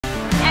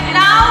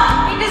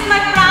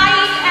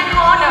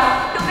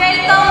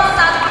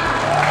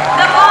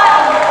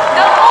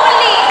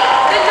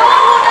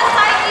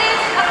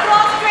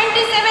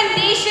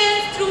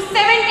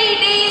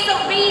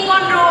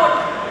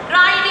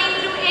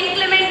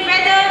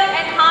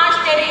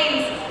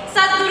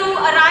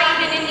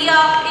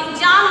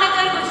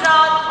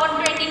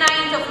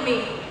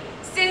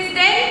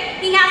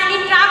has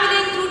been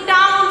traveling through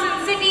towns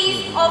and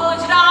cities of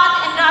Gujarat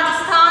and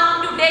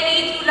Rajasthan to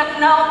Delhi through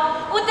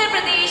Lucknow, Uttar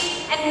Pradesh,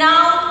 and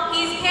now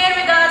he's here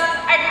with us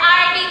at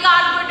IIT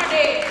Kanpur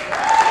today.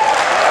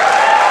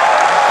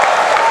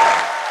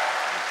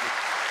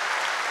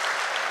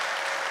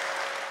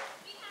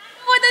 We hand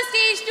over the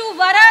stage to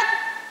Varad,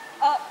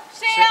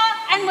 Shreya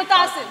and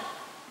Mutasil.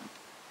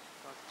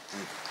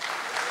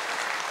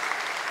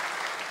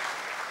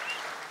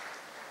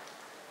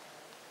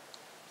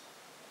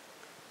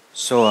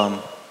 So,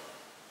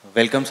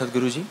 welcome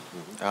Sadhguruji.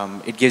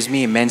 It gives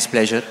me immense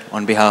pleasure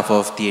on behalf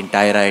of the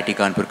entire IIT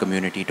Kanpur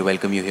community to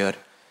welcome you here.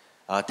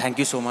 Thank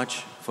you so much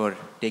for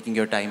taking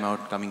your time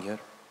out coming here.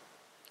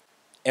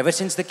 Ever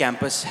since the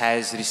campus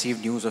has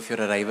received news of your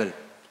arrival,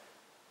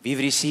 we've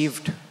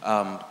received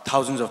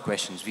thousands of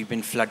questions. We've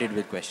been flooded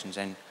with questions,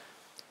 and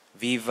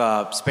we've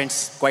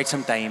spent quite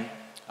some time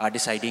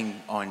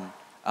deciding on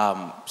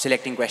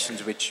selecting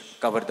questions which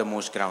cover the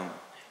most ground.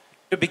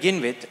 To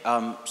begin with,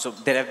 so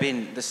there have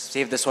been the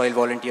Save the Soil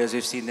volunteers.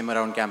 We've seen them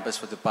around campus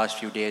for the past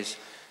few days.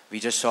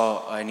 We just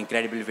saw an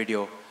incredible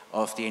video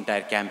of the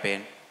entire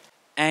campaign.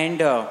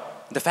 And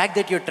the fact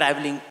that you're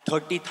traveling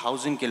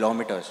 30,000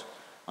 kilometers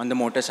on the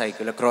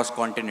motorcycle across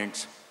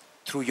continents,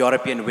 through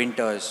European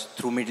winters,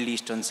 through Middle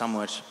Eastern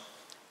summers,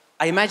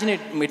 I imagine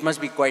it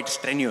must be quite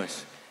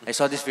strenuous. I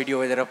saw this video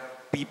where there are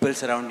people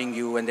surrounding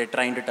you and they're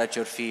trying to touch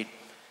your feet,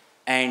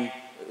 and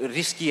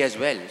risky as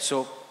well.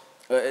 So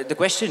the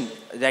question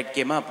that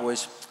came up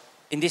was,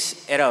 in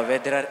this era where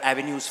there are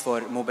avenues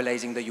for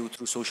mobilizing the youth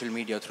through social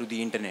media, through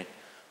the internet,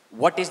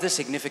 what is the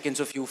significance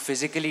of you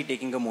physically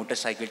taking a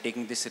motorcycle,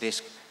 taking this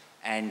risk,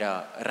 and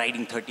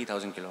riding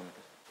 30,000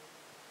 kilometers?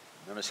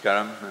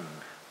 Namaskaram.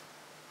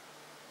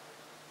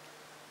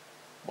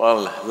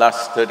 Well,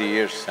 last 30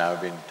 years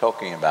I've been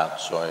talking about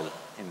soil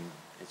in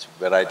its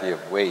variety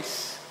of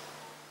ways.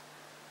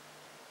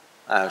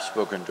 I've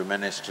spoken to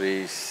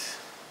ministries,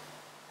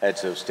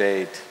 heads of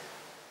state,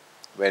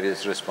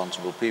 various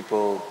responsible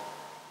people,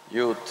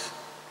 youth.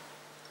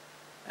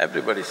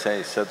 Everybody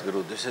says,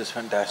 Sadhguru, this is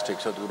fantastic,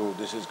 Sadhguru,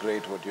 this is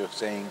great what you're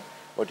saying,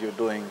 what you're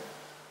doing,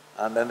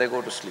 and then they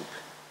go to sleep.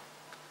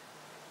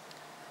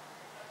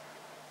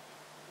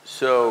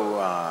 So,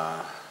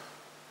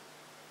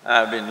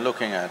 I've been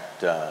looking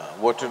at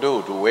what to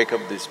do to wake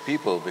up these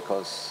people,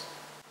 because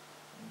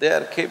they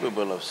are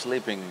capable of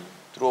sleeping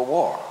through a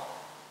war.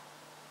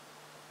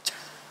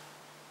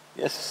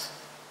 Yes.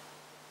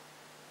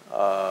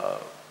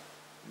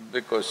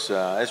 Because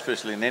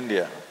especially in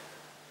India,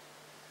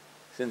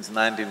 since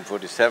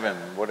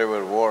 1947,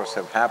 whatever wars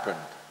have happened,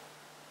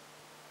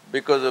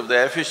 because of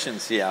the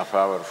efficiency of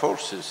our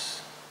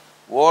forces,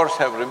 wars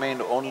have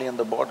remained only on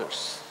the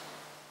borders.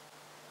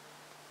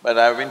 But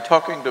I've been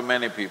talking to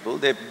many people,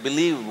 they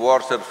believe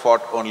wars are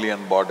fought only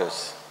on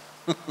borders.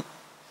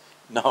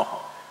 No,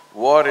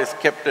 war is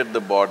kept at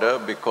the border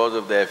because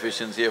of the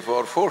efficiency of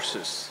our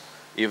forces.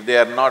 If they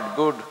are not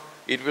good,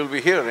 it will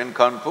be here in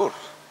Kanpur.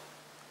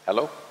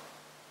 Hello?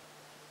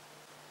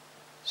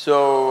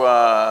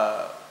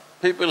 So,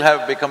 people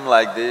have become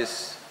like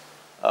this,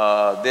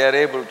 they are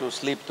able to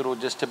sleep through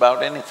just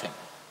about anything.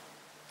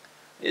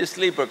 Is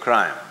sleep a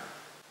crime?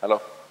 Hello?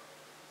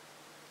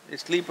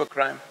 Is sleep a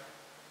crime?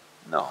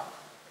 No.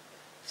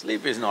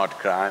 Sleep is not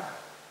crime,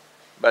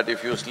 but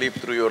if you sleep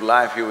through your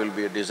life, you will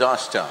be a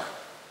disaster,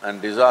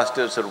 and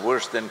disasters are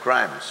worse than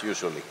crimes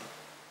usually.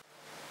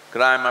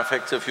 Crime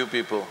affects a few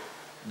people,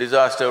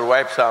 disaster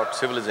wipes out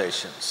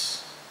civilizations.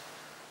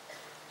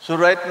 So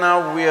right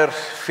now we are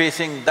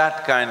facing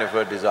that kind of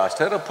a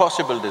disaster, a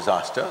possible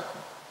disaster,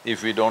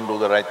 if we don't do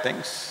the right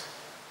things.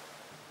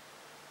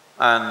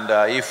 And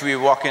if we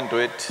walk into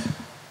it,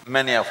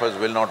 many of us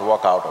will not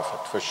walk out of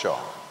it, for sure.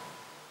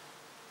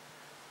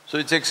 So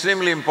it's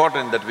extremely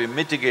important that we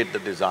mitigate the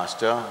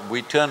disaster,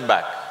 we turn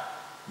back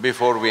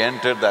before we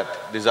enter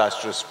that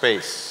disastrous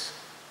space.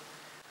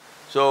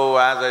 So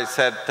as I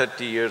said,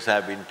 30 years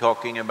I've been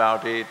talking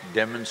about it,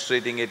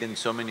 demonstrating it in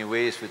so many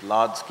ways with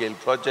large-scale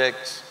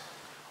projects.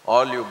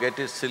 All you get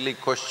is silly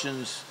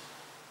questions.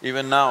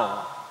 Even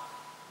now,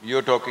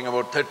 you're talking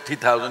about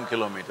 30,000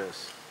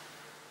 kilometers.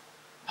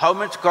 How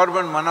much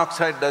carbon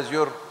monoxide does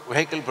your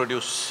vehicle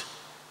produce?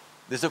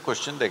 This is a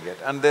question they get.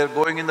 And they're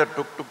going in the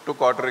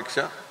tuk-tuk auto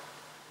rickshaw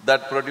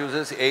that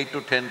produces 8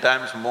 to 10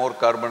 times more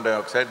carbon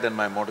dioxide than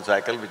my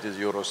motorcycle, which is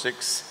Euro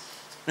 6.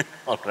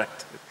 All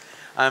right.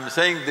 I'm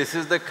saying this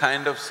is the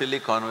kind of silly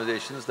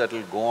conversations that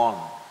will go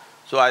on.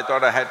 So I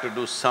thought I had to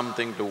do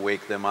something to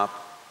wake them up.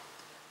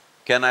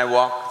 Can I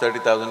walk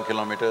 30,000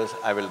 kilometers?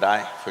 I will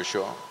die, for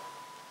sure.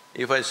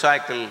 If I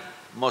cycle,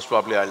 most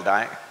probably I'll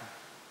die.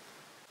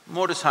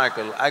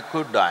 Motorcycle, I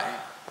could die,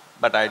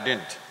 but I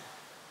didn't.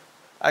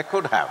 I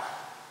could have.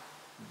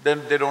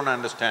 Then they don't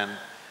understand.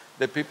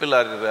 The people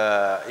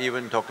are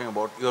even talking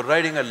about, you're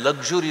riding a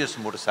luxurious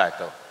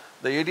motorcycle.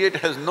 The idiot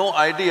has no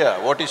idea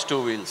what is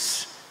two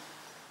wheels.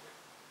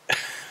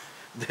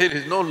 There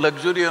is no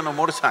luxury on a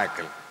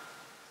motorcycle.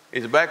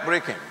 It's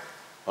back-breaking,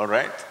 all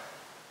right?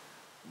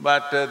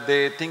 But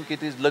they think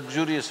it is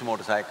luxurious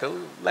motorcycle.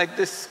 Like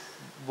this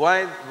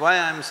why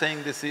I'm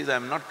saying this is,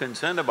 I'm not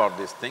concerned about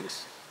these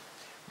things,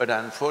 but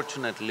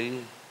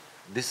unfortunately,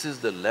 this is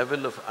the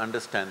level of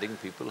understanding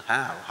people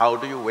have. How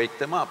do you wake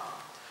them up?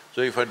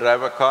 So if I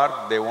drive a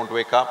car, they won't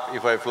wake up.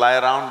 If I fly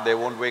around, they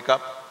won't wake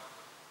up.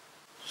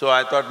 So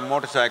I thought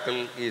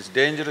motorcycle is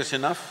dangerous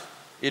enough.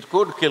 It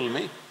could kill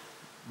me,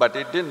 but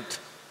it didn't.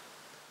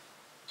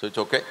 So it's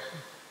okay.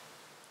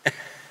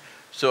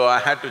 So I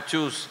had to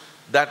choose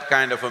that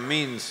kind of a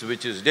means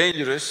which is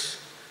dangerous,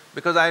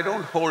 because I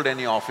don't hold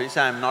any office,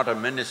 I'm not a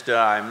minister,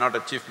 I'm not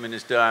a chief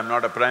minister, I'm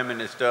not a prime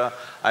minister,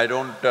 I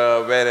don't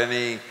wear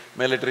any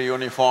military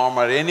uniform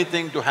or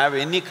anything to have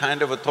any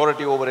kind of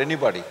authority over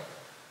anybody.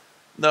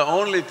 The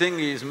only thing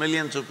is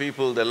millions of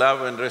people, they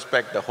love and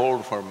respect the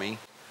hold for me.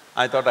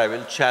 I thought I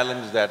will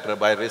challenge that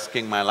by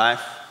risking my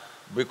life,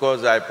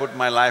 because I put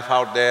my life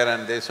out there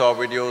and they saw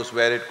videos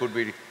where it could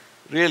be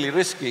really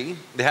risky.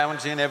 They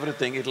haven't seen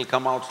everything, it'll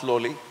come out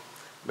slowly,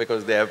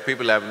 because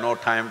people have no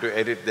time to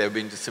edit, they've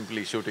been just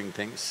simply shooting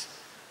things.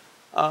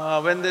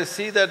 When they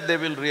see that, they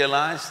will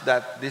realize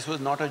that this was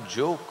not a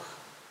joke,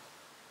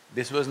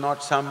 this was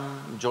not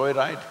some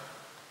joyride.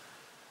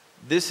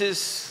 This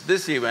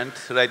event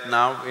right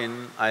now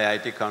in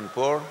IIT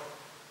Kanpur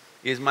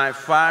is my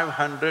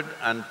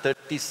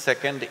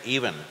 532nd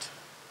event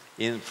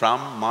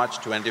from March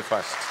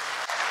 21st.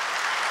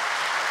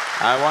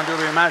 I want you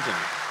to imagine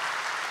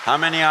how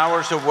many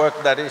hours of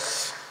work that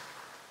is.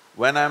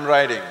 When I'm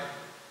riding,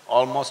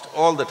 almost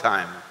all the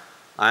time,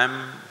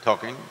 I'm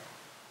talking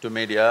to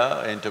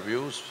media,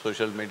 interviews,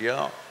 social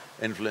media,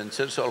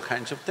 influencers, all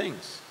kinds of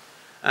things.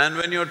 And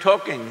when you're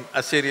talking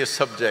a serious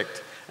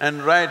subject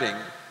and riding,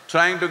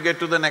 trying to get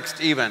to the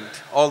next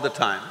event all the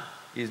time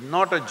is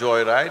not a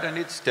joyride and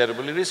it's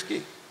terribly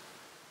risky.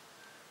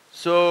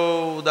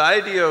 So the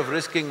idea of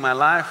risking my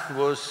life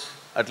was,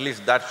 at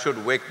least that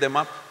should wake them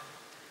up,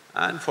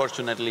 and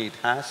fortunately it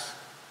has.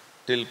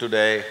 Till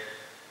today,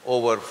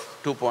 over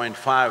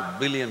 2.5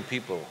 billion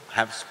people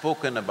have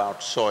spoken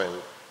about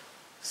soil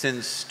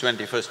since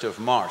 21st of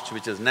March,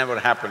 which has never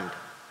happened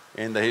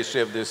in the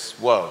history of this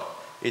world.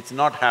 It's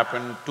not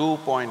happened,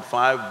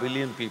 2.5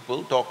 billion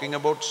people talking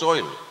about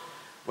soil.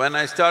 When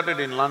I started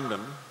in London,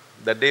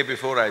 the day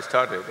before I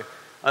started,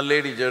 a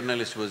lady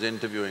journalist was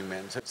interviewing me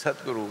and said,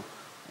 "Sadhguru,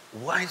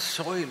 why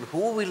soil?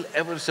 Who will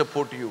ever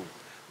support you?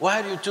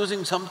 Why are you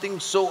choosing something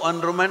so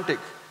unromantic?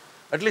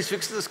 At least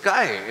fix the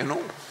sky, you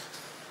know?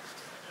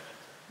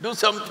 Do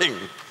something,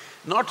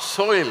 not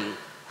soil.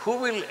 Who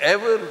will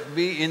ever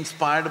be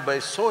inspired by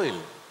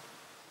soil?"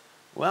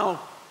 Well,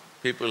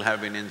 people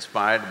have been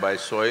inspired by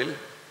soil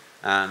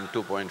and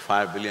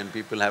 2.5 billion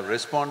people have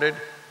responded.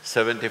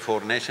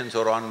 74 nations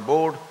are on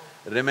board,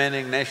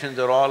 remaining nations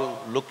are all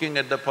looking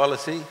at the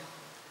policy.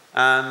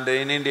 And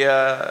in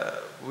India,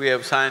 we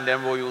have signed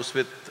MOUs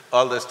with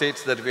all the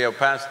states that we have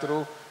passed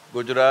through,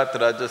 Gujarat,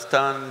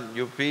 Rajasthan,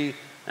 UP,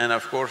 and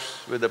of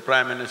course with the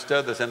Prime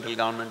Minister, the central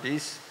government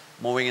is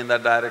moving in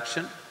that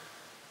direction.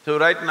 So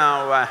right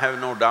now, I have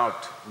no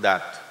doubt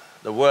that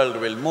the world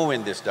will move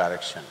in this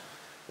direction.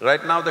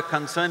 Right now, the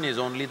concern is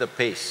only the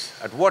pace.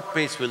 At what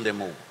pace will they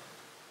move?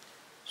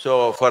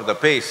 So for the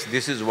pace,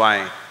 this is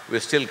why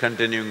we're still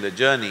continuing the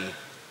journey.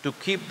 To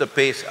keep the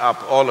pace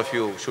up, all of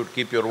you should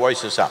keep your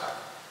voices up.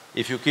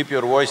 If you keep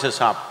your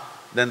voices up,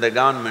 then the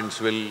governments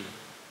will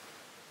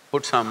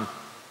put some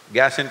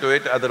gas into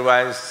it,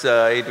 otherwise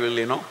it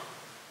will,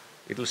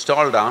 it'll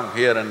stall down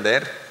here and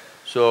there.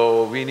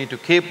 So we need to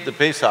keep the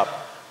pace up,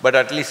 but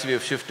at least we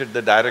have shifted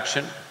the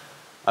direction.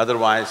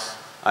 Otherwise,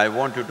 I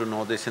want you to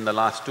know this, in the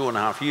last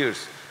 2.5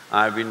 years,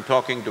 I've been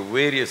talking to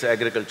various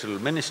agricultural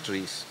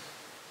ministries.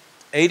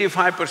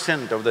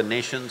 85% of the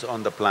nations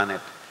on the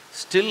planet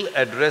still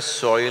address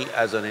soil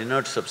as an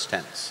inert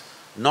substance,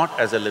 not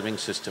as a living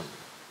system.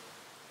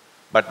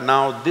 But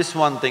now this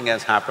one thing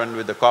has happened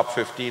with the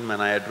COP15 when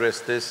I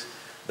addressed this,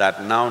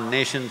 that now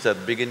nations are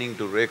beginning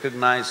to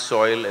recognize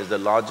soil as the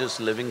largest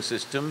living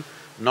system,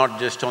 not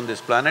just on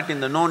this planet, in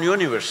the known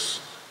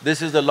universe.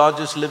 This is the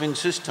largest living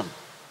system.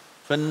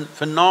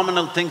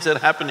 Phenomenal things are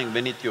happening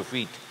beneath your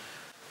feet.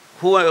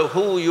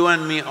 Who you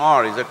and me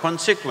are is a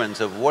consequence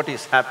of what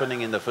is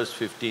happening in the first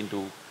 15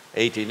 to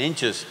 18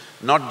 inches,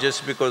 not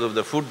just because of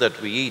the food that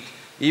we eat,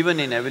 even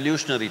in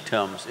evolutionary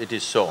terms, it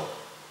is so.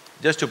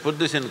 Just to put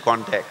this in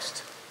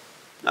context,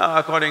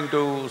 according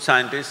to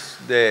scientists,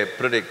 they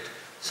predict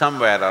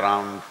somewhere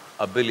around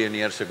 1 billion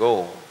years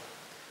ago,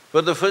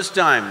 for the first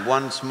time,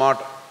 one smart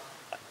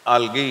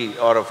algae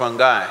or a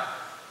fungi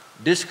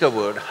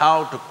discovered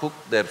how to cook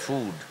their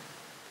food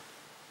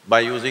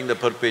by using the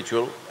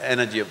perpetual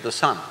energy of the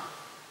sun.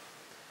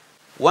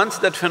 Once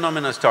that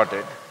phenomena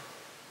started,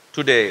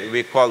 today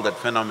we call that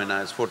phenomena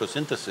as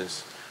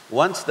photosynthesis,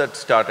 once that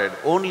started,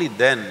 only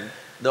then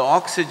the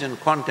oxygen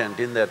content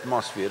in the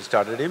atmosphere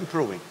started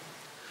improving.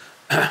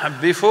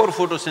 Before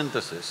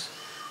photosynthesis,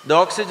 the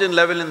oxygen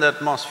level in the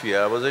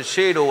atmosphere was a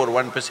shade over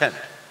 1%.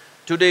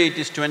 Today it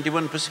is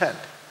 21%.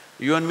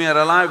 You and me are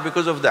alive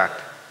because of that.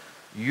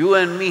 You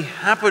and me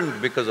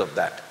happened because of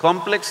that.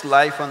 Complex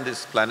life on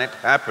this planet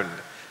happened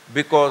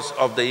because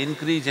of the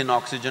increase in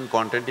oxygen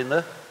content in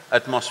the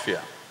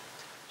atmosphere.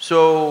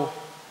 So,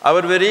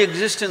 our very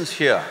existence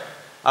here,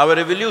 our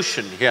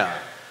evolution here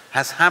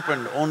has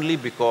happened only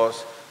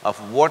because of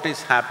what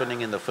is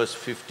happening in the first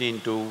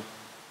 15 to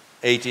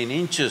 18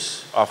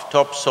 inches of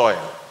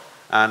topsoil.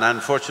 And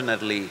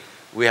unfortunately,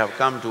 we have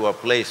come to a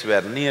place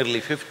where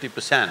nearly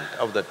 50%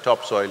 of the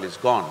topsoil is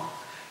gone.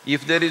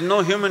 If there is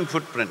no human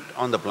footprint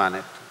on the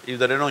planet, if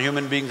there are no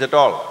human beings at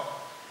all,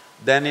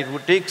 then it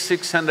would take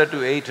 600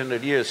 to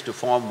 800 years to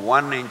form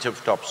 1 inch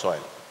of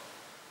topsoil.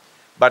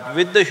 But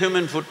with the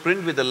human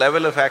footprint, with the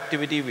level of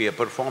activity we are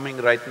performing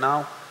right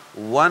now,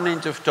 1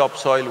 inch of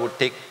topsoil would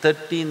take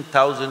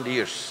 13,000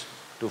 years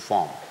to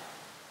form.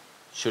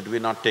 Should we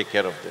not take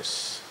care of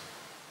this?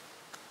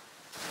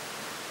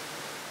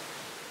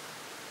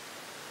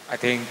 I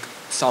think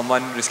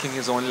someone risking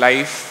his own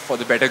life for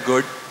the better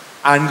good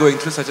and going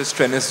through such a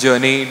strenuous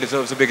journey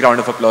deserves a big round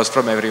of applause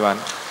from everyone.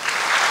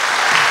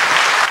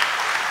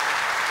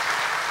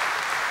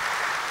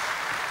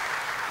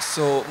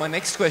 So my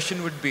next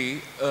question would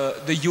be,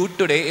 the youth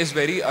today is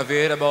very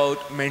aware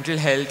about mental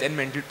health and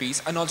mental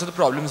peace and also the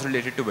problems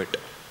related to it.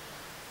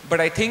 But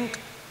I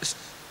think,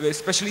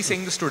 especially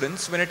saying the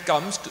students, when it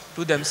comes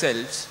to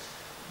themselves,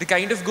 they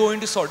kind of go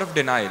into sort of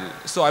denial.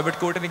 So I would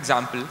quote an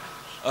example.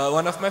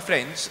 One of my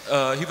friends,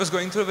 he was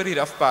going through a very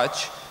rough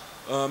patch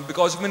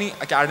because of many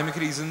academic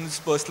reasons,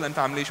 personal and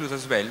family issues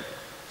as well.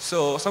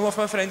 So some of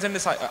my friends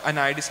and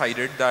I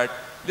decided that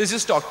let's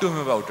just talk to him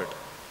about it.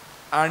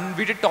 And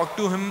we did talk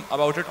to him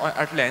about it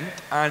at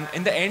length, and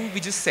in the end we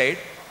just said,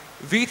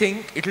 we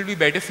think it will be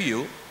better for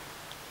you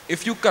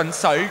if you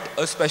consult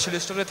a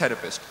specialist or a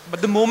therapist.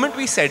 But the moment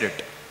we said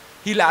it,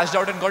 he lashed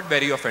out and got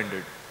very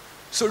offended.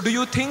 So do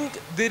you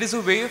think there is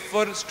a way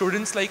for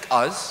students like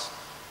us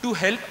to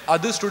help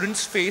other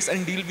students face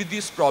and deal with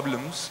these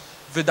problems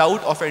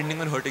without offending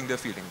or hurting their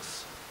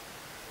feelings?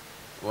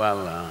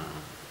 Well,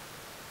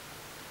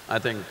 I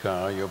think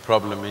your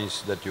problem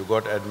is that you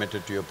got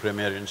admitted to your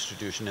premier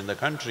institution in the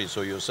country,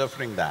 so you're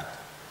suffering that.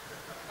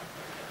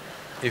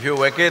 If you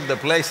vacate the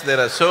place, there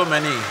are so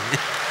many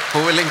who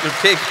are willing to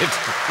take it.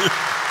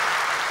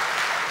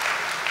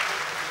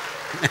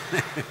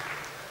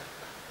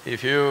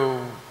 If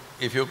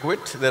you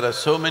quit, there are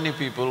so many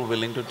people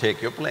willing to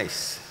take your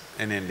place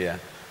in India.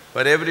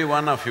 For every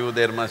one of you,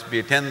 there must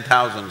be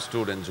 10,000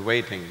 students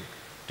waiting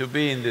to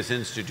be in this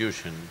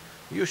institution.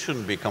 You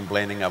shouldn't be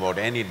complaining about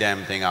any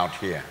damn thing out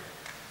here.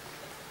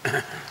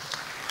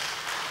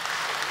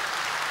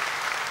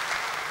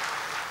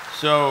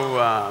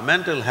 So,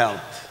 mental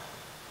health.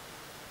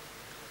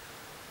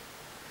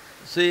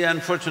 See,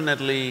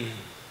 unfortunately,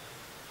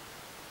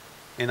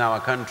 in our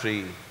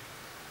country,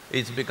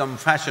 it's become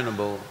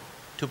fashionable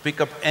to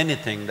pick up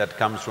anything that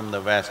comes from the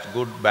West,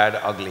 good, bad,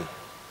 ugly.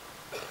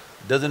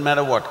 Doesn't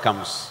matter what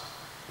comes,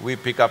 we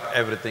pick up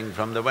everything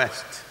from the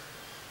West,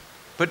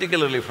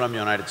 particularly from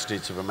United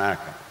States of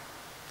America.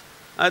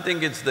 I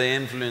think it's the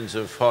influence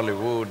of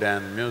Hollywood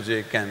and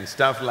music and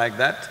stuff like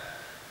that,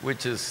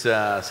 which is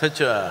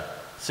such a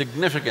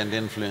significant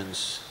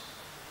influence.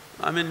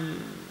 I mean,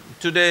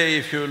 today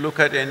if you look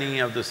at any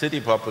of the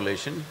city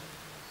population,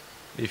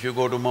 if you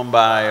go to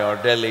Mumbai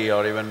or Delhi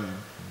or even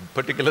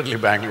particularly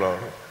Bangalore,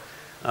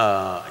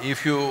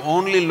 if you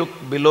only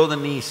look below the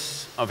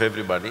knees of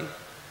everybody,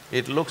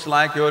 it looks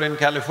like you're in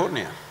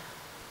California,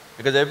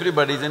 because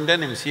everybody's in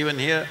denims. Even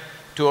here,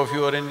 2 of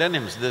you are in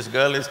denims, this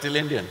girl is still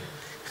Indian.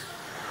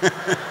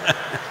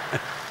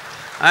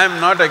 I'm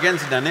not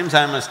against denims,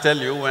 I must tell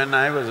you, when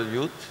I was a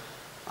youth,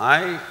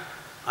 I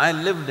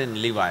lived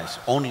in Levi's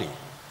only.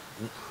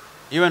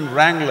 Even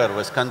Wrangler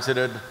was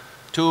considered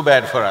too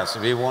bad for us,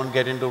 we won't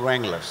get into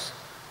Wranglers,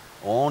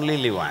 only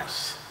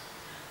Levi's.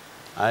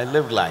 I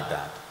lived like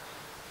that.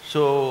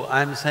 So,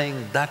 I'm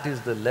saying that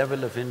is the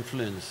level of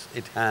influence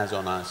it has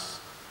on us.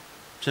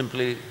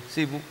 Simply,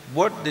 see,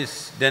 what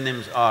these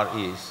denims are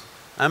is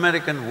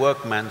American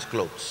workman's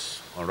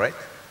clothes, all right?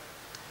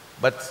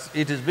 But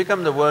it has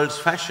become the world's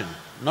fashion,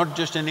 not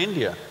just in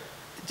India,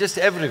 just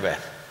everywhere.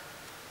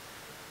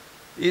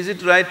 Is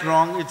it right,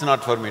 wrong? It's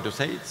not for me to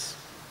say,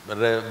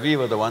 we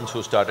were the ones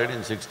who started in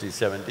 60s,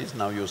 70s,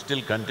 now you're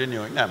still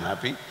continuing, I'm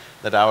happy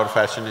that our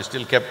fashion is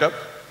still kept up.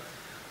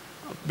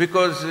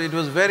 Because it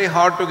was very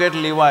hard to get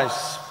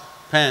Levi's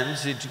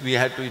pants, it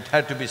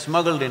had to be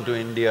smuggled into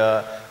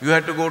India, you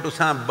had to go to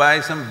buy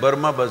some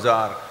Burma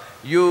bazaar.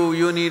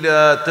 You need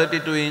a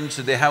 32-inch,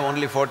 they have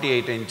only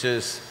 48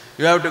 inches,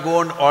 you have to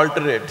go and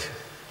alter it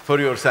for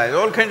your size,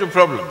 all kinds of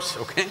problems,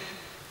 okay?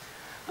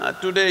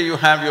 Today you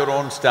have your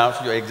own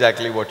stuff, you're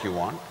exactly what you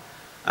want.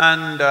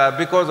 And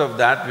because of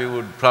that, we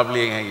would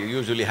probably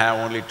usually have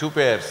only 2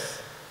 pairs.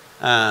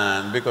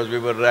 And because we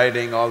were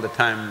riding all the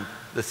time,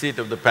 the seat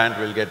of the pant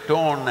will get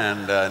torn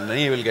and the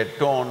knee will get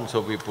torn, so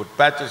we put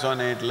patches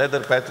on it, leather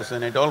patches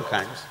on it, all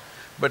kinds.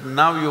 But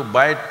now you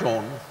buy it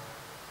torn,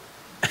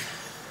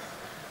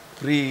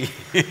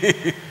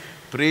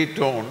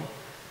 pre-torn,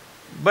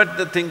 but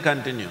the thing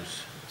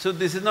continues. So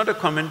this is not a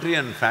commentary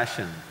on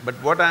fashion, but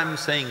what I'm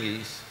saying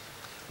is,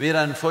 we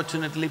are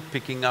unfortunately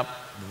picking up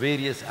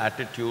various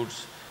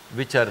attitudes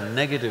which are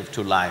negative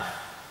to life.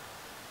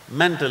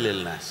 mental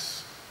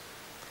illness.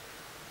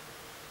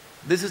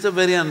 This is a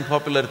very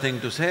unpopular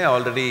thing to say.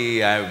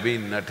 Already I've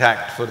been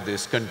attacked for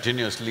this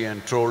continuously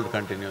and trolled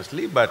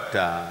continuously, but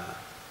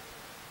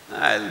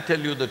I'll tell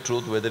you the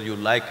truth, whether you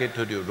like it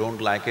or you don't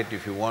like it.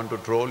 If you want to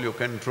troll, you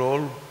can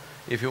troll.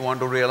 If you want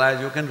to realize,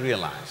 you can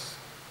realize.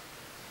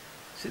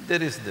 See,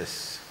 there is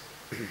this.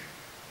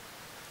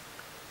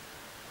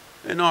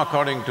 You know,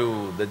 according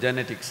to the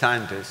genetic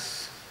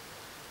scientists,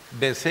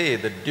 they say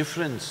the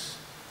difference,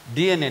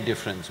 DNA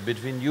difference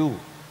between you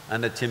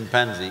and a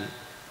chimpanzee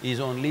is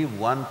only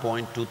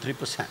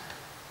 1.23%.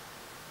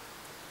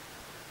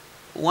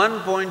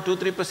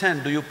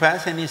 1.23%, do you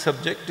pass any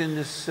subject in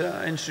this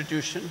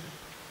institution?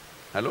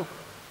 Hello?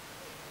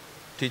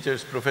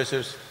 Teachers,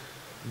 professors,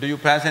 do you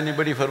pass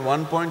anybody for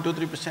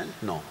 1.23%?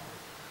 No.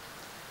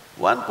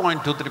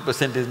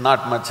 1.23% is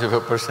not much of a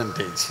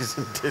percentage,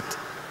 isn't it?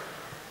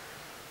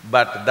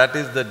 But that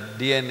is the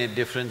DNA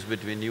difference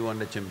between you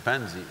and a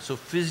chimpanzee. So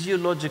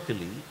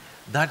physiologically,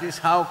 that is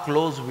how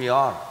close we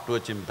are to a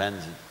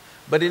chimpanzee.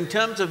 But in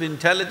terms of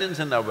intelligence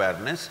and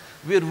awareness,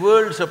 we are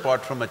worlds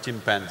apart from a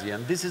chimpanzee,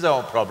 and this is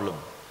our problem.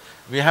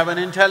 We have an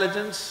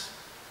intelligence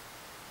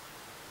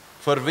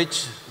for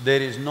which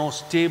there is no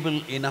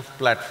stable enough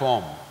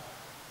platform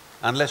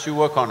unless you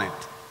work on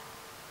it.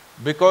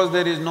 Because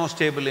there is no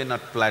stable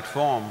enough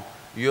platform,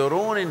 your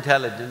own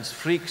intelligence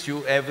freaks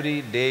you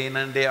every day in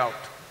and day out.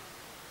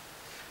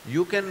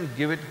 You can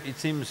give it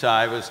seems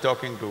I was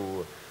talking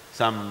to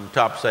some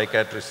top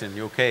psychiatrists in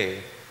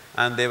UK,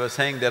 and they were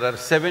saying there are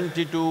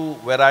 72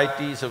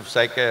 varieties of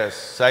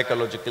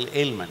psychological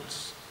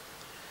ailments.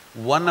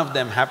 One of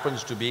them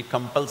happens to be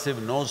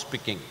compulsive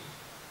nose-picking.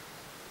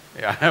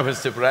 Yeah, I was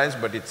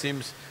surprised, but it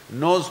seems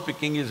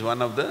nose-picking is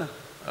one of the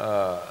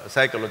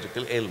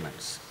psychological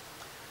ailments.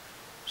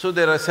 So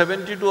there are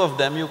 72 of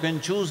them, you can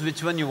choose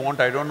which one you want,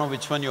 I don't know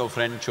which one your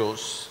friend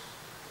chose.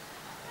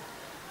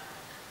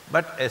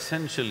 But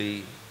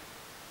essentially,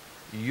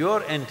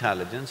 your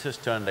intelligence has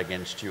turned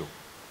against you.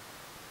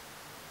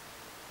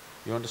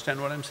 You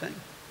understand what I'm saying?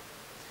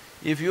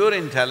 If your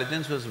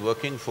intelligence was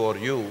working for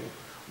you,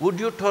 would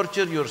you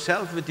torture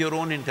yourself with your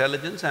own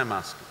intelligence, I'm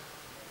asking?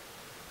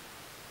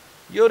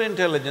 Your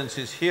intelligence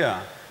is here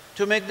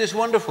to make this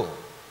wonderful.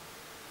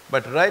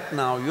 But right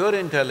now, your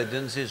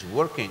intelligence is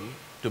working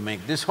to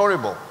make this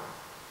horrible.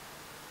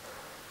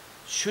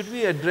 Should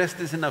we address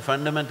this in a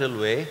fundamental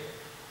way,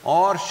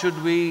 or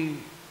should we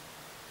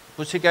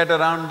pussycat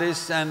around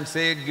this and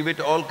say, give it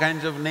all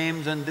kinds of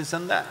names and this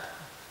and that?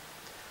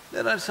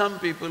 There are some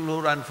people who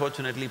are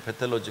unfortunately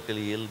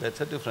pathologically ill,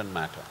 that's a different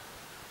matter.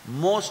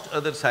 Most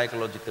other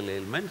psychological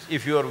ailments,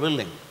 if you are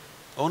willing,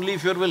 only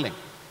if you are willing.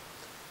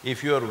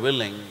 If you are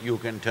willing, you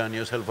can turn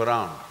yourself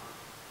around.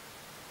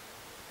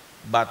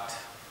 But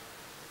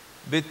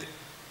with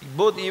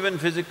both even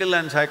physical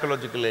and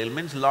psychological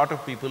ailments, lot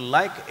of people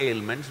like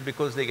ailments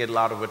because they get a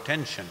lot of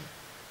attention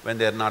when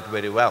they're not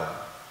very well.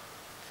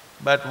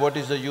 But what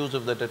is the use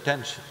of that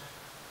attention?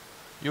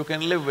 You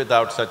can live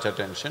without such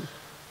attention.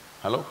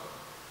 Hello?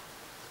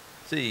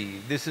 See,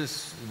 this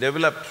is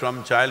developed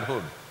from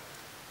childhood.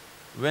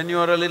 When you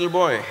are a little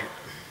boy,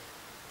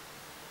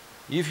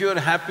 if you are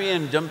happy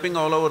and jumping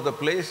all over the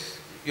place,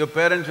 your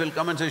parents will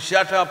come and say,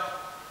 shut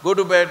up, go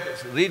to bed,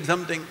 read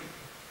something.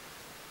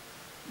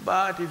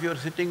 But if you're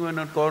sitting in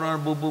a corner,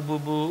 boo, boo, boo,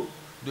 boo,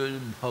 they'll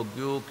hug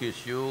you,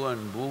 kiss you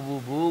and boo, boo,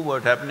 boo,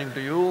 what's happening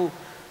to you?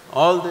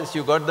 All this,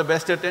 you got the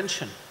best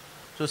attention.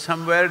 So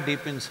somewhere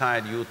deep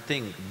inside you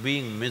think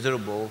being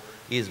miserable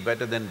is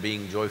better than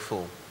being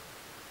joyful.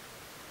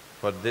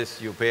 For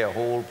this you pay a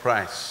whole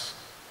price.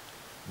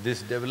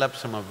 This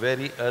develops from a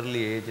very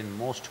early age in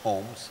most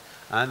homes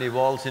and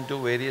evolves into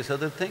various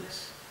other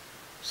things.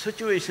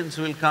 Situations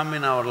will come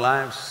in our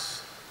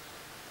lives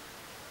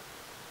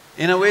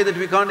in a way that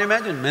we can't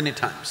imagine many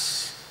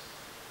times.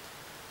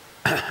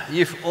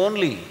 If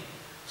only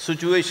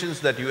situations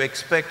that you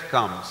expect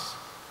comes,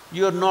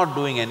 you're not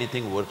doing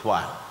anything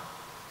worthwhile.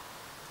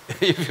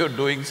 If you're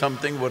doing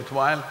something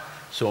worthwhile,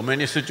 so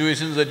many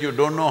situations that you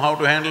don't know how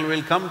to handle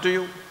will come to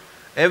you.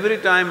 Every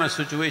time a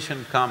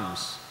situation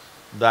comes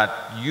that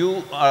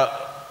you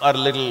are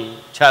little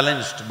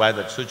challenged by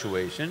that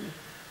situation,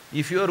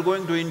 if you are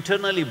going to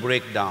internally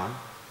break down,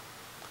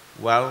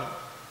 well,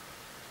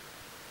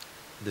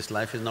 this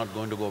life is not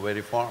going to go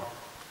very far.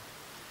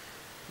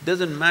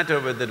 Doesn't matter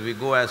whether we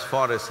go as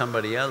far as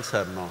somebody else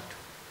or not,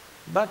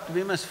 but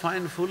we must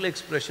find full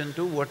expression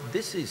to what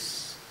this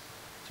is.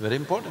 It's very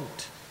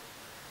important.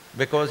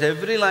 Because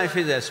every life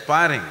is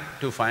aspiring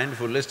to find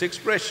fullest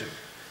expression.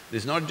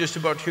 This is not just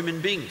about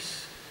human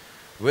beings.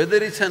 Whether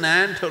it's an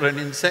ant or an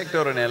insect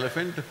or an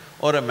elephant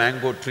or a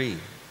mango tree,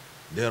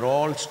 they're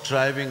all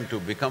striving to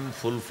become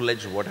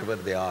full-fledged whatever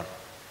they are.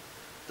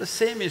 The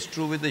same is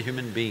true with the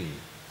human being.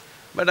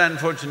 But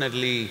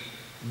unfortunately,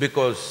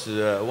 because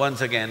once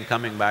again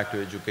coming back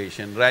to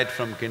education, right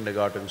from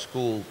kindergarten,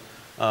 school,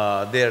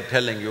 they're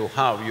telling you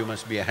how you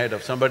must be ahead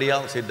of somebody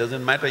else. It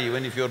doesn't matter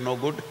even if you're no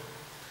good.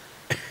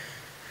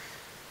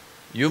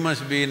 You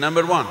must be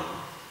number one.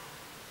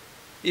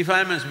 If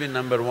I must be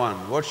number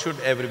one, what should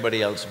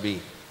everybody else be?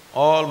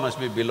 all must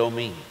be below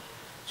me.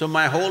 So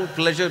my whole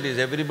pleasure is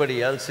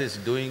everybody else is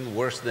doing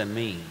worse than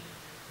me.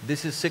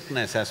 This is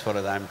sickness as far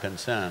as I'm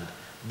concerned,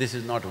 this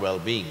is not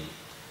well-being.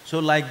 So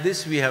like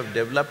this we have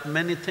developed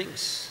many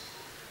things.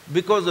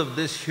 Because of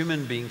this,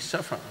 human beings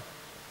suffer.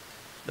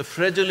 The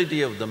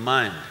fragility of the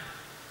mind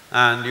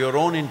and your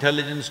own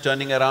intelligence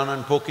turning around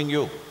and poking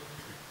you.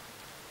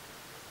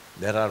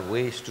 There are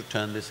ways to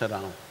turn this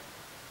around.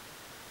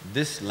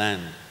 This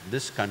land,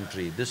 this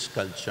country, this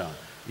culture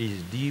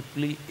is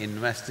deeply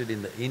invested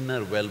in the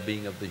inner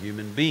well-being of the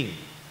human being.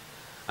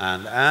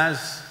 And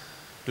as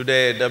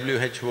today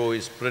WHO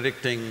is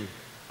predicting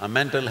a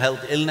mental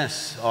health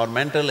illness or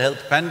mental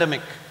health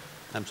pandemic,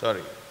 I'm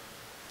sorry,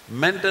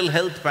 mental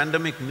health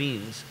pandemic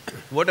means,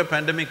 what a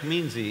pandemic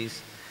means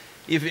is,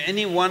 if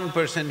any one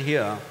person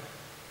here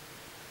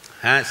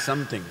has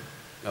something,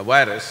 a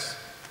virus,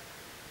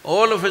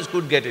 all of us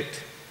could get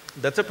it.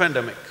 That's a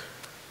pandemic.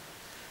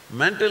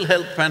 Mental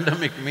health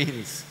pandemic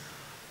means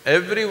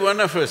every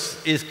one of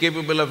us is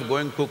capable of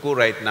going cuckoo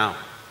right now.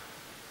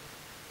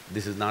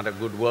 This is not a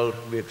good world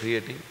we're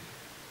creating,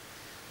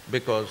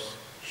 because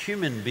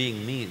human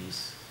being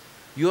means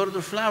you're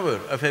the flower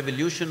of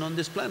evolution on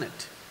this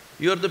planet.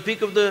 You're the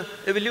peak of the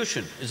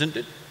evolution, isn't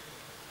it?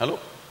 Hello?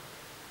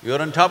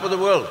 You're on top of the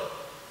world,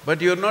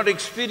 but you're not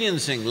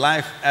experiencing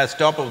life as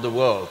top of the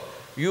world.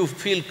 You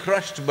feel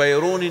crushed by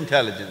your own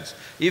intelligence.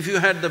 If you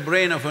had the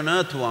brain of an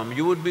earthworm,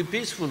 you would be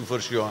peaceful for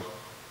sure.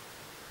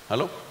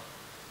 Hello?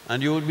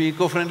 And you would be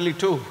eco-friendly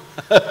too.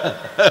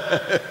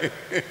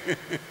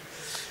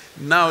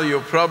 Now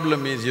your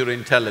problem is your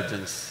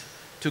intelligence.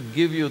 To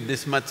give you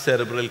this much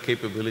cerebral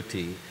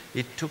capability,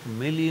 it took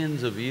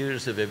millions of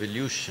years of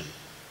evolution.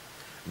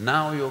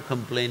 Now you're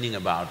complaining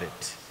about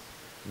it.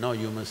 No,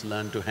 you must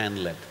learn to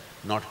handle it,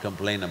 not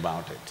complain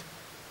about it.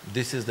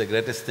 This is the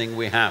greatest thing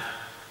we have.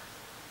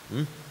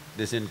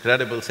 This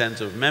incredible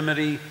sense of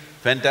memory,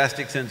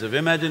 fantastic sense of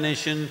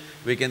imagination,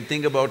 we can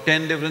think about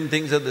 10 different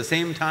things at the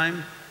same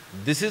time.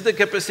 This is the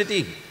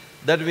capacity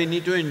that we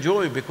need to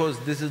enjoy, because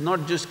this is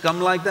not just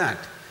come like that.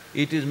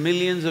 It is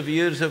millions of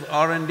years of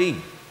R&D.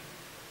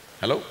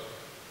 Hello?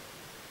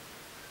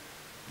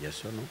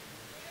 Yes or no?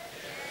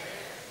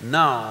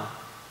 Now,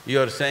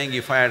 you're saying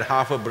if I had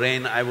half a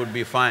brain, I would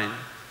be fine.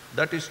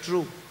 That is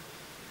true.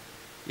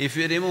 If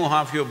you remove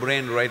half your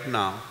brain right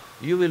now,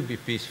 you will be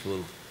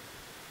peaceful.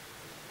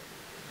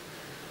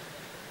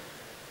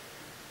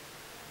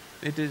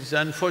 It is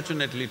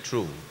unfortunately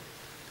true.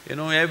 You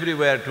know,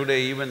 everywhere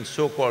today, even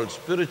so-called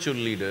spiritual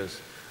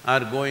leaders are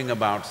going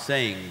about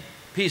saying,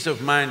 peace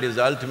of mind is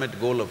the ultimate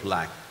goal of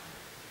life.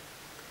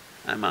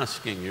 I'm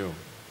asking you,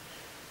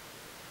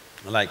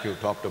 like you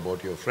talked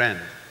about your friend,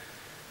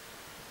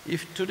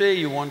 if today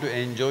you want to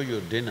enjoy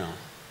your dinner,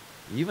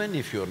 even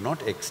if you're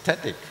not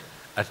ecstatic,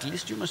 at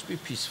least you must be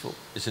peaceful,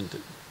 isn't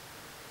it?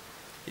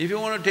 If you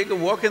want to take a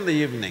walk in the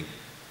evening,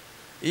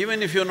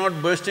 even if you're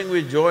not bursting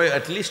with joy,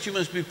 at least you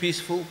must be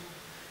peaceful.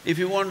 If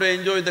you want to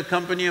enjoy the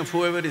company of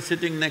whoever is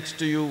sitting next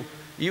to you,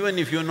 even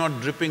if you're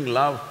not dripping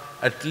love,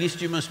 at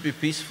least you must be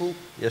peaceful,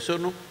 yes or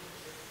no?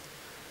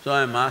 So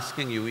I'm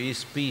asking you,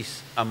 is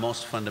peace a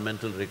most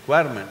fundamental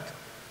requirement,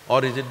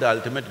 or is it the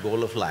ultimate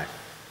goal of life?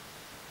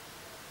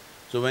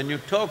 So when you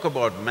talk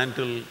about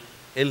mental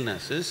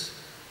illnesses,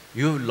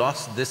 you've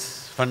lost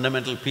this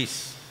fundamental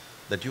peace,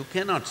 that you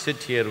cannot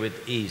sit here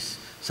with ease,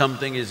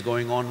 something is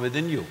going on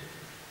within you.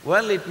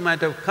 Well, it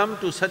might have come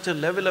to such a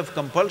level of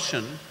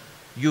compulsion,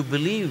 you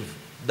believe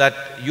that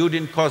you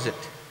didn't cause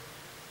it.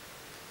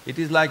 It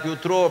is like you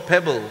throw a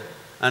pebble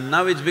and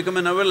now it's become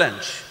an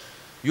avalanche.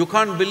 You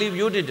can't believe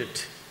you did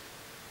it.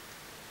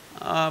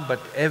 But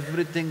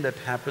everything that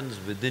happens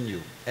within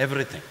you,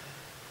 everything,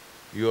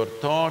 your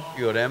thought,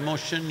 your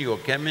emotion, your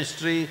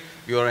chemistry,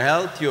 your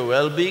health, your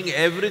well-being,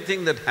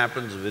 everything that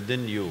happens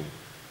within you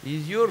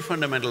is your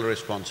fundamental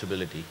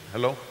responsibility.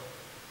 Hello?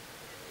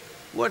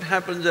 What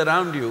happens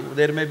around you,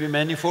 there may be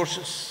many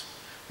forces.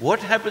 What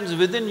happens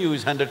within you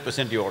is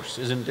 100% yours,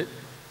 isn't it?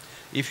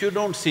 If you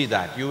don't see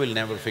that, you will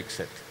never fix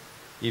it.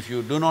 If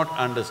you do not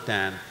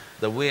understand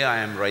the way I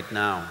am right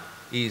now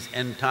is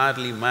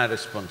entirely my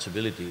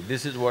responsibility,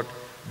 this is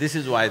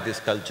why this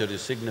culture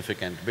is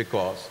significant,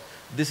 because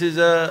this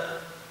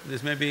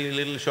may be a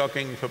little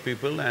shocking for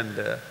people,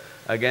 and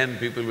again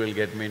people will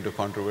get me into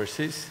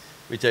controversies,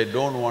 which I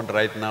don't want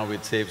right now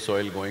with Save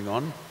Soil going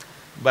on.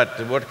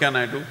 But what can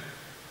I do?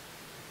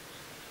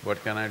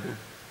 What can I do?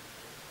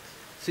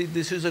 See,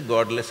 this is a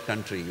godless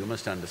country, you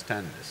must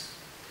understand this.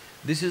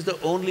 This is the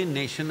only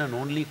nation and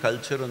only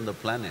culture on the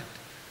planet.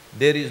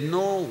 There is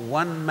no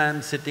one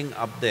man sitting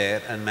up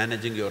there and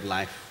managing your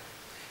life.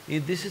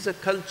 This is a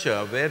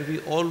culture where we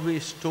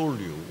always told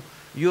you,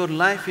 your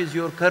life is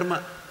your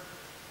karma.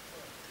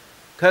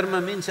 Karma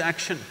means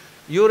action,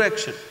 your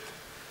action.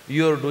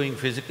 You're doing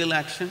physical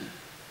action,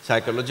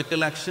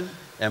 psychological action,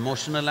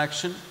 emotional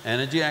action,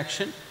 energy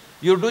action,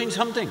 you're doing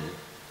something,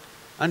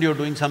 and you're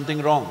doing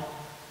something wrong.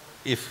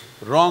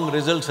 If wrong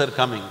results are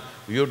coming,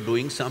 you're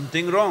doing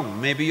something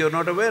wrong, maybe you're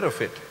not aware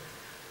of it.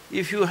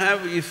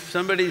 If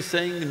somebody is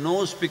saying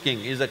nose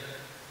picking is a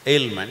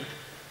ailment,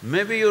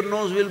 Maybe your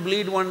nose will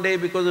bleed one day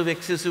because of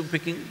excessive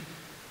picking.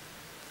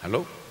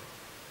 Hello?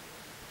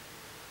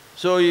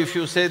 So if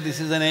you say this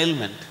is an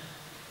ailment,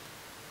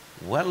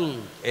 well,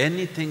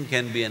 anything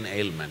can be an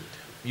ailment.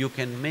 You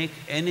can make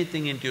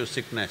anything into a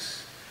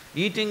sickness.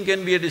 Eating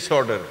can be a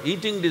disorder.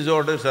 Eating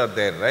disorders are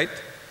there, right?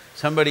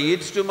 Somebody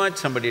eats too much,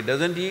 somebody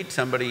doesn't eat,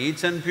 somebody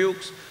eats and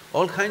pukes,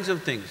 all kinds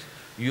of things.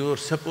 You're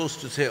supposed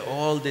to say,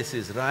 all this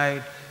is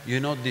right, you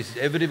know, this…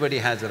 everybody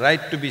has a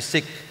right to be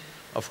sick.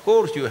 Of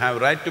course, you have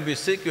right to be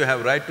sick, you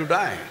have right to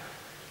die.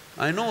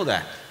 I know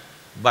that.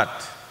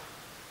 But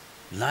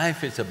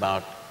life is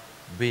about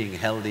being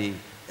healthy,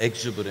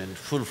 exuberant,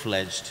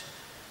 full-fledged,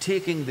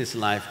 taking this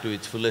life to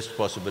its fullest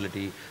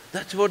possibility.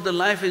 That's what the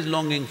life is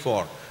longing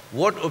for.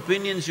 What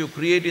opinions you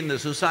create in the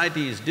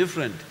society is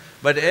different,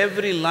 but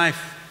every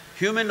life,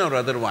 human or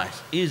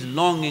otherwise, is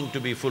longing to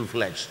be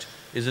full-fledged,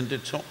 isn't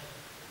it so?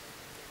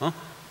 Huh?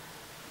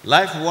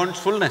 Life wants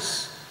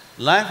fullness.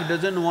 Life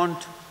doesn't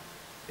want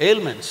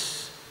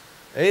ailments.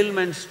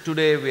 Ailments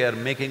today we are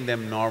making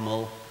them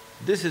normal.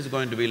 This is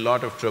going to be a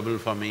lot of trouble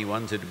for me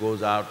once it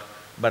goes out,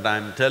 but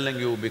I'm telling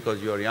you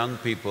because you're young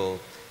people,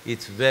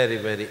 it's very,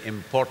 very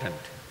important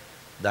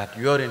that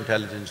your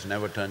intelligence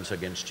never turns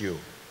against you.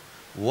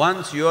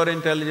 Once your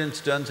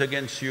intelligence turns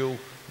against you,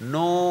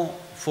 no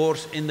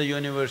force in the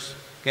universe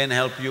can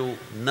help you,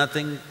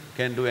 nothing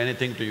can do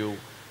anything to you,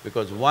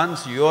 because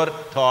once your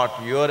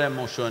thought, your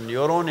emotion,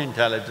 your own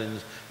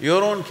intelligence,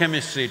 your own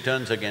chemistry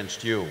turns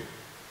against you,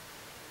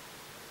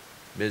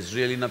 there's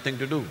really nothing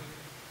to do.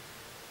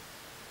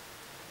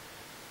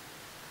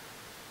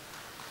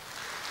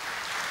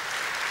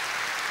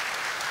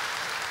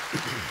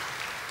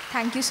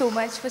 Thank you so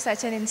much for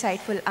such an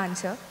insightful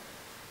answer.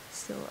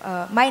 So,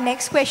 my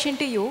next question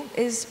to you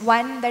is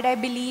one that I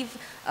believe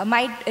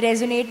might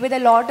resonate with a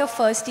lot of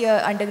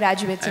first-year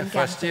undergraduates in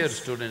campus. First-year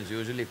students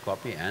usually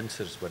copy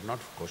answers but not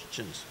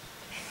questions.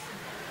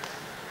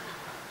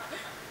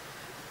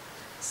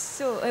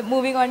 So,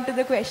 moving on to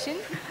the question.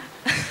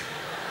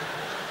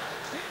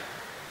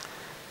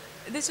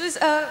 This was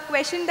a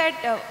question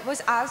that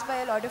was asked by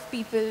a lot of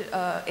people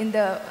in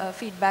the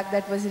feedback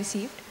that was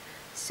received.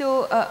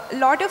 So, a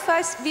lot of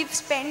us, we've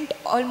spent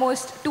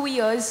almost 2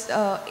 years,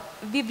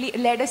 we've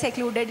led a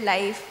secluded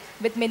life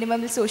with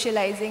minimal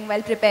socializing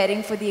while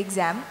preparing for the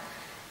exam.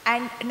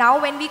 And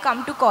now when we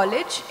come to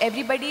college,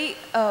 everybody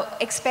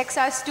expects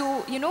us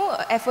to, you know,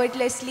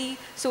 effortlessly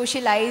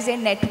socialize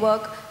and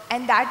network,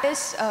 and that is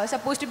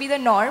supposed to be the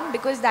norm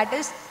because that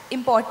is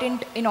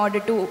important in order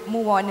to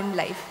move on in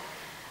life.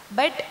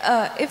 But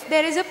if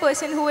there is a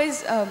person who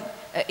is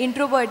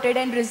introverted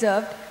and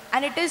reserved,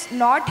 and it is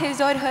not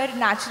his or her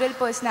natural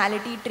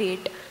personality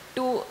trait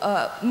to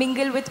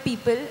mingle with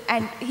people,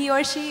 and he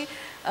or she,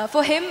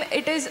 for him,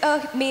 it is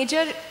a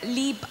major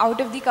leap out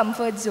of the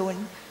comfort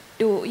zone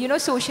to, you know,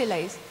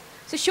 socialize.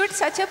 So should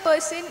such a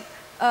person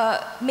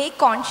make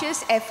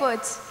conscious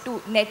efforts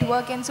to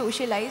network and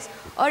socialize,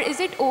 or is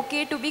it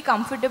okay to be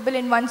comfortable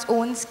in one's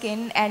own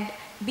skin and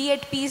be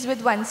at peace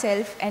with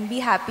oneself and be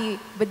happy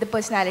with the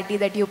personality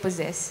that you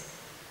possess?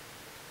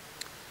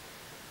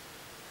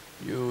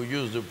 You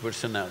used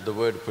the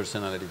word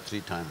personality 3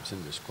 times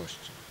in this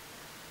question.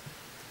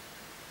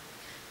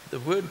 The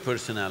word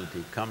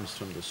personality comes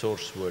from the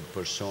source word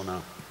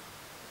persona.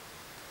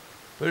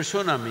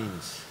 Persona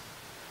means,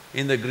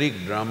 in the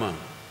Greek drama,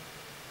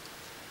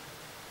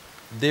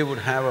 they would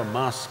have a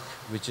mask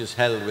which is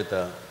held with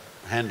a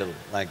handle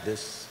like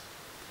this.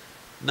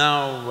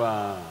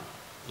 Now,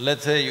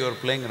 let's say you're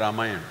playing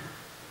Ramayana.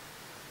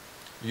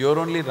 You're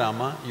only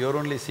Rama, you're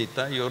only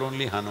Sita, you're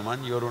only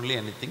Hanuman, you're only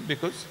anything,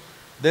 because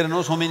there are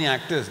no so many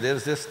actors,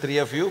 there's just 3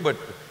 of you but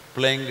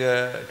playing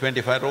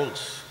 25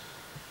 roles.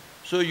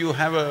 So you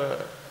have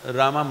a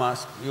Rama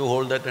mask, you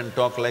hold that and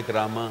talk like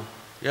Rama.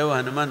 You have a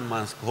Hanuman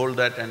mask, hold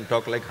that and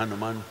talk like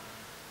Hanuman.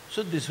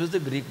 So this was the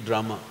Greek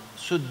drama.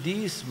 So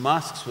these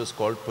masks was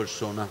called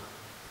persona.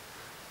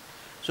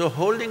 So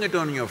holding it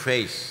on your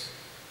face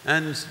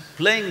and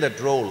playing that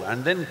role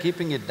and then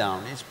keeping it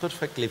down is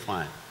perfectly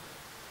fine.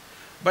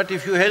 But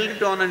if you held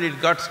it on and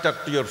it got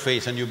stuck to your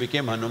face and you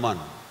became Hanuman,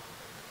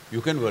 you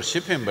can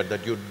worship him, but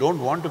that you don't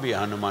want to be a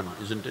Hanuman,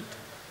 isn't it?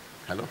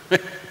 Hello?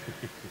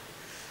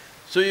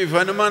 So if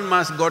Hanuman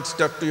mask got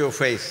stuck to your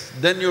face,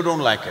 then you don't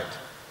like it.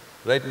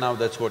 Right now,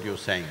 that's what you're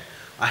saying.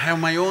 I have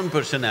my own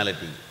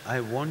personality.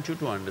 I want you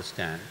to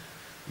understand,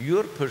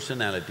 your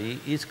personality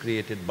is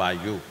created by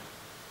you.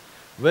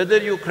 Whether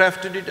you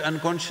crafted it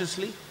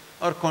unconsciously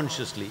or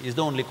consciously is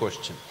the only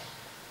question.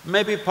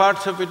 Maybe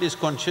parts of it is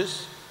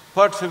conscious,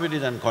 parts of it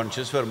is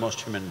unconscious for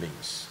most human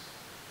beings.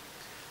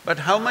 But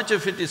how much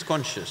of it is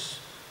conscious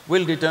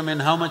will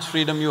determine how much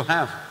freedom you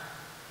have,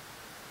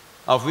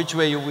 of which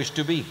way you wish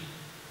to be.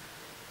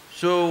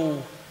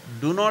 So,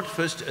 do not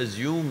first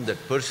assume that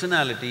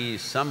personality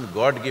is some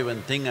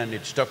God-given thing and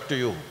it's stuck to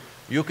you.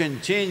 You can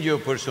change your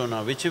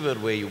persona whichever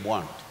way you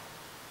want,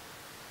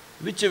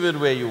 whichever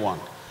way you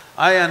want.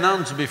 I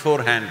announce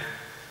beforehand,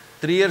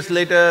 3 years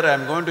later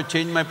I'm going to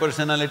change my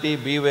personality,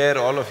 beware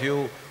all of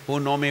you who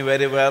know me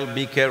very well,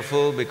 be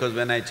careful, because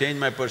when I change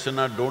my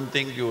persona, don't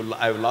think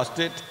I've lost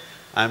it.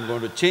 I'm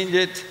going to change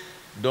it,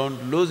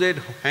 don't lose it,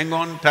 hang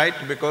on tight,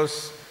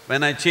 because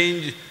when I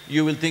change,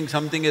 you will think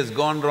something has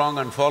gone wrong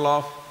and fall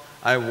off.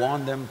 I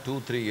warn them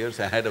 2-3 years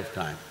ahead of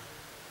time.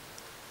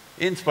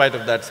 In spite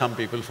of that, some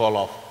people fall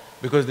off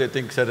because they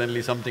think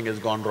suddenly something has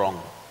gone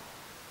wrong.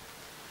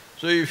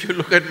 So if you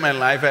look at my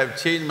life,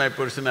 I've changed my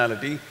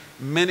personality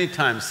many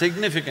times,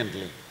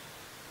 significantly,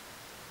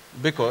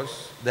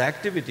 because the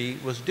activity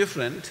was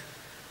different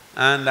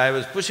and I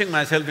was pushing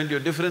myself into a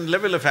different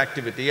level of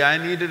activity. I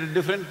needed a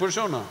different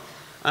persona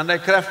and I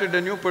crafted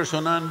a new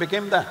persona and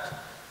became that.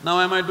 Now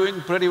am I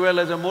doing pretty well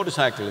as a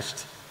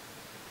motorcyclist?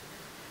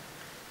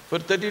 For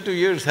 32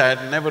 years I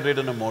had never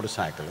ridden a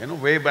motorcycle.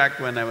 Way back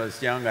when I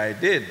was young I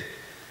did.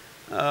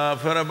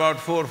 For about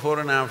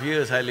 4.5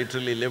 years I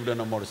literally lived on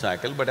a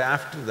motorcycle, but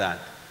after that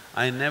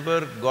I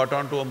never got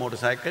onto a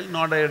motorcycle,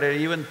 nor did I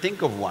even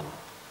think of one.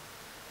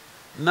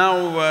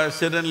 Now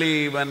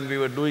suddenly when we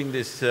were doing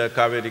this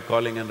Kaveri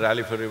calling and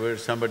rally for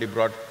rivers, somebody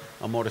brought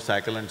a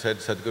motorcycle and said,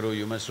 "Sadhguru,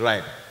 you must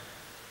ride."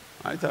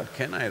 I thought,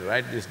 can I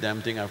ride this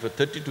damn thing after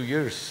 32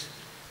 years?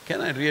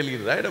 Can I really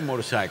ride a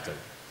motorcycle?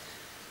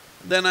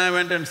 Then I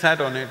went and sat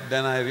on it,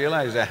 then I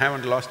realized I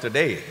haven't lost a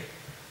day.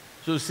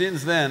 So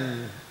since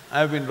then,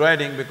 I've been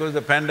riding because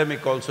the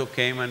pandemic also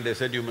came and they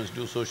said you must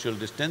do social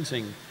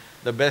distancing.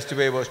 The best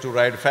way was to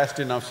ride fast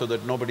enough so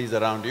that nobody's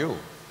around you.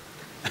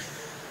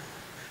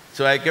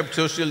 So I kept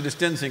social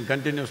distancing,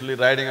 continuously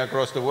riding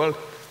across the world.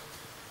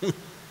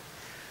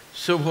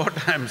 So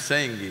what I'm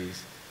saying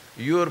is,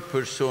 your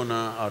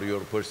persona or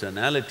your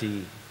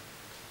personality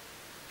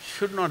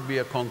should not be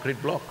a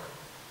concrete block.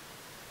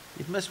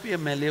 It must be a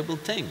malleable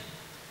thing.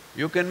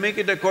 You can make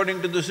it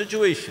according to the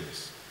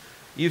situations.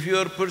 If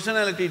your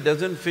personality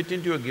doesn't fit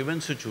into a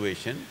given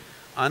situation,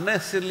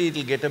 unnecessarily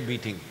it'll get a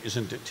beating,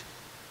 isn't it?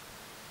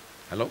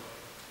 Hello?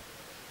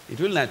 It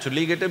will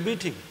naturally get a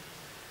beating.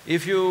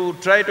 If you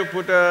try to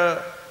put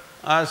a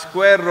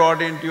square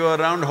rod into a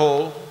round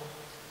hole,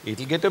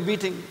 it'll get a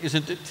beating,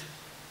 isn't it?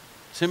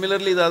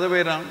 Similarly, the other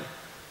way around.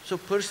 So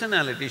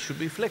personality should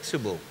be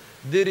flexible.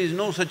 There is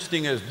no such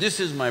thing as, this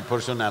is my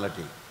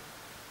personality.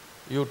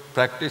 You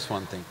practice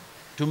one thing,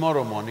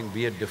 tomorrow morning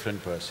be a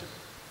different person,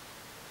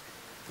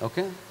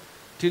 okay?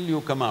 Till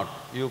you come out.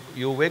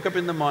 You wake up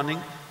in the morning,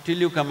 till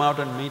you come out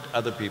and meet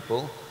other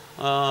people,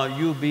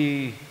 you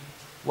be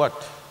what?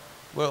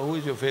 Well, who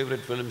is your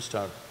favorite film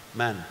star?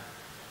 Man?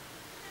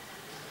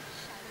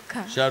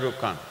 Shah Rukh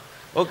Khan.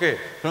 Okay,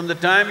 from the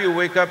time you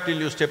wake up till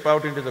you step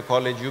out into the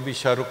college, you be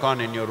Shah Rukh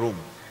Khan in your room,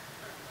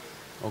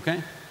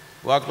 okay?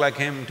 Walk like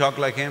him, talk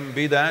like him,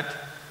 be that,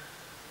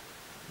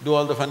 do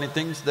all the funny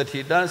things that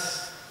he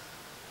does,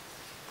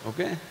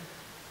 okay?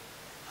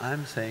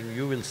 I'm saying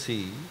you will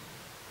see,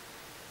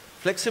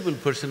 flexible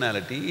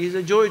personality is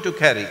a joy to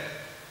carry.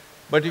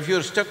 But if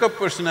you're stuck-up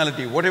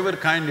personality, whatever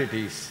kind it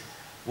is,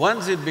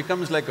 once it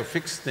becomes like a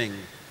fixed thing,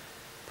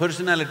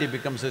 personality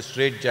becomes a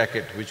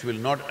straitjacket which will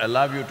not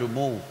allow you to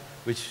move,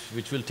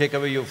 which will take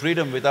away your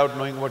freedom without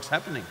knowing what's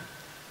happening.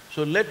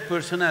 So let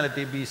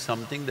personality be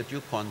something that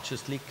you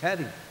consciously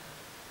carry.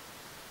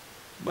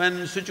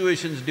 When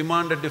situations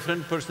demand a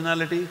different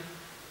personality,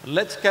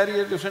 let's carry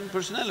a different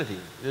personality.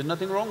 There's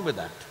nothing wrong with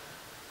that.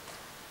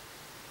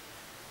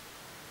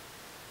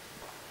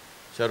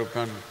 Shah Rukh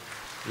Khan,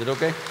 is it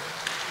okay?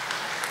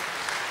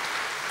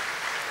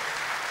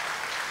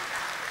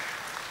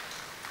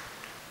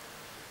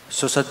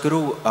 So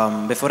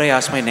Sadhguru, before I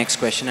ask my next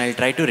question, I'll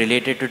try to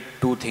relate it to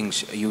two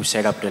things you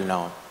said up till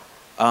now.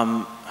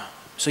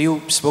 So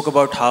you spoke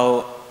about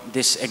how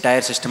this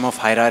entire system of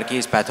hierarchy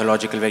is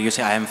pathological, where you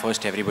say, I am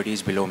first, everybody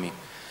is below me.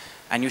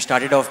 And you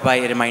started off by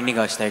reminding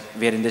us that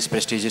we are in this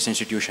prestigious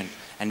institution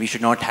and we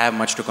should not have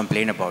much to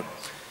complain about.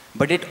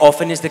 But it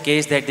often is the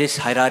case that this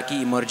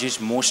hierarchy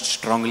emerges most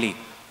strongly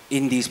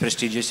in these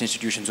prestigious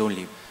institutions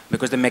only,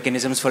 because the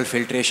mechanisms for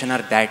filtration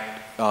are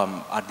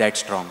that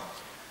strong.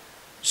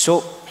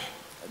 So,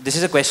 this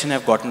is a question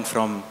I've gotten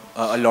from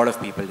a lot of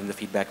people in the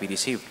feedback we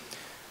received.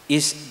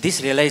 Is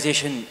this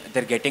realization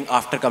they're getting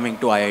after coming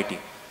to IIT,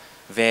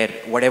 where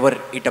whatever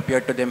it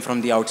appeared to them from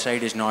the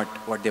outside is not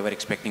what they were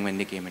expecting when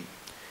they came in?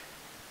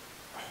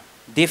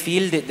 They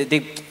feel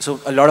so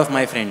a lot of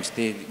my friends,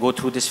 they go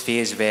through this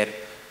phase where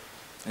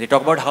they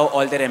talk about how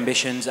all their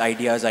ambitions,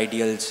 ideas,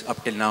 ideals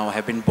up till now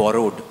have been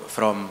borrowed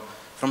from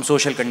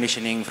social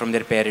conditioning, from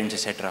their parents,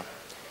 etc.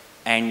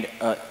 And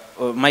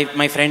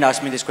my friend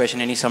asked me this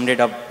question and he summed it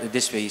up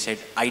this way. He said,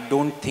 I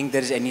don't think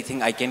there is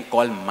anything I can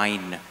call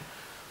mine.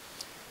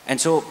 And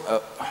so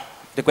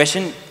the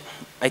question,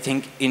 I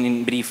think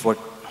in brief,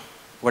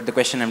 what the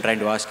question I'm trying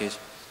to ask is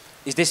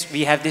this,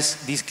 we have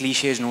these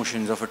cliches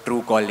notions of a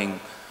true calling,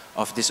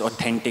 of this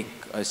authentic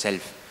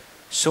self.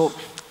 So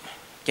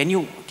can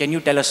you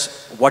tell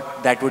us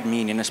what that would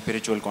mean in a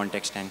spiritual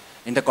context and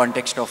in the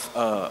context of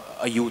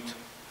a youth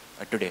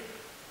today?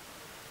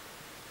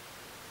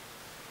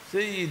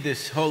 See,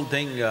 this whole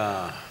thing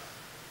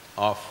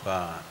of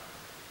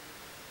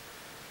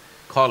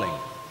calling,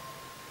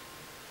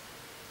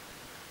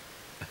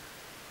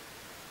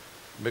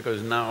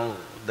 because now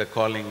the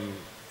calling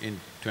in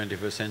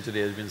 21st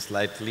century has been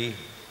slightly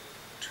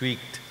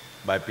tweaked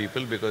by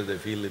people because they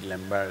feel a little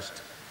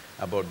embarrassed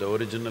about the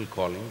original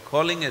calling.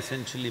 Calling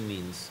essentially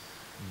means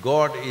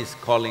God is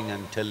calling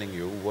and telling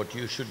you what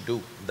you should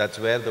do. That's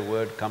where the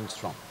word comes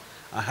from.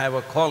 I have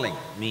a calling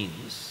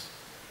means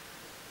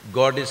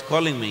God is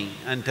calling me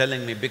and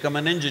telling me, become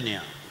an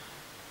engineer,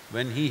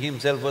 when he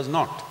himself was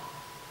not.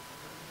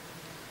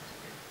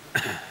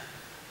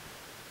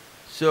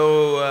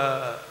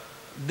 So,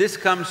 this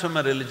comes from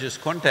a religious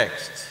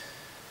context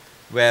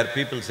where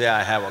people say,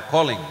 I have a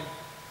calling.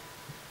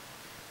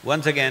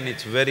 Once again,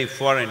 it's very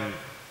foreign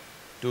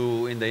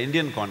in the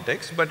Indian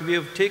context, but we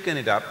have taken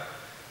it up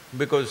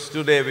because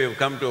today we have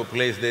come to a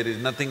place there is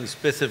nothing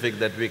specific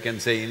that we can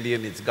say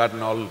Indian, it's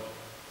gotten all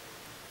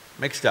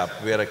mixed up.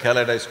 We are a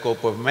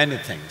kaleidoscope of many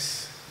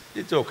things.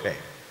 It's okay.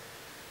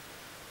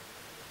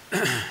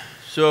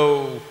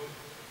 So,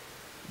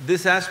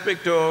 this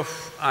aspect of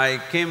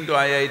I came to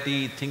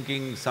IIT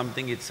thinking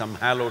something, it's some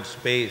hallowed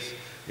space,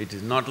 it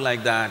is not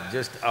like that,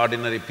 just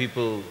ordinary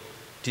people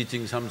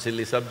teaching some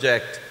silly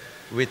subject.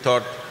 We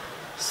thought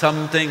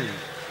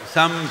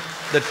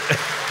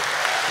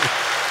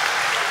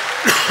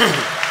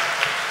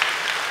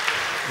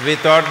we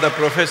thought the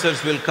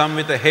professors will come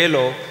with a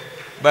halo,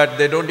 but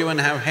they don't even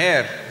have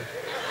hair.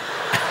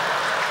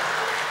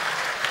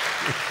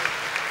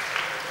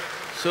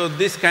 So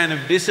this kind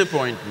of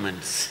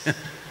disappointments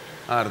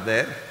are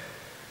there.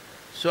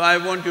 So I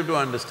want you to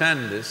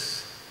understand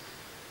this.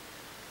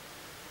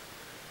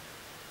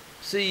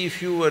 See,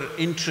 if you were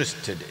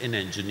interested in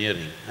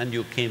engineering and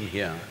you came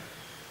here,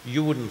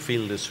 you wouldn't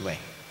feel this way.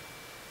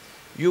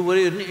 You were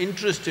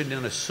interested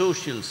in a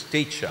social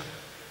stature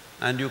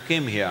and you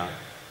came here,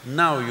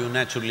 now you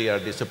naturally are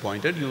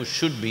disappointed, you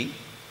should be.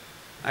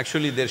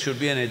 Actually, there should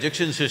be an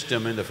ejection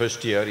system in the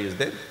first year, is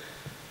there?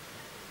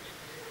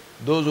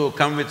 Those who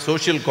come with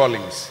social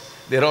callings,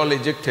 they're all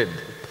ejected.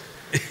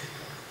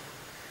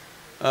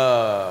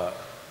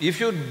 If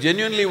you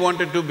genuinely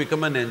wanted to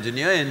become an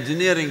engineer,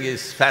 engineering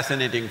is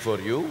fascinating for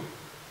you,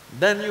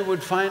 then you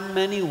would find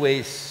many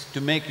ways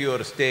to make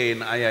your stay in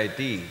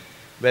IIT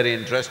very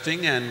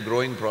interesting and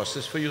growing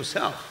process for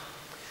yourself.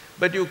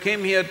 But you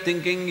came here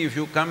thinking if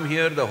you come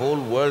here, the whole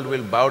world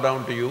will bow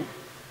down to you.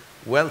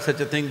 Well, such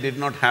a thing did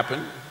not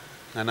happen,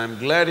 and I'm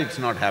glad it's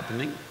not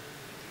happening,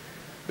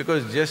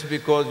 because just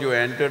because you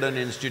entered an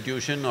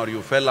institution or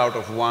you fell out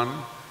of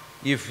one,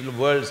 if the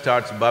world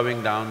starts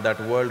bowing down, that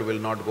world will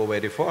not go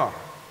very far.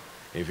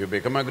 If you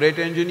become a great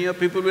engineer,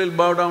 people will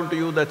bow down to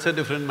you, that's a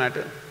different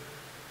matter.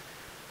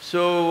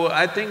 So,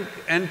 I think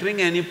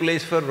entering any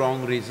place for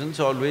wrong reasons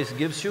always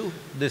gives you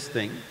this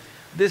thing.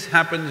 This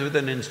happens with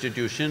an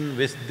institution,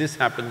 this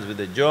happens with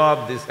a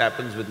job, this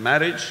happens with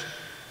marriage.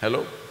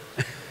 Hello?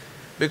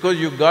 Because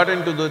you got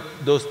into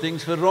those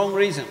things for wrong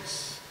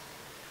reasons.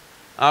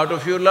 Out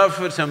of your love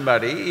for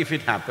somebody, if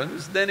it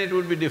happens, then it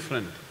would be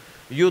different.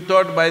 You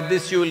thought by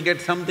this you will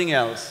get something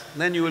else,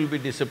 then you will be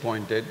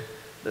disappointed.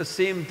 The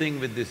same thing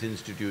with this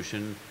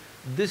institution.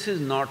 This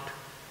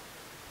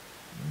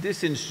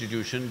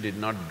institution did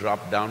not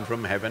drop down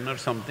from heaven or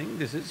something,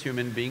 this is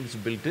human beings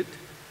built it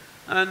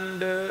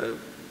and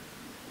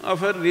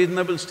of a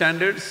reasonable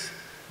standards,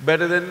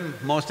 better than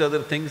most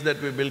other things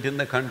that we built in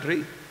the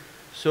country.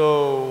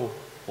 So,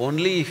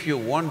 only if you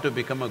want to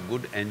become a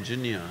good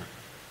engineer,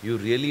 you're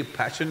really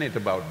passionate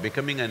about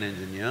becoming an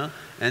engineer,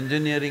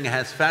 engineering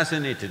has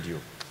fascinated you,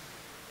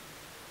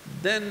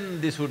 then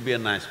this would be a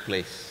nice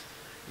place.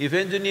 If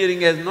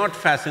engineering has not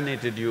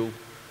fascinated you,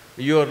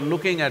 you're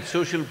looking at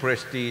social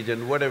prestige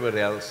and whatever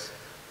else,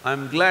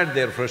 I'm glad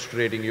they're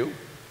frustrating you.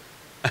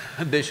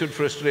 They should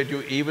frustrate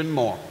you even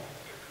more,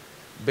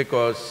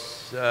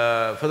 because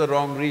for the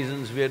wrong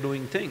reasons we are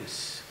doing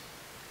things.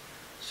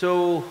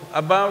 So,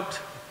 about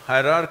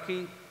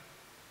hierarchy,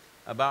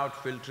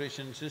 about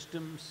filtration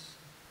systems,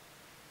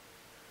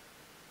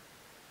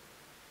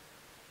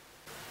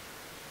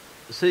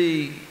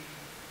 see,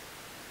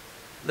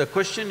 the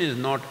question is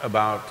not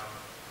about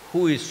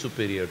who is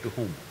superior to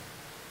whom.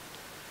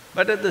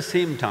 But at the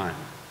same time,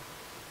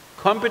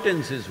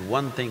 competence is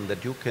one thing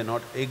that you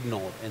cannot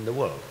ignore in the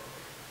world.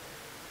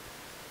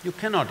 You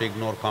cannot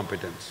ignore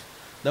competence.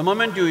 The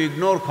moment you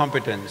ignore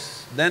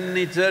competence, then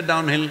it's a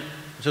downhill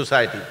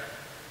society.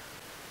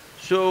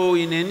 So,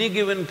 in any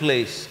given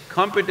place,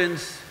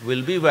 competence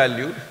will be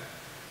valued,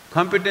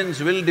 competence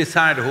will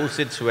decide who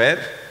sits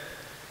where.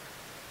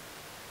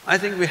 I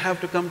think we have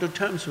to come to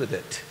terms with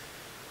it.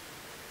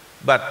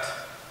 But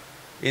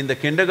in the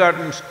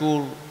kindergarten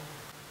school,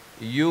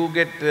 you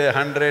get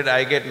 100,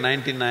 I get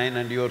 99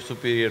 and you're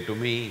superior to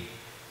me,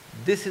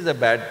 this is a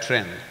bad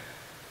trend.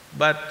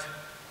 But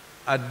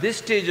at this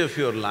stage of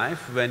your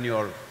life, when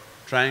you're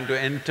trying to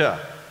enter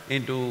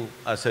into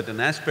a certain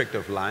aspect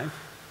of life,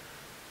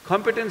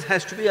 competence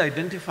has to be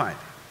identified.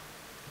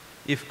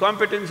 If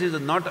competence is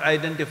not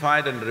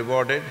identified and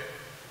rewarded,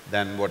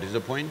 then what is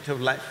the point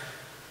of life?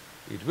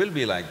 It will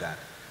be like that.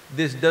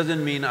 This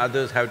doesn't mean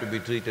others have to be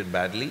treated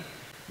badly.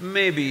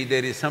 Maybe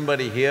there is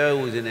somebody here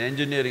who is in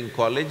engineering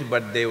college,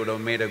 but they would have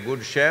made a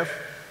good chef,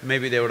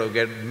 maybe they would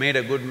have made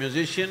a good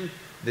musician,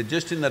 they're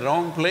just in the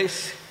wrong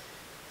place.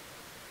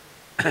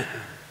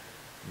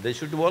 They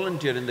should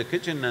volunteer in the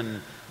kitchen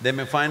and they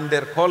may find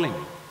their calling.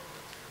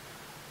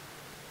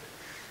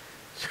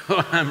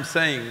 So I'm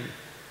saying,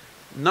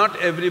 not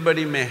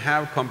everybody may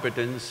have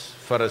competence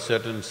for a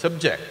certain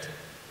subject.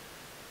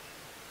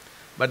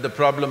 But the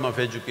problem of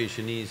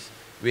education is,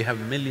 we have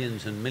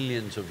millions and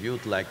millions of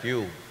youth like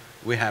you,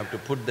 we have to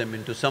put them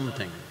into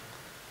something.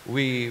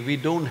 We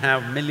don't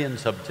have million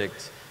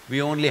subjects,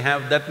 we only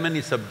have that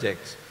many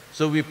subjects.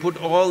 So we put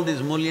all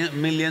these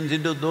millions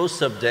into those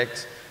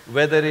subjects,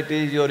 whether it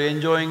is you're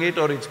enjoying it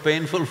or it's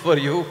painful for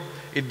you,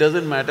 it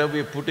doesn't matter,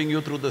 we're putting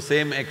you through the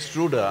same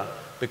extruder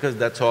because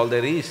that's all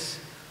there is.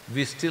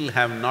 We still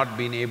have not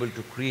been able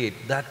to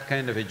create that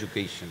kind of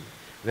education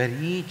where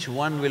each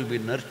one will be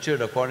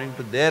nurtured according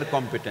to their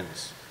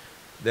competence.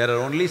 There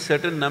are only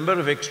certain number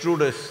of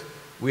extruders,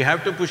 we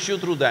have to push you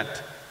through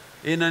that.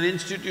 In an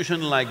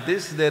institution like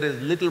this, there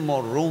is little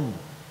more room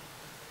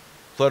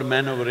for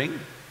maneuvering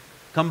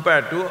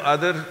compared to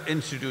other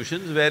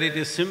institutions where it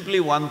is simply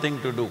one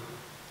thing to do.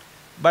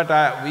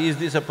 But is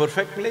this a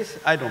perfect place?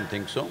 I don't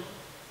think so.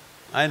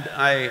 And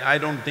I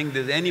don't think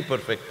there's any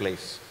perfect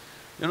place.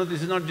 You know,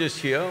 this is not just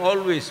here,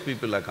 always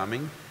people are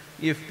coming.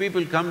 If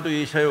people come to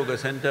Isha Yoga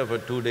Center for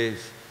 2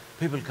 days,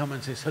 people come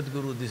and say,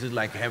 Sadhguru, this is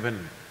like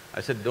heaven.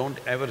 I said, don't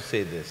ever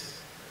say this.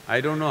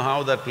 I don't know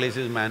how that place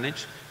is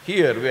managed.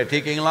 Here, we are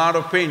taking a lot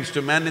of pains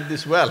to manage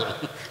this well.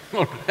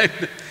 All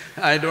right?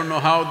 I don't know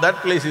how that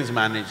place is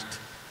managed,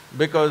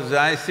 because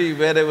I see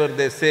wherever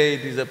they say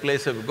it is a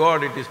place of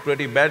God, it is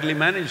pretty badly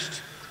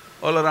managed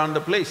all around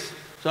the place.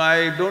 So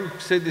I don't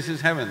say this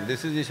is heaven,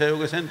 this is Isha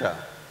Yoga Center.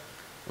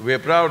 We are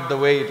proud the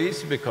way it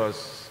is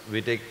because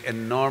we take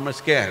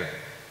enormous care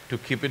to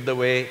keep it the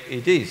way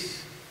it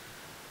is.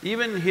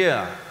 Even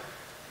here,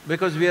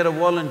 because we are a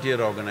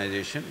volunteer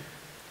organization,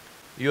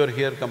 you are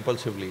here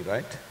compulsively,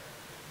 right?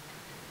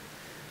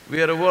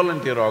 We are a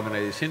volunteer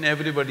organization,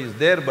 everybody is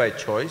there by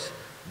choice,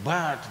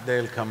 but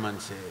they'll come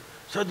and say,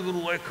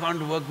 Sadhguru, I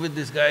can't work with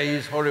this guy,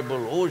 he's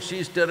horrible, oh,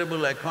 she's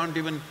terrible, I can't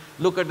even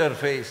look at her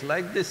face,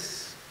 like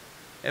this,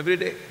 every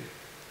day.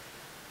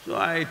 So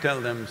I tell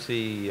them,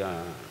 see,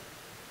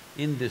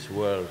 in this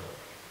world,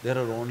 there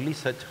are only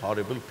such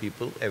horrible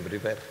people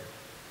everywhere.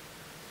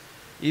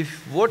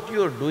 If what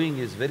you're doing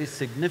is very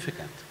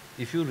significant,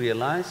 if you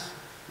realize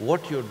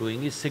what you're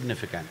doing is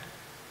significant,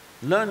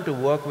 learn to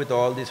work with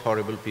all these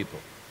horrible people.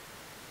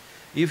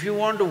 If you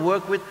want to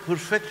work with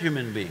perfect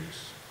human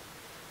beings,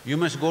 you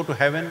must go to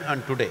heaven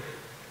and today.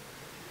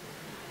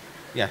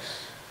 Yes.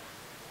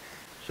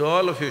 So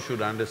all of you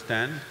should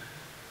understand,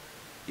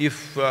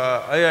 if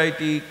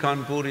IIT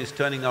Kanpur is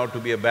turning out to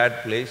be a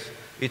bad place,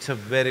 it's a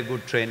very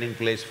good training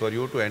place for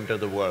you to enter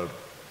the world.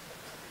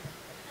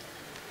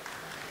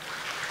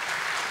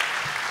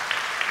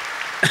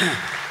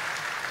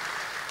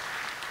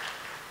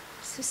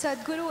 So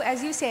Sadhguru,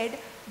 as you said,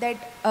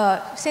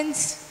 that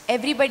since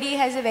everybody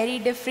has a very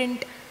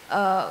different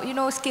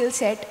skill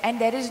set and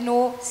there is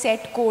no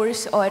set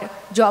course or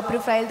job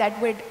profile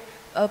that would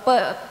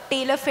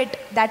tailor fit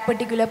that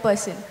particular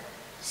person.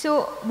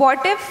 So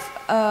what if,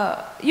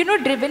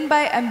 driven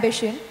by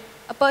ambition,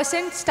 a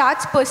person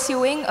starts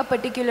pursuing a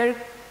particular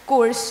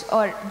course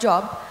or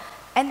job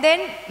and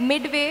then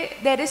midway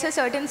there is a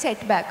certain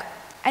setback.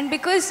 And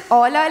because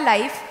all our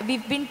life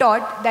we've been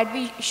taught that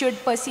we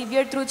should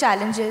persevere through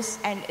challenges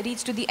and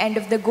reach to the end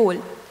of the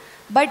goal.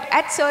 But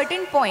at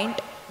certain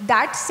point,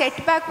 that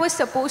setback was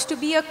supposed to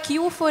be a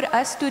cue for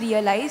us to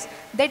realize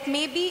that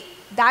maybe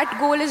that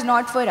goal is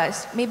not for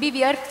us. Maybe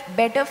we are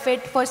better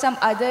fit for some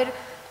other,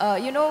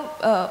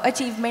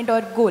 achievement or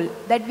goal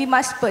that we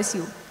must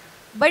pursue.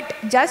 But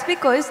just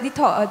because the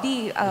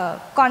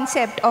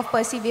concept of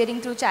persevering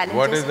through challenges…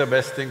 What is the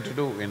best thing to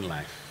do in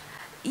life?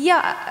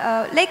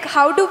 Yeah, like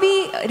how do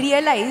we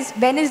realize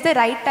when is the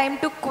right time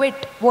to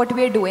quit what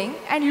we're doing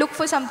and look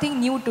for something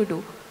new to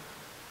do?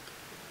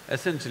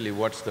 Essentially,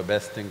 what's the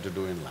best thing to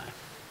do in life?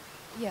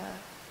 Yeah.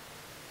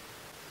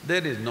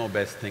 There is no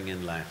best thing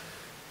in life.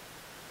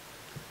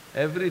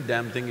 Every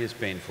damn thing is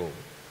painful.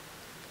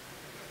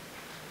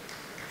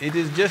 It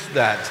is just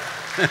that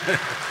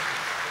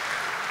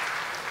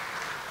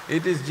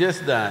it is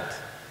just that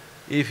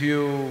if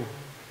you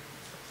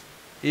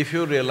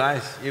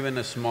realize even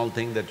a small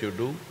thing that you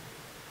do,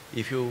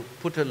 if you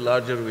put a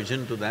larger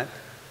vision to that,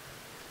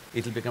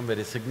 it'll become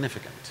very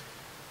significant.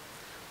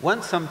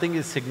 Once something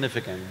is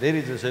significant, there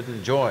is a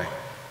certain joy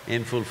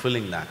in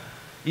fulfilling that.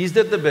 Is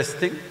that the best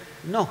thing?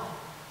 No.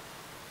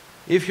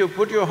 If you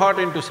put your heart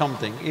into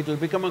something, it'll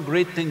become a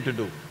great thing to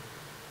do.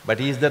 But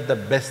is that the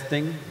best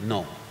thing?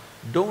 No.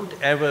 Don't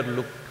ever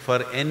look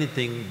for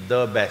anything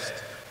the best.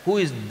 Who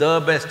is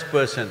the best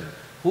person?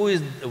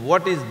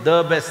 What is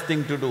the best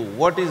thing to do?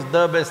 What is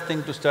the best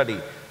thing to study?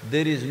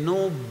 There is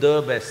no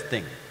the best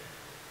thing.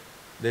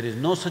 There is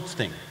no such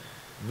thing.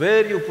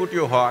 Where you put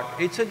your heart,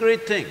 it's a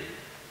great thing.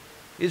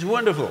 It's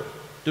wonderful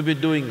to be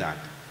doing that.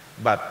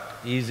 But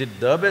is it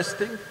the best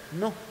thing?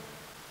 No.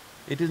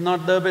 It is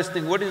not the best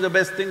thing. What is the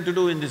best thing to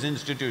do in this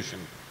institution?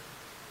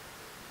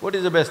 What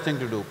is the best thing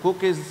to do?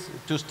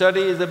 To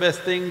study is the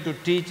best thing, to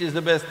teach is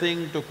the best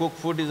thing, to cook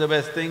food is the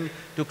best thing,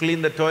 to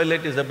clean the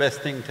toilet is the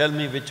best thing. Tell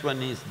me which one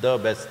is the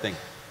best thing.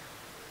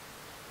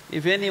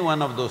 If any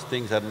one of those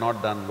things are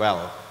not done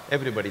well,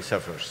 everybody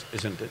suffers,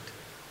 isn't it?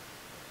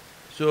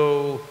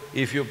 So,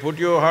 if you put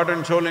your heart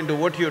and soul into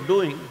what you're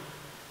doing,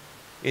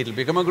 it'll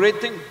become a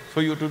great thing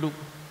for you to do.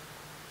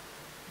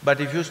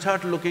 But if you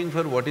start looking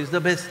for what is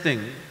the best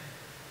thing,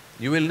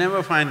 you will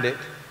never find it.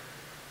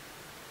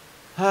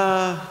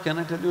 Can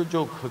I tell you a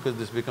joke because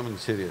this is becoming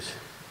serious?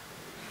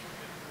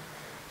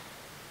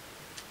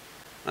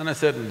 On a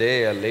certain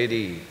day, a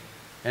lady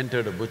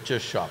entered a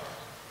butcher's shop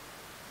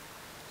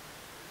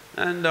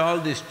and all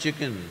these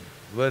chicken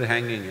were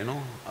hanging,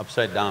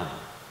 upside down,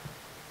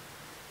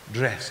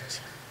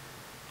 dressed.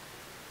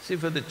 See,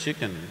 for the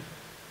chicken,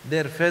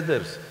 their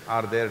feathers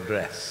are their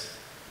dress.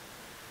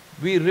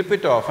 We rip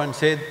it off and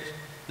say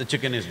the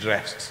chicken is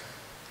dressed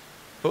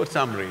for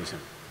some reason.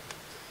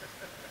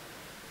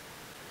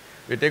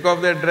 We take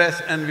off their dress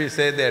and we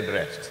say they're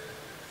dressed.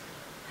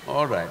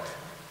 All right.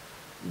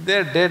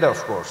 They're dead, of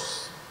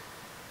course.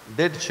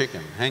 Dead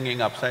chicken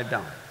hanging upside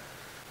down.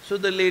 So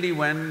the lady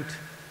went,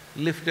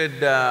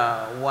 lifted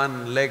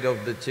one leg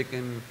of the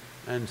chicken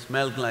and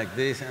smelled like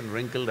this and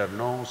wrinkled her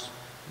nose.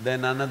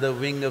 Then another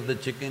wing of the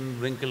chicken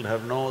wrinkled her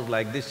nose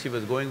like this. She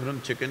was going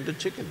from chicken to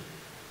chicken.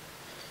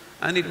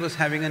 And it was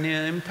having an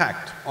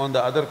impact on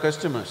the other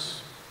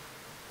customers.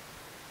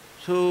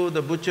 So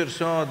the butcher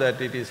saw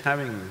that it is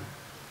having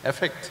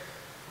effect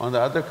on the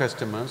other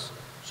customers,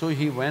 so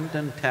he went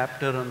and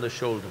tapped her on the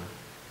shoulder.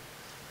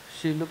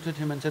 She looked at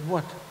him and said,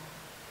 "What?"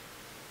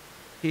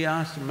 He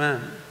asked,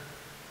 "Ma'am,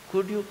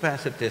 could you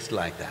pass a test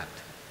like that?"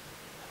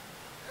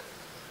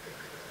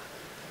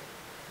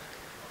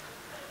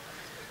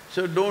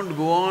 So don't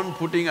go on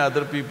putting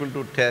other people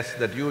to tests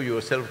that you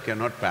yourself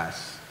cannot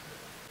pass.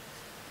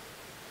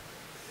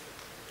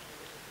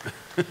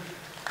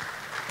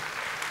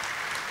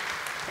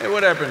 Hey,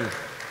 what happened?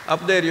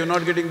 Up there you're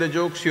not getting the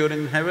jokes, you're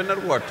in heaven or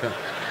what?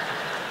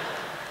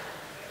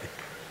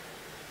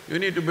 You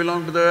need to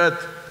belong to the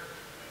earth.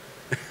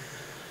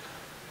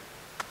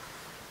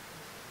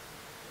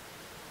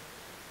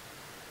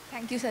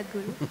 Thank you,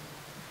 Sadhguru.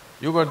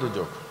 You got the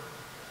joke.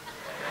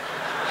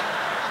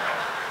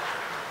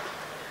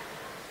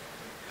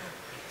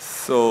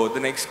 So the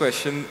next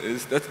question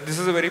is this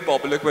is a very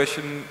popular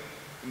question.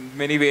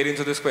 Many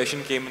variants of this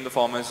question came in the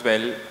form as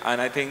well,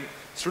 and I think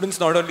students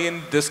not only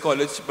in this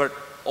college but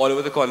all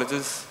over the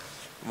colleges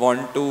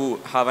want to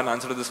have an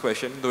answer to this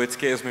question, though it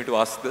scares me to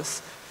ask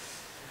this.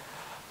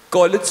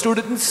 College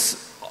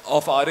students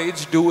of our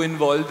age do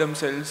involve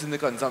themselves in the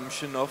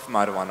consumption of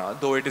marijuana,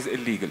 though it is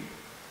illegal.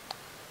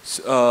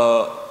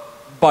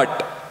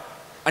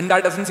 And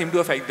that doesn't seem to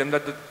affect them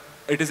that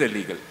it is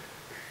illegal.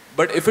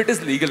 But if it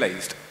is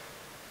legalized,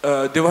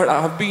 there would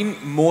have been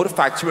more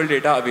factual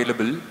data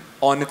available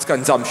on its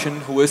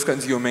consumption, who is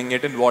consuming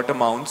it, in what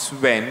amounts,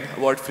 when,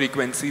 what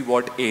frequency,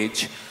 what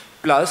age.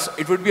 Plus,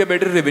 it would be a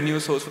better revenue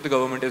source for the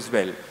government as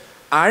well.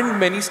 And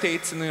many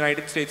states in the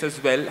United States as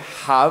well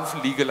have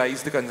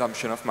legalized the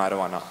consumption of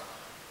marijuana.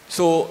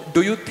 So,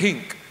 do you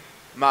think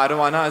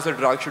marijuana as a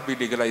drug should be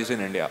legalized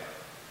in India?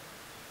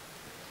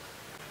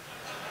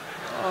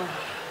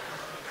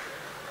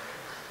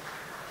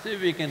 See,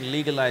 we can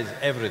legalize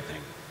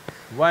everything.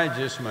 Why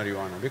just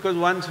marijuana? Because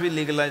once we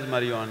legalize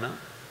marijuana,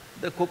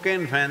 the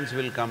cocaine fans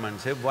will come and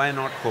say, why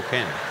not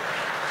cocaine?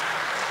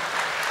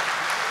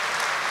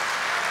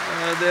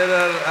 There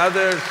are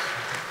others,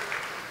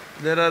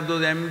 there are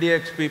those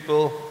MDX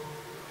people,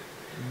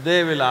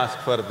 they will ask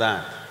for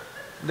that.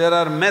 There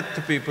are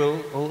meth people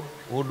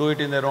who do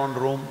it in their own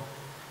room,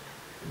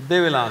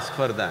 they will ask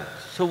for that.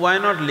 So why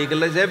not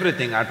legalize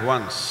everything at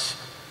once?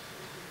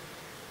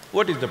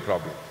 What is the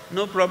problem?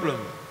 No problem.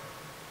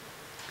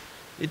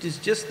 It is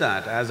just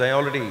that, as I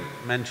already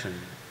mentioned,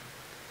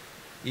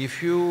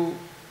 if you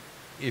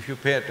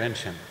pay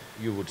attention,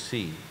 you would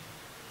see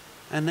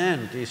an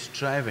ant is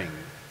striving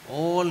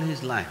all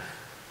his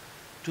life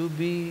to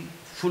be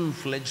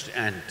full-fledged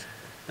ant.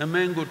 A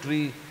mango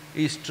tree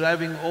is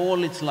striving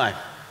all its life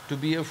to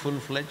be a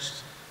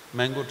full-fledged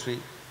mango tree.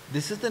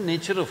 This is the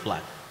nature of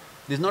life.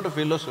 This is not a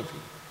philosophy.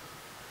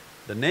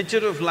 The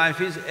nature of life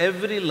is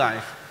every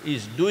life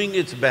is doing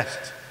its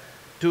best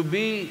to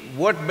be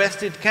what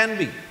best it can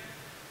be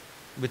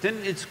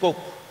within its scope.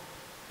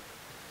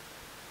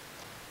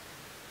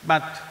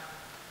 But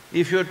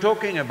if you're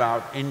talking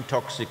about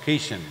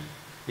intoxication,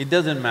 it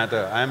doesn't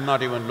matter, I'm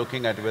not even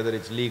looking at whether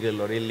it's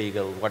legal or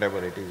illegal, whatever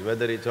it is,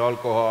 whether it's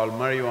alcohol,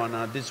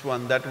 marijuana, this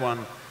one, that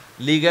one.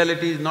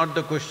 Legality is not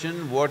the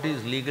question, what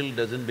is legal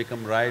doesn't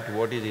become right,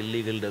 what is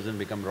illegal doesn't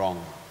become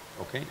wrong,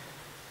 okay?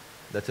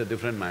 That's a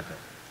different matter.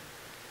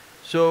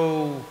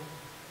 So,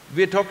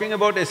 we're talking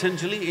about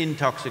essentially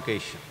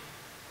intoxication.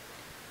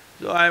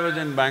 So I was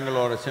in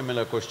Bangalore, a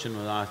similar question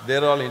was asked.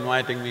 They're all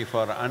inviting me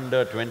for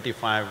under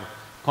 25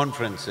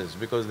 conferences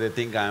because they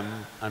think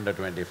I'm under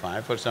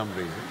 25 for some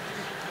reason.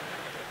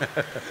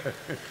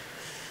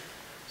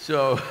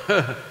 So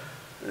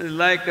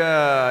Like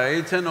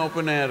it's an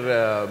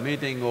open-air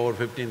meeting, over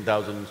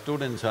 15,000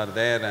 students are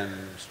there and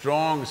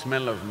strong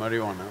smell of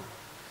marijuana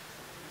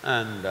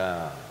and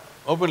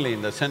openly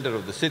in the center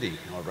of the city,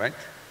 all right?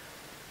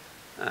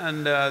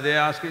 And they're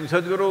asking,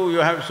 Sadhguru, you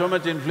have so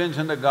much influence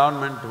in the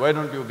government, why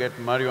don't you get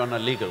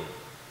marijuana legal?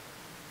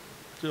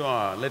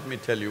 So let me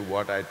tell you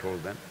what I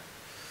told them.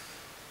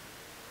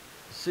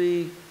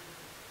 See,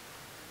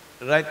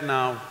 right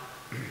now,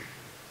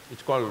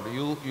 it's called…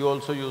 you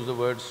also use the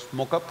word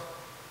smoke up?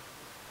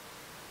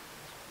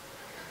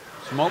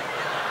 Smoke?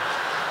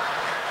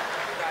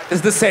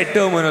 It's the set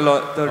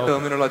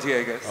terminology,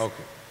 I guess.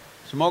 Okay.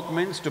 Smoke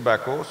means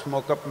tobacco,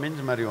 smoke up means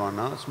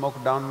marijuana,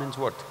 smoke down means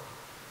what?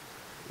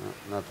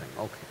 Nothing,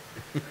 okay.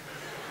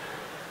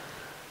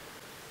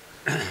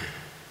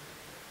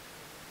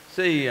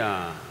 See,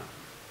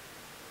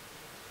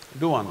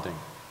 do one thing.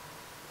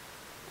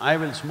 I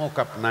will smoke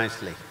up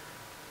nicely.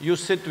 You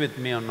sit with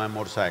me on my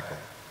motorcycle.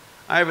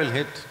 I will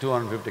hit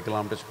 250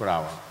 kilometers per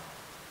hour.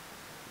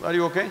 Are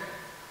you okay?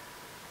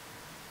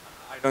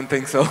 I don't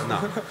think so.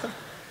 No.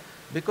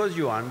 Because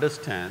you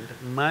understand,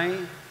 my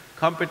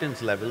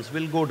competence levels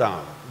will go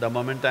down the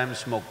moment I'm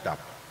smoked up.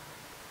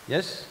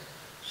 Yes?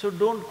 So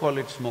don't call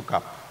it smoke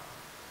up,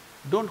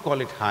 don't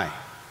call it high,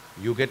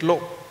 you get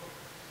low.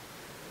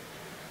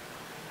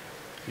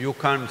 You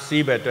can't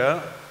see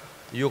better,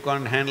 you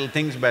can't handle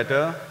things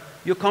better,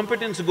 your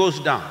competence goes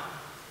down.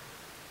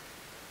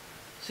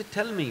 So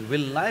tell me,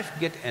 will life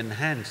get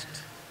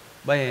enhanced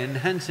by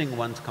enhancing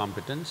one's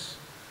competence,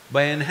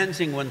 by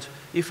enhancing one's…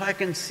 If I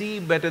can see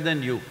better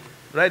than you,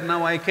 right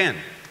now I can.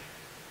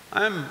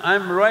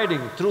 I'm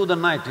riding through the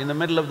night, in the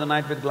middle of the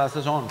night with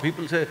glasses on.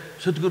 People say,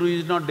 Sadhguru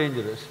is not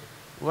dangerous.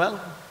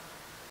 Well,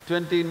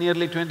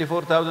 nearly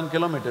 24,000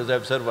 kilometers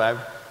I've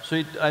survived,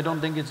 so I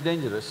don't think it's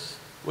dangerous.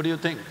 What do you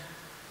think?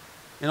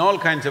 In all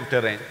kinds of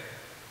terrain,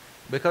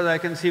 because I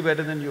can see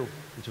better than you.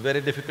 It's very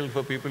difficult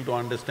for people to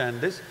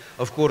understand this.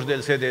 Of course,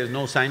 they'll say there's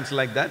no science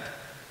like that.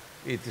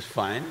 It is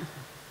fine.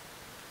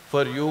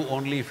 For you,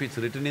 only if it's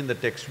written in the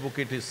textbook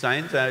it is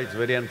science, it's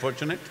very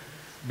unfortunate.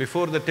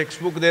 Before the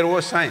textbook, there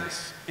was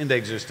science in the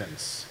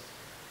existence.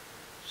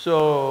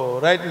 So,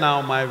 right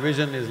now my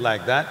vision is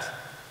like that.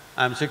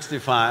 I'm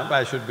 65,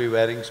 I should be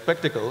wearing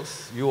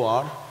spectacles, you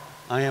are,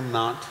 I am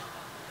not.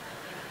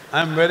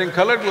 I'm wearing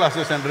colored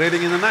glasses and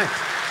reading in the night.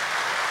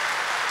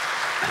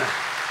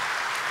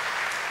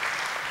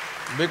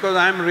 Because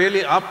I'm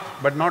really up,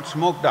 but not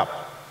smoked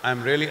up,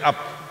 I'm really up.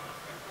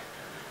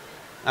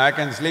 I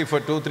can sleep for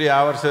 2-3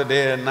 hours a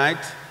day and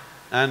night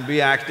and be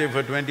active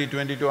for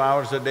 20-22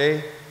 hours a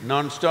day,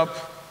 non-stop.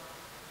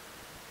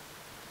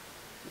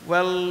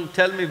 Well,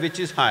 tell me which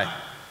is high.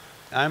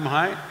 I'm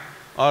high,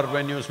 or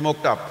when you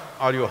smoked up,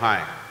 are you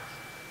high?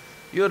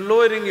 You're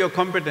lowering your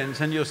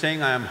competence and you're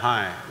saying, I am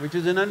high, which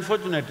is an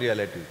unfortunate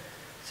reality.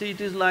 See, it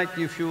is like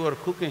if you are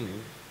cooking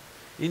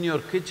in your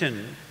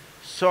kitchen,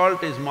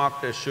 salt is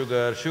marked as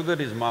sugar, sugar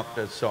is marked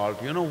as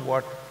salt, you know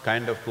what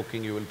kind of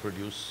cooking you will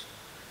produce?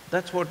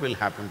 That's what will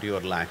happen to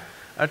your life.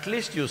 At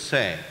least you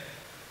say,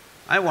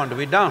 I want to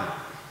be down,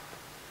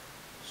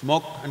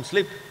 smoke and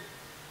sleep,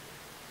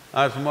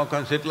 or smoke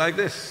and sit like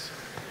this,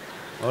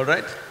 all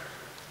right?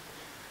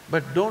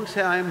 But don't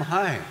say, I am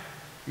high.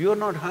 You're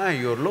not high,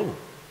 you're low.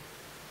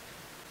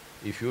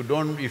 If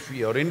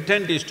your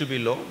intent is to be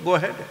low, go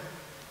ahead.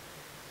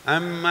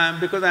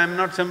 Because I'm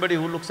not somebody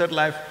who looks at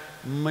life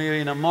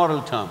in a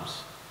moral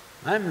terms.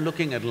 I'm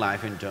looking at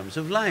life in terms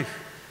of life.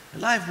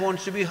 Life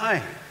wants to be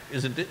high,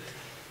 isn't it?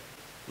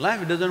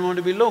 Life doesn't want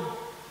to be low,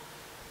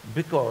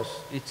 because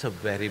it's a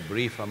very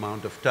brief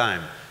amount of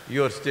time.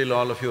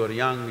 All of you are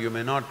young, you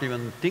may not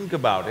even think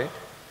about it,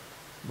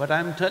 but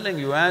I'm telling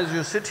you, as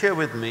you sit here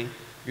with me,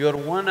 you're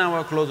 1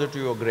 hour closer to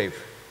your grave.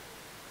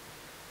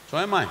 So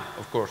am I,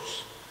 of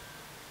course.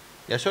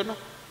 Yes or no?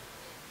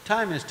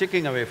 Time is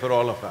ticking away for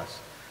all of us.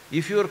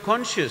 If you're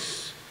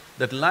conscious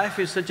that life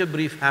is such a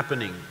brief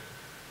happening,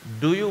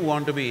 do you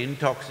want to be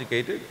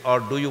intoxicated or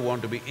do you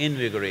want to be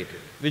invigorated?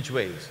 Which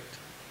way is it?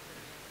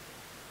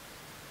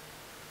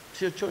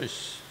 It's your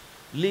choice.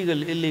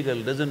 Legal,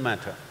 illegal, doesn't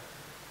matter.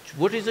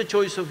 What is the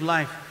choice of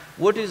life?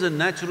 What is the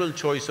natural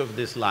choice of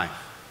this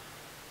life?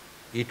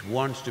 It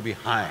wants to be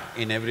high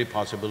in every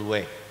possible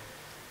way.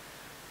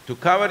 To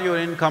cover your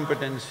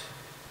incompetence,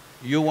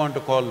 you want to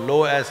call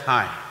low as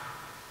high.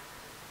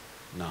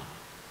 No.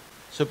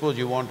 Suppose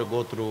you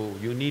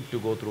need to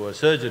go through a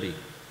surgery.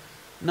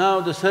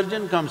 Now the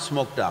surgeon comes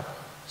smoked up.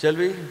 Shall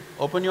we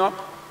open you up?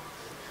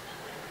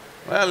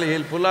 Well,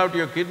 he'll pull out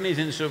your kidneys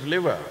instead of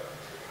liver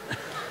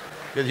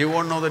because you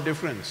won't know the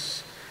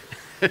difference.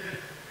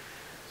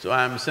 So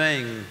I'm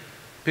saying,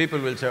 people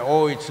will say,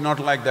 oh, it's not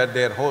like that,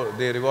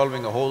 they're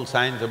evolving a whole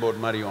science about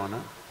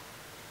marijuana,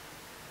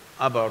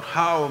 about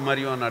how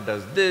marijuana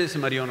does this,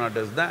 marijuana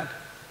does that.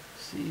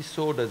 See,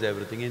 so does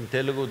everything. In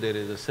Telugu there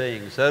is a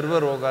saying, Sarva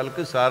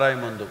rogalku sarai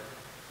mandu.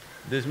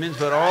 This means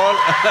for all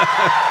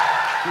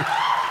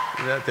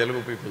the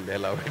Telugu people, they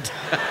love it.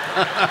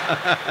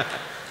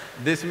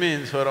 This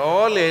means for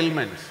all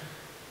ailments,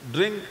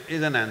 drink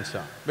is an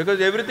answer, because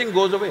everything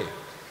goes away.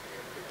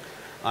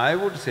 I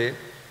would say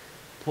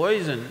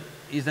poison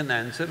is an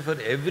answer for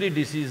every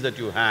disease that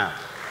you have.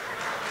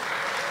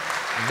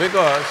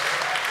 Because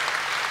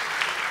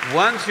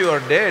once you are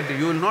dead,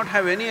 you will not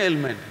have any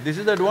ailment. This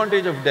is the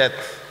advantage of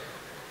death.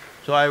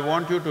 So I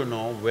want you to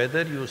know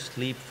whether you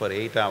sleep for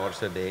 8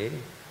 hours a day,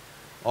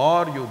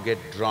 or you get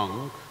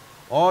drunk,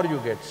 or you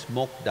get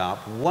smoked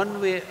up,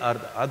 one way or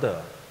the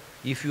other,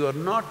 if you are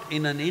not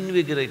in an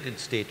invigorated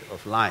state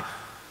of life,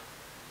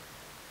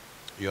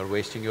 you are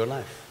wasting your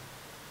life.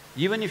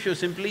 Even if you're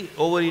simply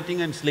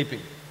overeating and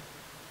sleeping,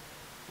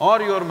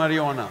 or you're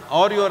marijuana,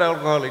 or you're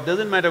alcohol, it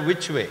doesn't matter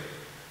which way.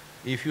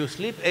 If you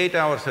sleep 8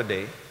 hours a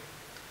day,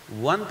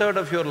 1/3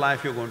 of your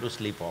life you're going to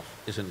sleep off,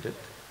 isn't it?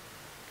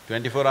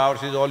 24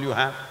 hours is all you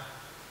have.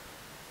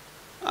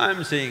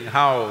 I'm seeing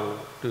how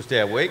to stay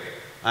awake.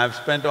 I've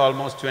spent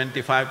almost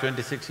 25,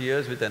 26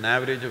 years with an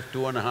average of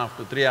 2.5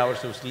 to 3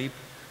 hours of sleep.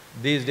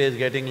 These days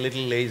getting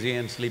little lazy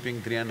and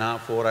sleeping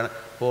 3.5,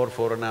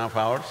 4.5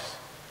 hours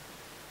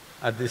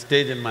at this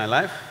stage in my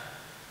life.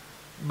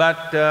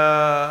 But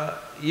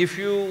if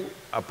you…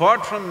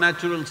 apart from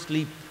natural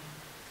sleep,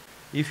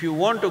 if you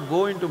want to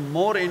go into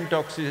more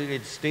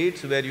intoxicated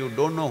states where you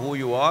don't know who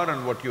you are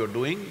and what you're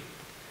doing,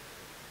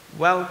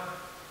 well,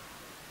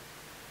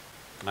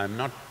 I'm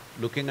not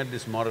looking at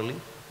this morally.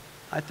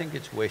 I think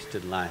it's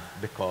wasted life,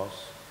 because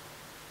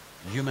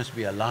you must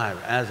be alive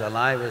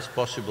as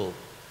possible,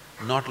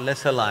 not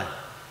less alive.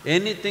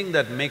 Anything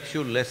that makes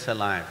you less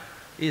alive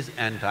is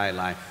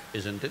anti-life,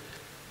 isn't it?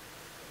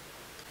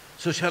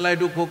 So shall I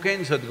do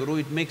cocaine, Sadhguru?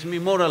 It makes me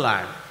more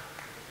alive.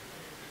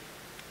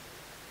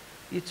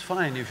 It's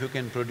fine if you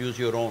can produce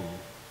your own,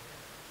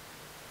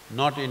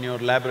 not in your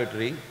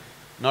laboratory,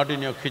 not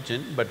in your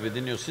kitchen, but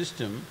within your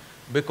system,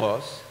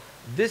 because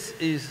this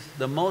is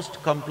the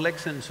most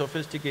complex and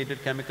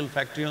sophisticated chemical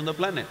factory on the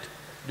planet.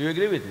 Do you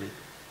agree with me?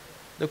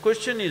 The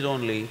question is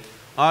only,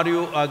 are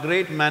you a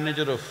great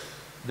manager of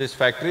this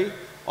factory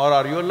or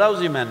are you a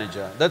lousy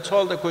manager? That's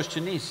all the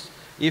question is.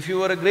 If you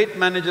were a great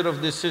manager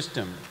of this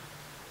system,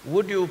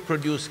 would you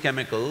produce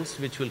chemicals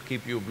which will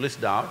keep you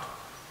blissed out,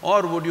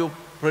 or would you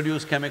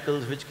produce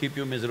chemicals which keep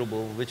you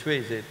miserable? Which way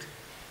is it?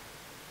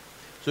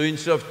 So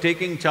instead of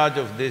taking charge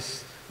of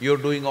this, you're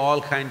doing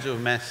all kinds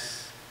of mess.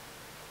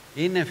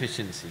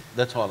 Inefficiency,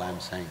 that's all I'm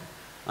saying.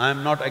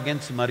 I'm not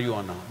against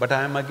marijuana, but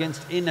I'm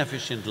against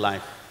inefficient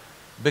life,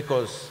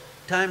 because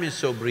time is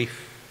so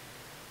brief.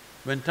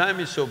 When time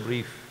is so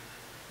brief,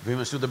 we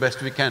must do the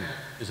best we can,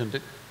 isn't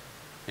it?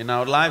 In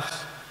our lives,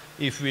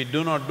 if we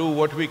do not do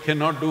what we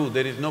cannot do,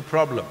 there is no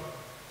problem.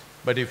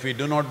 But if we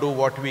do not do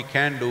what we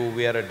can do,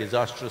 we are a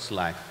disastrous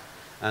life.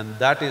 And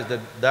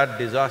that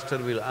disaster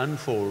will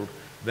unfold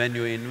when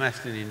you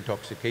invest in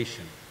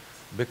intoxication.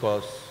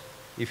 Because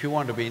if you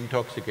want to be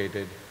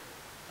intoxicated,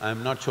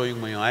 I'm not showing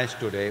my eyes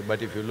today,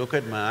 but if you look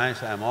at my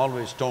eyes, I'm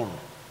always stoned.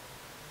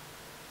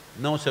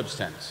 No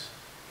substance.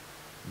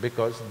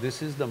 Because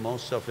this is the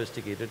most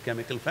sophisticated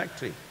chemical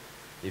factory.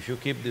 If you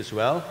keep this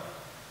well,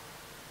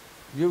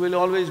 you will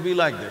always be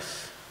like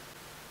this.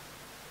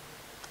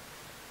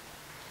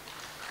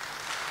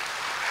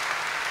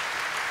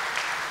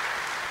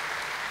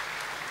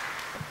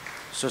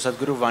 So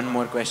Sadhguru, one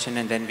more question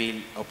and then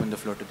we'll open the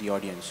floor to the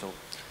audience. So,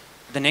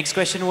 the next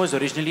question was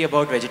originally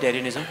about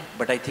vegetarianism,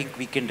 but I think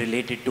we can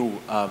relate it to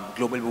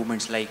global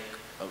movements like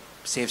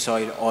Save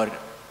Soil or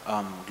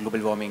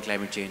global warming,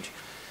 climate change.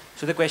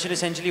 So the question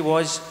essentially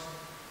was,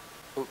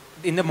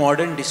 in the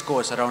modern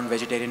discourse around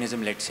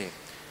vegetarianism, let's say,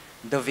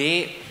 the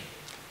way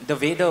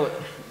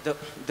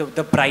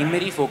the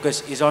primary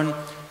focus is on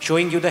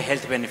showing you the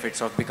health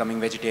benefits of becoming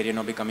vegetarian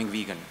or becoming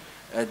vegan.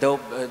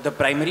 The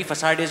primary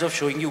facade is of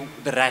showing you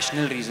the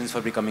rational reasons for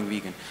becoming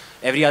vegan.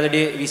 Every other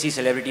day we see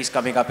celebrities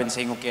coming up and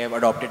saying, okay, I've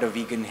adopted a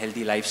vegan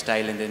healthy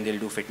lifestyle, and then they'll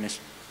do fitness.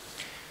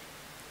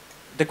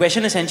 The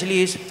question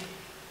essentially is,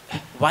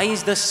 why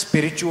is the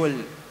spiritual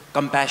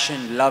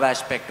compassion, love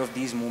aspect of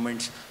these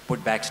movements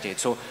put backstage?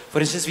 So, for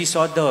instance, we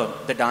saw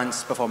the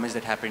dance performance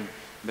that happened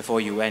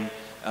before you, and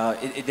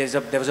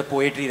there was a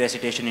poetry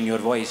recitation in your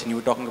voice, and you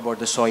were talking about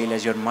the soil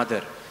as your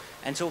mother.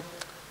 And so,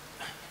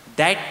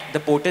 the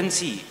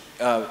potency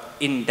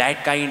in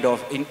that kind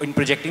of… in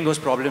projecting those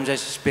problems as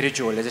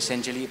spiritual, as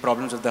essentially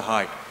problems of the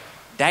heart,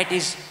 that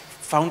is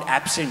found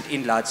absent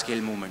in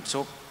large-scale movements.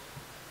 So,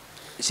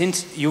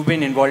 since you've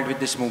been involved with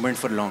this movement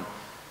for long,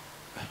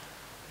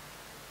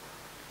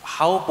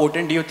 how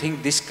potent do you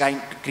think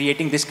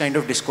creating this kind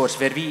of discourse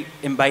where we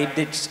imbibe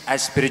it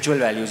as spiritual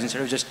values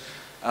instead of just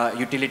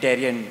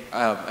utilitarian,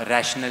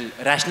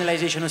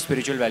 rationalization of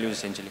spiritual values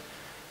essentially?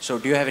 So,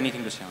 do you have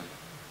anything to say on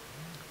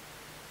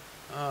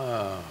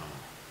that?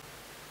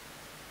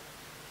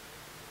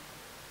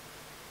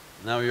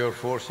 Now you're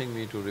forcing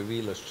me to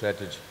reveal a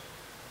strategy.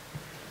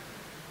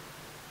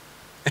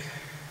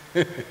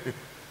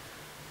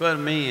 For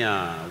me,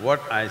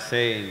 what I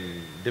say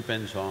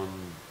depends on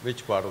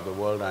which part of the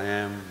world I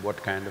am,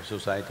 what kind of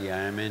society I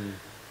am in,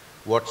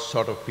 what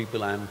sort of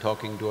people I am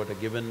talking to at a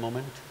given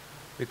moment.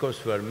 Because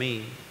for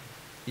me,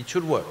 it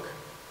should work.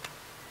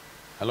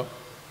 Hello?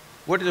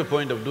 What is the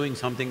point of doing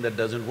something that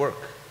doesn't work?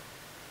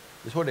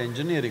 That's what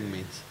engineering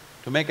means,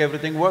 to make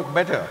everything work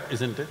better,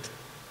 isn't it?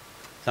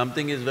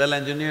 Something is well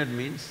engineered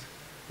means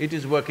it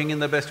is working in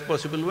the best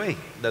possible way,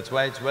 that's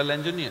why it's well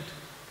engineered.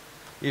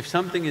 If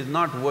something is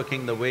not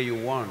working the way you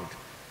want,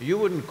 you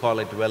wouldn't call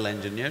it well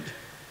engineered.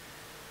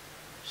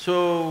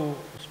 So,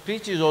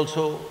 speech is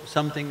also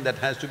something that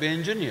has to be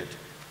engineered.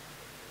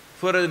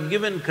 For a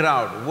given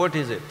crowd, what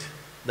is it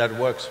that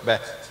works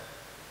best?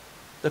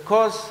 The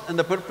cause and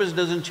the purpose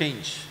doesn't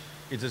change,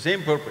 it's the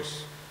same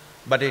purpose,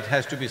 but it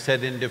has to be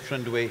said in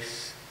different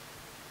ways.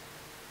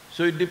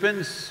 So it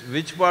depends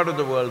which part of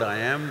the world I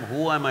am,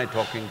 who am I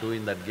talking to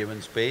in that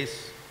given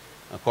space,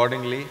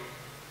 accordingly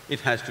it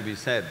has to be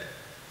said.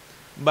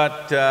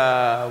 But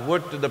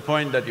the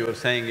point that you were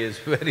saying is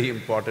very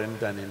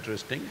important and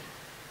interesting,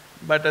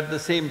 but at the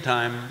same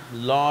time,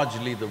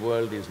 largely the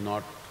world is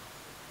not…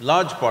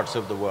 large parts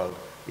of the world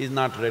is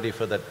not ready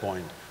for that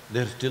point.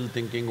 They're still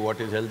thinking,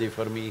 what is healthy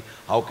for me,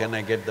 how can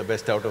I get the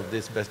best out of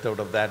this, best out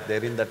of that,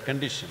 they're in that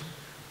condition.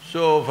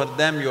 So for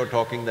them, you're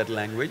talking that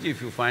language.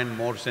 If you find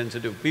more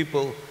sensitive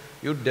people,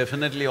 you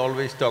definitely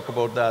always talk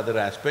about the other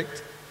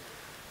aspect.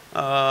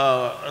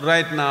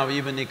 Right now,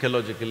 even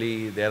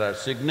ecologically, there are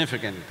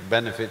significant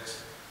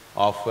benefits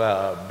of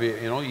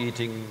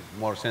eating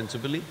more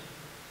sensibly.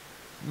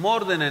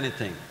 More than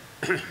anything,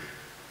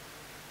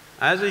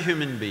 as a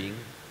human being,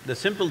 the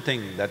simple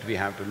thing that we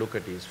have to look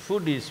at is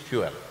food is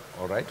fuel,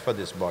 all right, for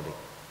this body.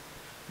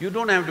 You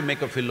don't have to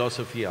make a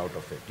philosophy out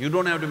of it, you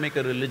don't have to make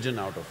a religion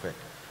out of it,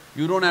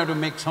 you don't have to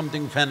make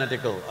something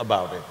fanatical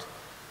about it,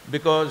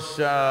 because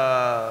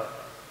a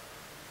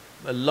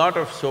lot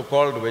of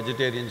so-called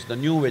vegetarians, the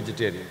new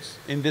vegetarians,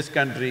 in this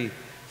country,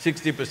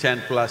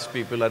 60% plus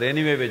people are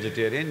anyway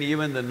vegetarian,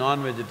 even the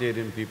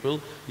non-vegetarian people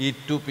eat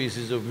 2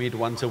 pieces of meat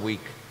once a week.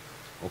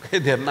 Okay,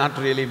 they're not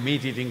really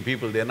meat-eating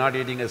people, they're not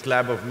eating a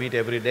slab of meat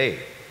every day.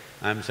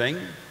 I'm saying,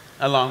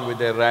 along with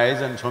their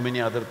rice and so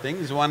many other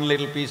things, one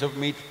little piece of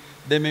meat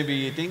they may be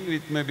eating,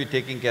 it may be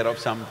taking care of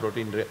some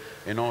protein,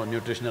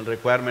 nutritional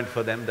requirement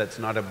for them, that's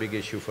not a big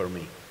issue for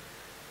me.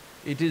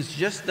 It is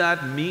just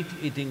that meat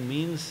eating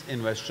means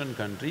in Western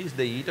countries,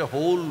 they eat a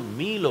whole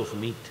meal of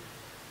meat,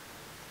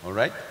 all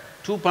right?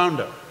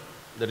 2-pounder,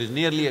 that is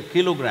nearly a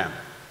kilogram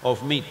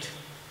of meat,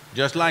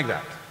 just like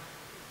that,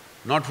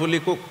 not fully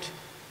cooked.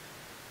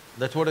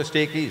 That's what a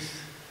steak is,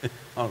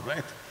 all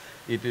right?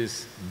 It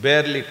is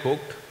barely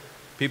cooked,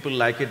 people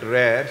like it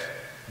rare,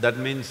 that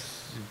means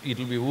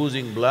it'll be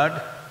oozing blood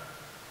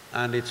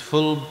and it's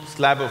full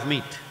slab of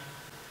meat.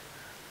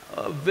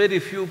 Very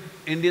few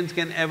Indians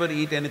can ever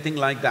eat anything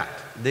like that,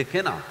 they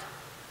cannot.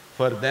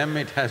 For them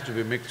it has to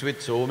be mixed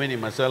with so many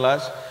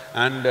masalas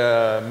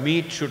and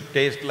meat should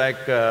taste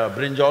like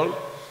brinjal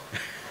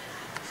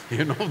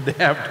they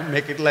have to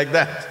make it like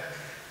that.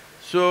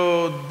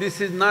 So, this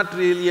is not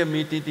really a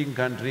meat-eating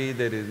country,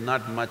 there is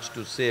not much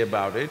to say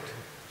about it.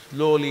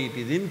 Slowly it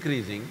is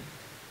increasing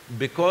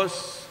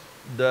because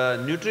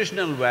the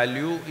nutritional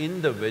value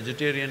in the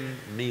vegetarian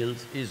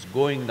meals is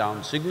going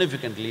down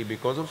significantly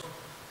because of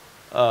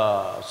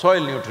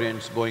soil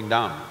nutrients going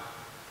down.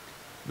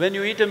 When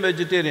you eat a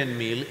vegetarian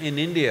meal, in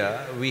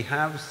India, we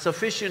have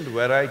sufficient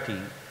variety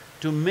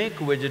to make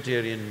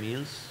vegetarian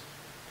meals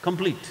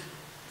complete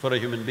for a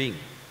human being.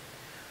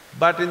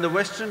 But in the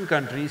Western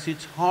countries,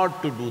 it's hard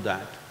to do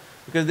that,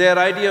 because their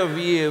idea of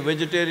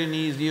vegetarian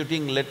is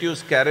eating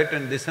lettuce, carrot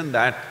and this and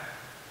that.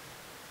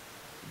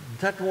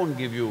 That won't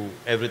give you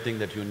everything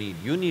that you need.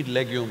 You need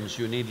legumes,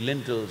 you need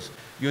lentils,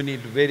 you need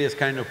various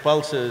kind of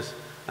pulses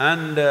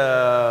and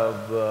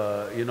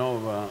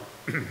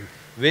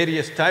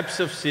various types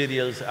of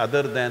cereals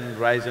other than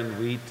rice and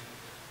wheat.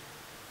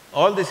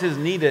 All this is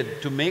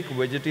needed to make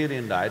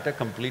vegetarian diet a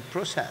complete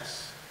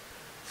process,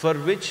 for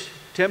which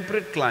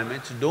temperate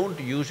climates don't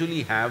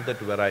usually have that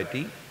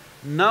variety.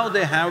 Now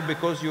they have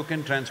because you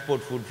can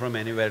transport food from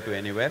anywhere to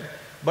anywhere,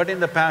 but in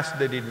the past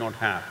they did not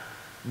have.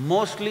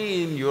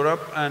 Mostly in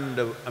Europe and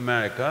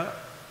America,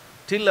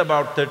 till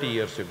about 30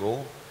 years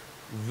ago,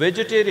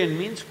 vegetarian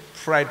means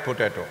fried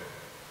potato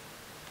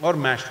or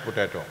mashed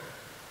potato.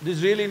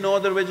 There's really no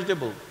other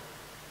vegetable,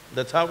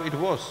 that's how it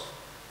was.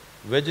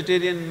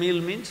 Vegetarian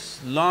meal means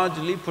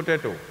largely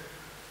potato,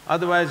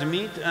 otherwise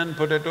meat and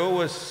potato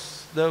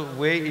was the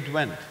way it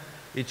went.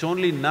 It's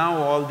only now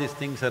all these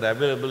things are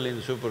available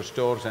in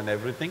superstores and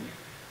everything.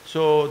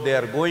 So they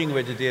are going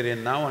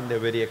vegetarian now and they're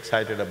very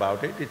excited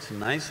about it. It's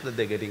nice that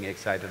they're getting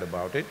excited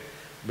about it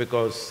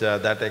because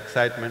that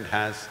excitement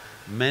has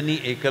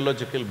many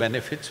ecological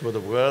benefits for the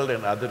world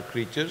and other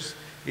creatures.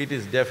 It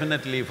is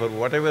definitely for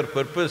whatever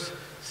purpose,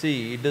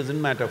 see, it doesn't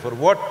matter for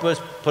what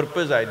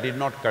purpose I did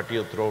not cut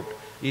your throat,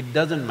 it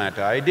doesn't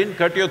matter. I didn't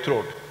cut your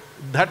throat,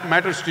 that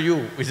matters to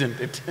you, isn't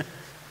it?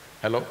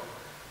 Hello?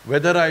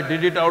 Whether I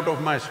did it out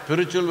of my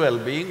spiritual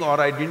well-being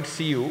or I didn't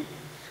see you,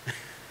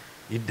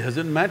 it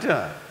doesn't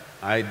matter.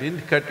 I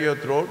didn't cut your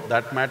throat,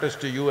 that matters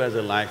to you as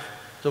a life.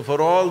 So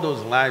for all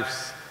those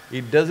lives,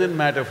 it doesn't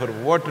matter for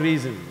what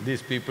reason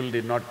these people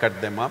did not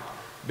cut them up,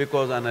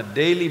 because on a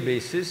daily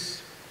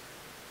basis,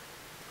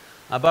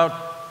 about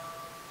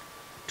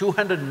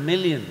 200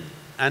 million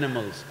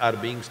animals are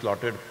being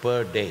slaughtered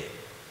per day.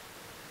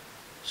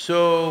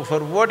 So,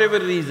 for whatever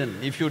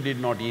reason, if you did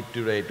not eat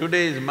today,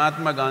 today is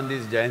Mahatma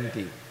Gandhi's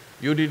Jayanti,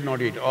 you did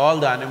not eat, all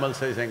the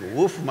animals are saying,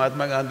 woof,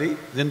 Mahatma Gandhi,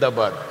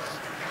 Zindabad.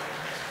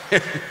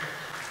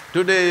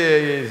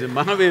 Today is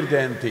Mahavir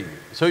Jayanti,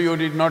 so you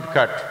did not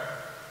cut.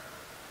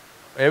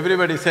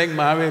 Everybody is saying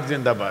Mahavir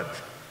Zindabad.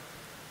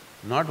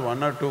 Not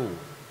one or two,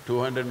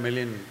 200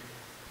 million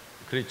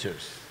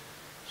creatures.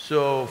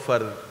 So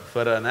for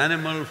an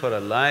animal, for a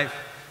life,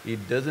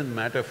 it doesn't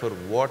matter for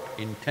what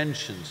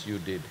intentions you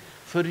did.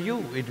 For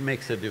you, it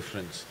makes a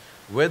difference.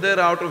 Whether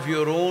out of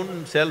your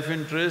own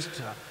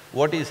self-interest,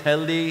 what is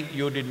healthy,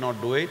 you did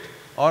not do it,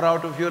 or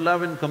out of your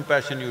love and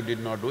compassion, you did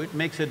not do it,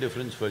 makes a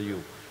difference for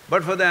you.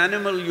 But for the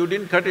animal, you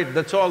didn't cut it,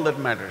 that's all that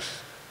matters.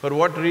 For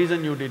what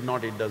reason you did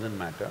not, it doesn't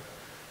matter.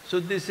 So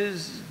this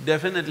is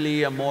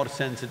definitely a more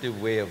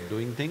sensitive way of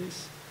doing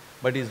things.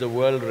 But is the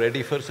world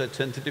ready for such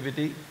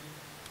sensitivity?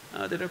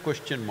 There are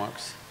question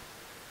marks.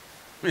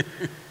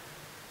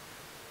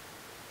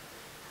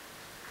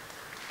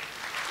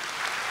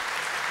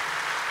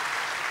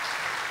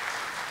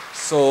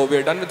 So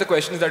we're done with the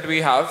questions that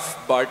we have,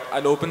 but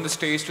I'll open the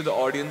stage to the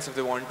audience if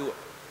they want to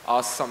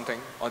ask something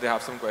or they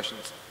have some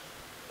questions.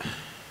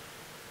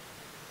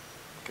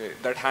 Okay,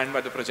 that hand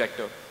by the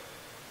projector.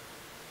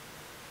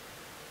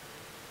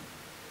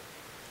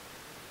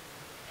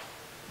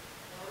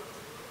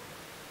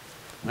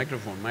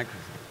 Microphone,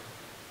 microphone.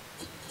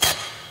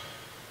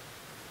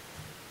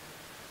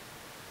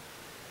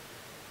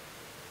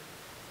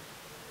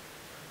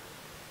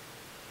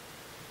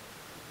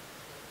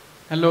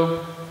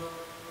 Hello.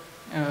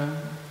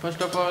 First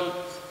of all,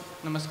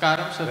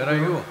 Namaskaram, Sadhguru. Where are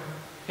you?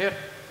 Here.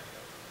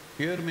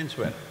 Here means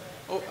where?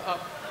 Oh,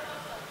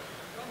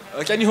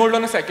 Can you hold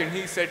on a second?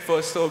 He said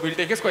first, so we'll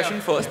take his question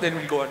first, then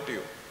we'll go on to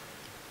you.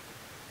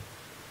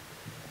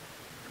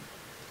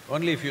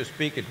 Only if you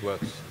speak it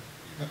works.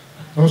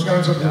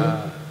 Namaskaram,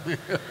 Sadhguru.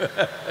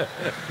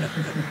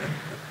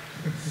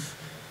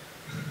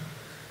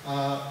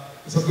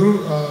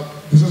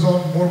 Sadhguru, this is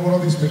on more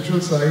on the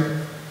spiritual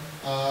side.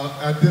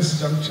 At this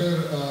juncture,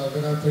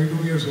 when I'm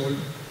 32 years old,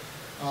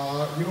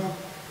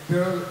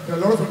 there are a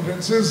lot of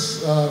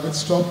hindrances which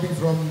stop me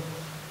from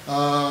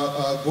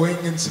going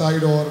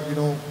inside or,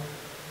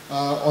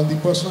 on the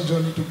personal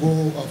journey to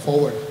go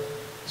forward.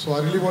 So I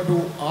really want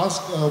to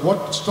ask,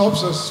 what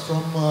stops us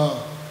from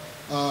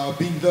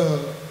being the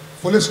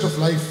fullest of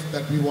life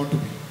that we want to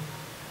be?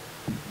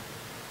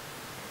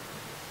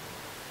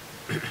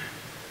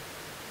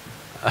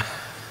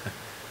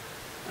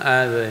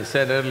 As I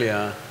said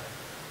earlier,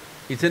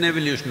 it's an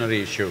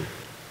evolutionary issue.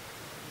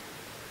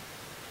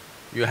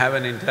 You have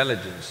an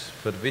intelligence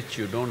for which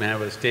you don't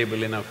have a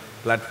stable enough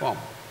platform.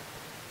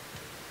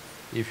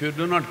 If you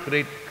do not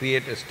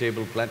create a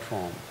stable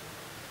platform,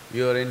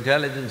 your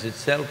intelligence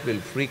itself will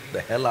freak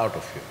the hell out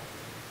of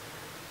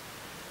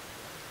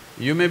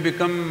you. You may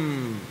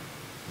become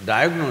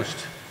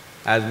diagnosed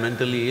as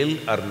mentally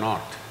ill or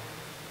not,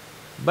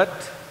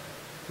 but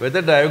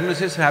whether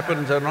diagnosis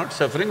happens or not,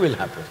 suffering will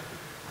happen.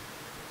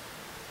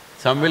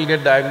 Some will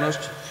get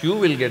diagnosed, few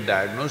will get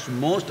diagnosed,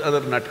 most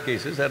other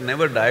nutcases are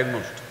never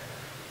diagnosed.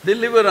 They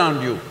live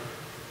around you,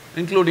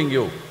 including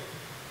you.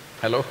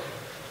 Hello?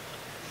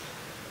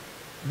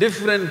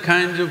 Different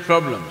kinds of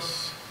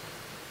problems.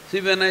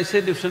 See, when I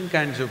say different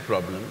kinds of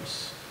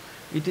problems,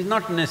 it is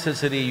not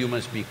necessary you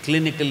must be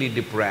clinically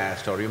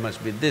depressed or you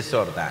must be this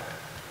or that.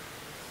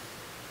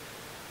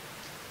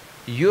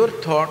 Your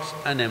thoughts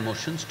and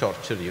emotions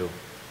torture you,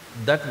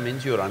 that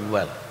means you're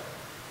unwell.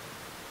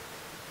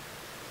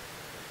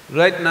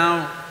 Right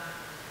now,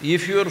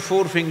 if your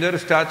forefinger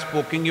starts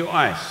poking your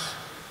eyes,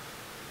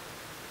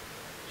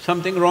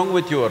 something wrong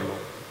with you or no?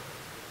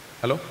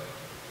 Hello?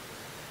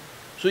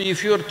 So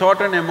if your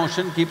thought and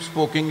emotion keeps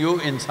poking you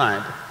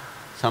inside,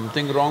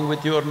 something wrong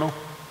with you or no?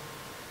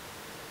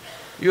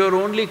 Your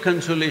only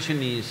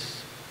consolation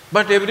is,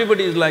 but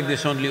everybody is like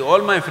this only,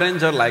 all my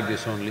friends are like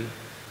this only.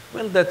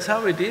 Well, that's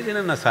how it is in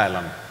an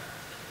asylum.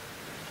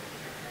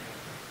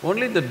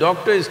 Only the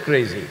doctor is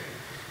crazy,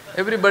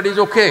 everybody is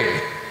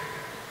okay.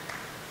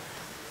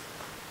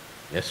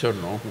 Yes or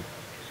no?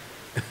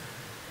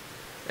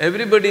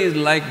 Everybody is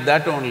like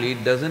that only,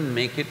 it doesn't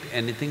make it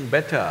anything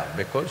better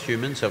because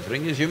human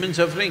suffering is human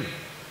suffering.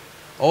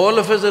 All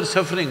of us are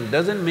suffering,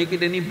 doesn't make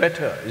it any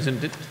better,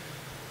 isn't it?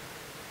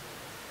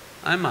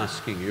 I'm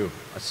asking you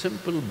a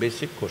simple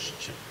basic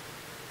question.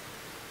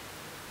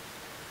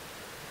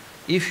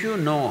 If you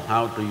know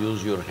how to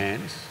use your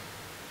hands,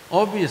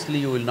 obviously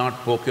you will not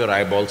poke your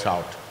eyeballs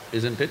out,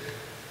 isn't it?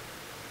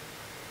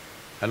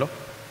 Hello?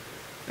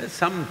 There's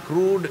some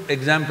crude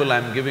example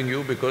I'm giving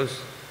you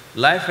because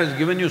life has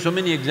given you so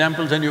many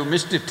examples and you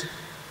missed it.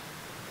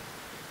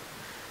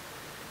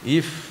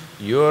 If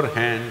your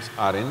hands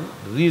are in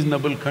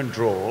reasonable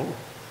control,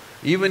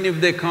 even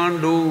if they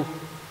can't do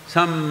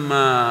some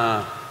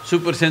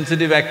super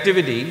sensitive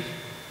activity,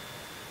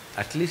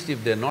 at least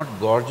if they're not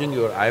gorging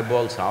your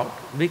eyeballs out,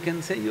 we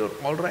can say you're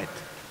all right.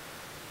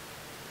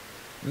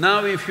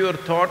 Now if your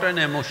thought and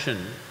emotion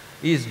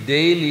is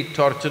daily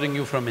torturing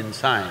you from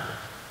inside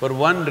for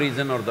one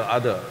reason or the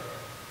other,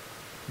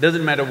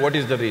 doesn't matter what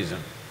is the reason.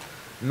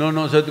 No,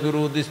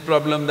 Sadhguru, this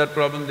problem, that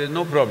problem, there's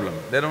no problem.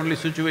 There are only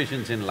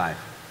situations in life.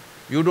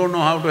 You don't know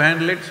how to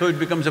handle it, so it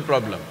becomes a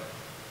problem.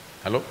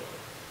 Hello?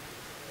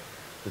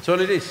 That's all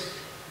it is.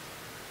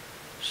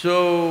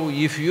 So,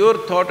 if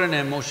your thought and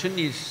emotion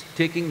is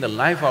taking the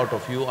life out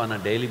of you on a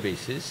daily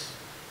basis,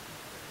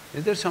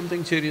 is there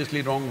something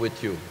seriously wrong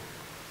with you?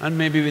 And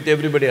maybe with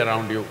everybody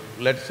around you,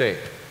 let's say,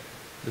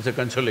 there's a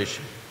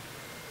consolation.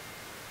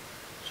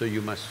 So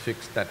you must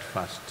fix that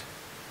first.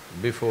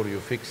 Before you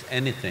fix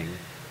anything,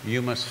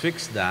 you must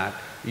fix that.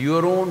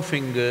 Your own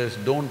fingers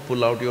don't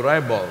pull out your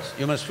eyeballs.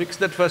 You must fix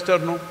that first or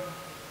no?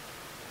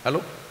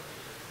 Hello?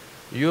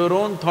 Your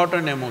own thought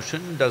and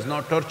emotion does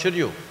not torture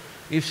you.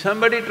 If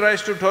somebody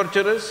tries to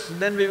torture us,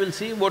 then we will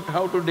see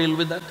how to deal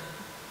with that.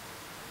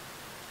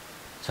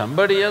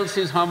 Somebody else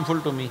is harmful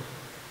to me,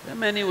 there are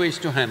many ways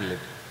to handle it.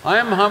 I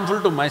am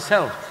harmful to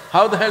myself,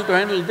 how the hell to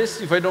handle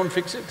this if I don't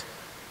fix it?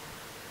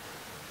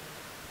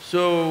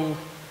 So,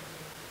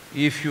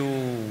 if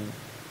you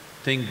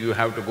think you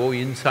have to go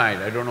inside,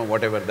 I don't know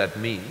whatever that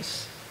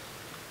means,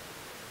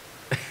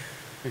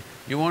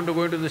 you want to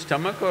go into the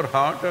stomach or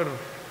heart or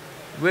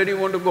where do you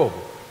want to go?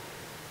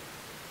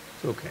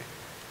 It's okay.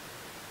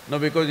 No,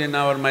 because in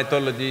our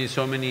mythology,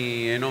 so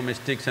many,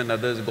 mystics and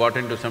others got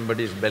into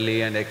somebody's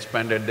belly and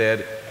expanded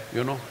there,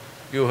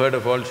 you heard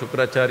of all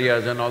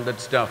Shukracharyas and all that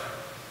stuff.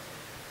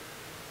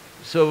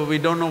 So we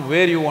don't know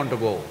where you want to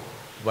go.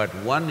 But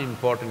one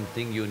important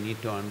thing you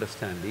need to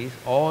understand is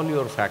all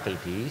your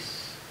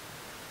faculties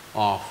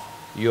of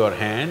your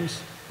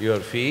hands, your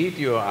feet,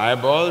 your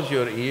eyeballs,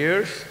 your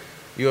ears,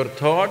 your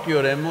thought,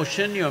 your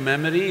emotion, your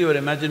memory, your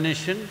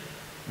imagination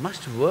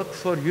must work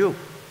for you.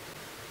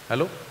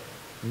 Hello?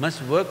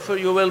 Must work for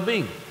your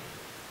well-being.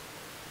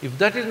 If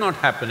that is not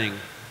happening,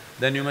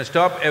 then you must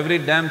stop every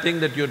damn thing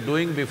that you're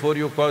doing before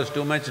you cause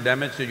too much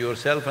damage to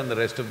yourself and the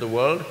rest of the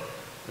world.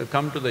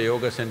 Come to the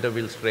yoga center,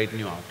 we'll straighten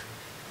you out.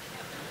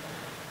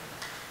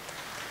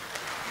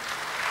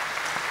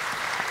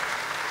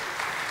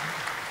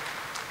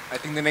 I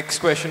think the next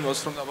question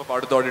was from the upper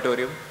part of the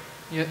auditorium.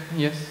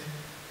 Yes.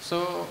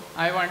 So,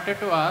 I wanted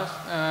to ask,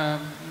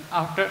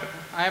 after…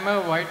 I am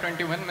a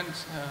Y21,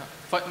 means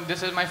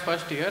this is my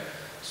first year.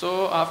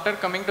 So, after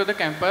coming to the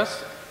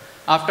campus,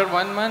 after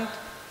 1 month,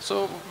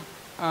 so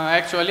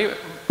actually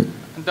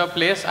the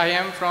place I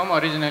am from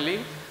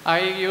originally,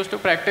 I used to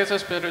practice a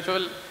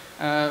spiritual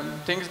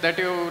things that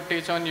you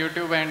teach on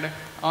YouTube and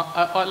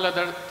all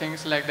other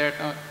things like that,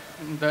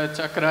 the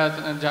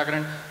chakras,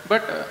 Jagran.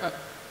 But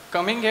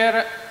coming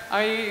here,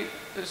 I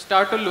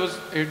start to lose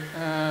it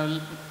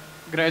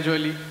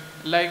gradually.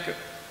 Like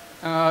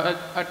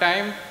a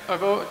time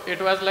ago,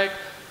 it was like,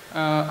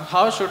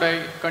 how should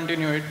I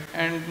continue it?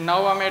 And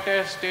now I'm at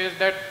a stage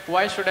that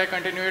why should I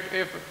continue it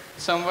if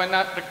someone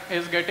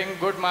is getting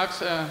good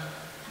marks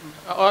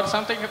or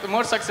something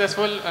more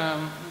successful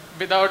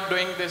without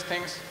doing these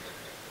things?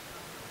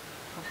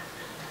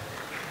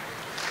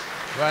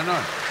 Why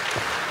not?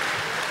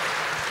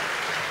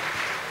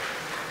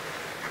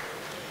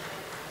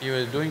 He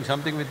was doing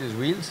something with his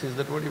wheels, is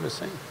that what he was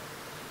saying?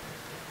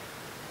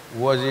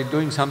 Was he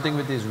doing something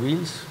with his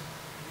wheels?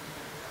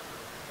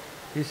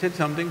 He said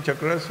something,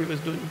 chakras he was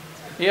doing?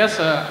 Yes,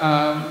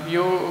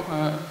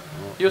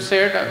 you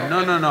said…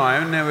 No, I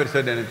have never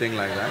said anything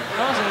like that.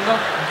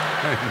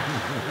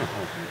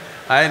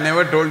 No. I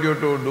never told you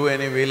to do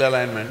any wheel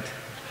alignment.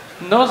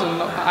 No,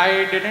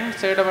 I didn't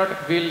say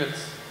about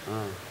wheels.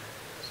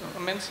 So,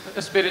 means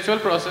spiritual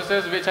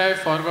processes which I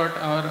forgot,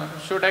 or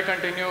should I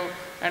continue,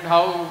 and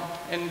how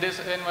in this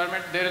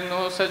environment there is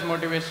no such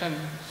motivation,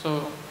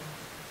 so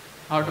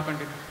how to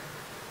continue?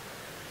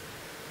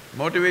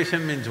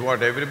 Motivation means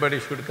what? Everybody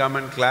should come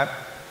and clap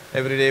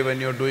every day when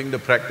you're doing the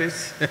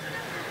practice?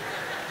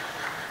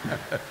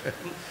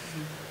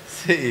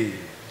 See,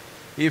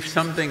 if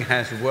something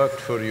has worked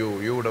for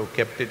you, you would have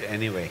kept it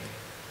anyway.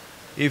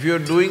 If you're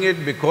doing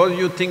it because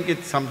you think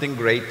it's something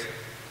great,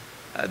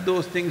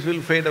 those things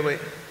will fade away.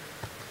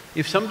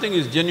 If something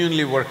is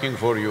genuinely working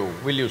for you,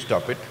 will you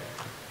stop it?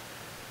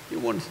 You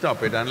won't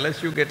stop it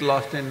unless you get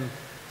lost in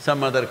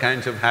some other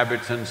kinds of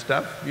habits and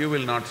stuff, you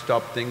will not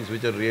stop things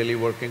which are really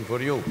working for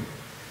you.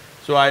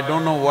 So I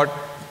don't know what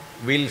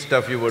wheel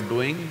stuff you were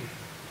doing.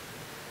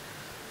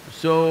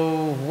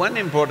 So one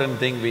important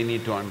thing we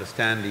need to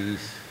understand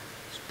is,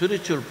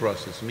 spiritual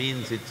process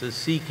means it's a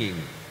seeking.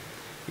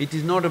 It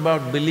is not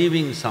about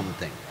believing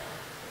something.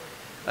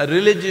 A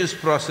religious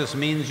process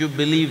means you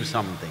believe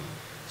something.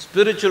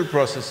 Spiritual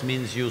process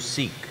means you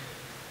seek.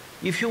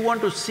 If you want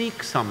to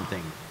seek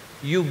something,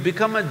 you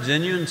become a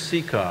genuine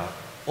seeker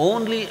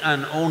only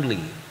and only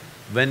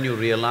when you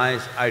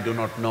realize, I do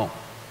not know,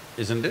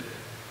 isn't it?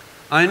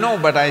 I know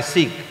but I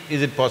seek.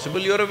 Is it possible?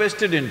 You're a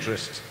vested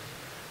interest.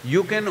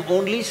 You can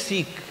only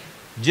seek,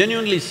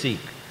 genuinely seek,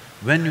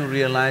 when you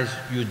realize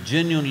you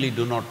genuinely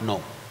do not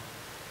know.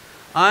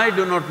 I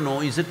do not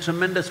know is a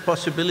tremendous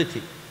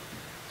possibility.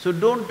 So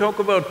don't talk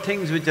about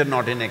things which are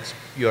not in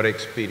your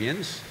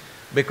experience,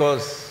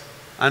 because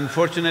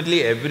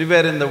Unfortunately,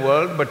 everywhere in the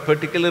world, but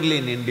particularly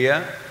in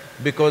India,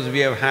 because we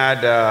have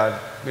had,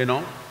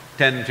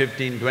 10,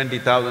 15,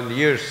 20,000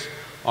 years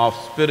of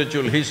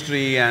spiritual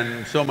history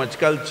and so much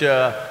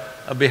culture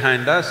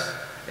behind us,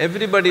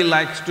 everybody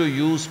likes to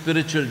use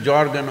spiritual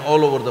jargon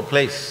all over the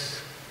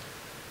place.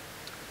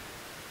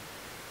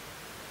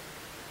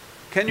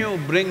 Can you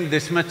bring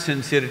this much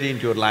sincerity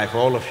into your life,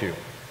 all of you?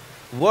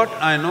 What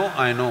I know,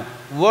 I know.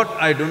 What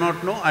I do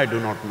not know, I do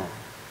not know.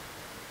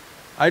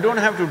 I don't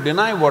have to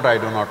deny what I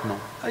do not know,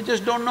 I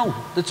just don't know,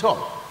 that's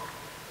all.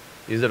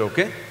 Is that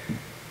okay?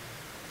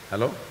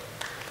 Hello?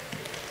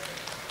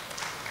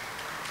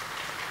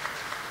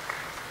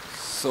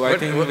 So I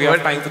think we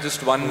have time for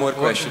just one more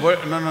question.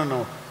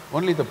 No.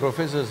 Only the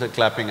professors are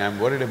clapping, I'm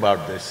worried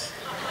about this.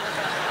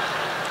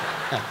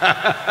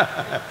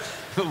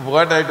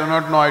 What I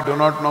do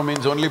not know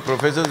means only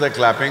professors are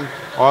clapping,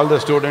 all the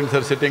students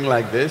are sitting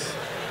like this.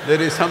 There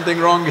is something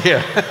wrong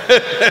here.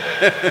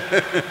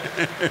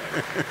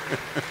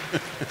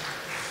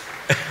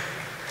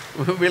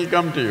 We'll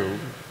come to you.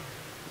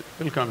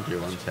 We'll come to you,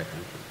 1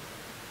 second.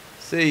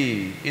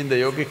 See, in the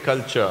yogic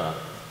culture,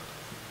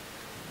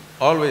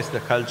 always the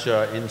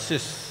culture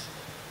insists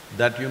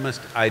that you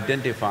must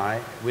identify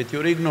with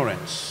your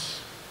ignorance,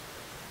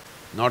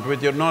 not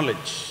with your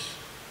knowledge.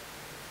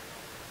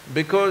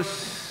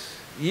 Because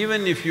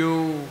even if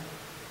you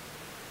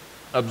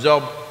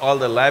absorb all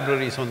the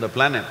libraries on the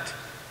planet,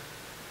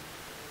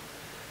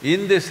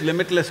 in this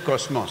limitless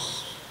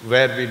cosmos,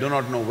 where we do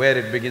not know where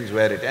it begins,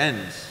 where it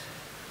ends,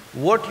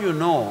 what you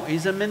know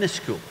is a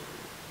minuscule.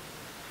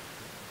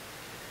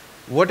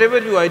 Whatever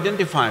you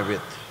identify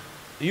with,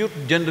 you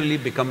generally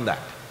become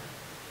that.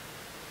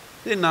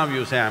 See, now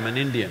you say, I'm an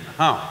Indian.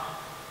 How?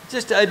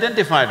 Just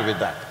identified with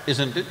that,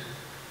 isn't it?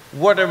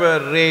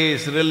 Whatever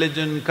race,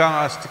 religion,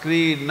 caste,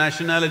 creed,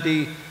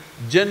 nationality,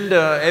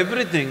 gender,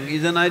 everything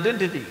is an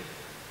identity.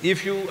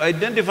 If you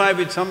identify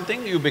with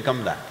something, you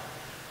become that.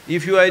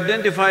 If you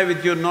identify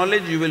with your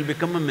knowledge, you will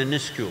become a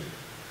minuscule.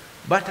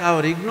 But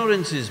our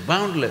ignorance is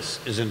boundless,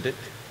 isn't it?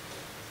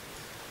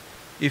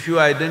 If you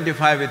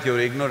identify with your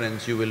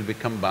ignorance, you will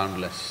become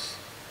boundless.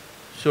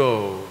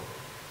 So,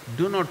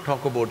 do not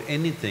talk about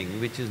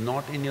anything which is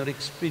not in your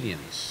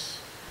experience.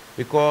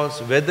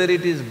 Because whether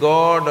it is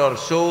God or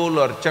soul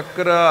or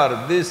chakra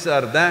or this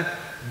or that,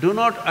 do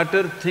not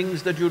utter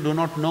things that you do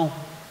not know.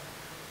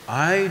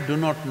 I do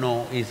not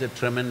know is a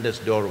tremendous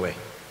doorway.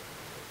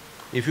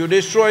 If you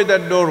destroy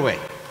that doorway,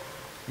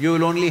 you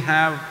will only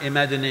have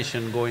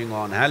imagination going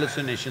on,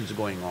 hallucinations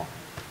going on.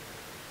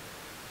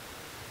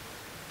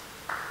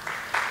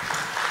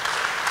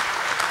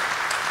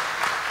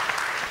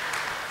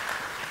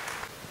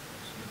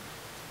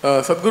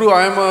 Sadhguru,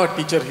 I am a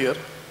teacher here,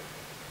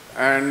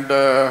 and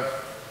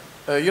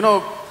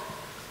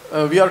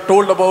we are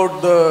told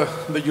about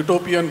the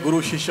utopian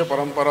Guru-Shishya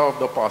parampara of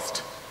the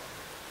past.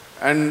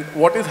 And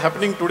what is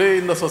happening today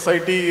in the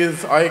society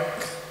is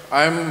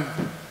I'm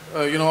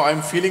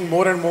feeling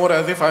more and more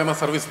as if I'm a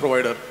service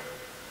provider.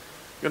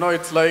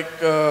 It's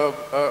like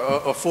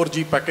a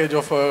 4G package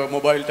of a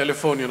mobile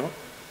telephone,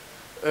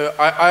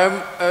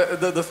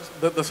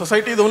 the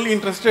society is only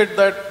interested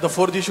that the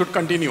 4G should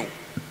continue.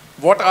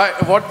 What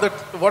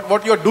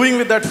you're doing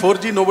with that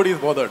 4G, nobody is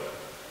bothered.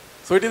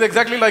 So it is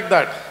exactly like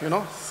that,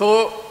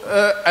 So,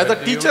 as a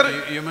teacher…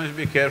 You must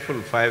be careful,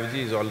 5G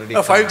is already…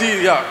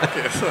 5G, yeah,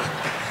 okay, so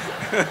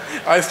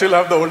I still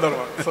have the older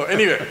one. So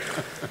anyway,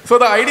 so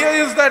the idea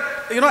is that,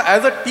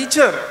 as a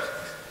teacher,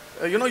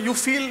 you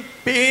feel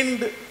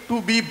pained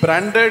to be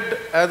branded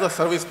as a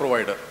service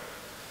provider.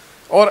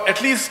 Or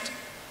at least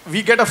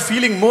we get a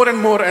feeling more and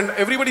more, and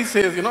everybody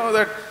says,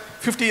 that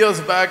 50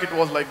 years back it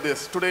was like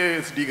this, today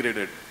it's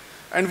degraded.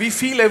 And we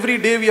feel every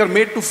day we are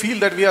made to feel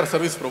that we are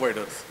service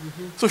providers.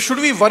 So should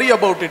we worry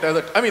about it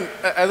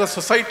as a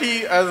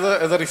society,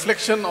 as a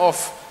reflection of,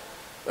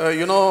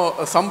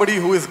 somebody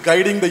who is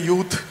guiding the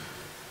youth?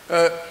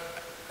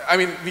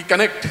 We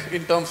connect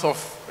in terms of,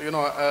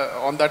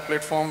 on that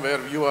platform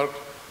where you are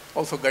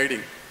also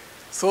guiding.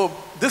 So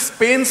this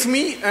pains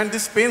me and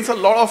this pains a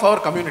lot of our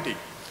community.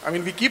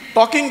 We keep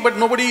talking, but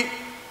nobody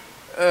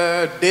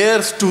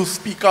dares to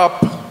speak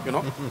up,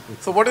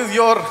 So what is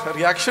your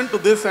reaction to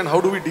this and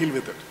how do we deal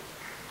with it?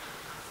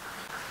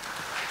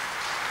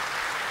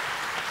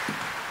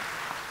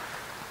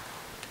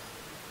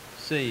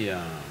 See,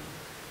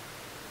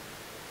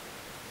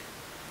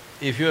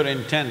 if your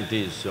intent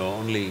is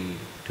only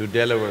to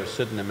deliver a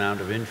certain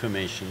amount of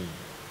information,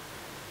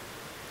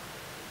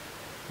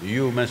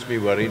 you must be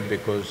worried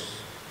because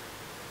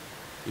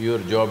your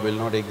job will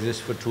not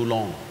exist for too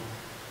long,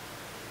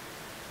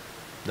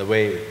 the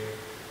way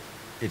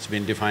it's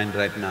been defined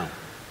right now.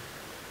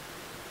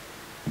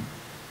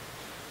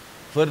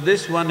 For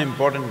this, one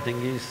important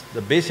thing is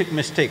the basic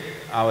mistake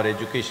our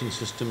education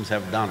systems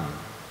have done,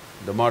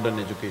 the modern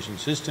education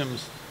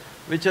systems,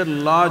 which are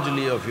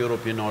largely of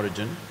European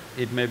origin.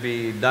 It may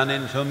be done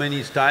in so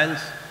many styles,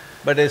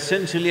 but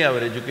essentially our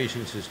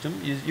education system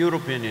is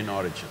European in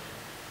origin,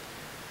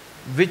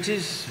 which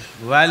is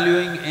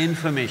valuing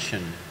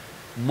information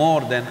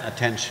more than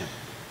attention.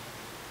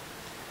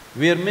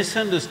 We are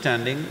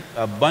misunderstanding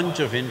a bunch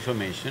of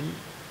information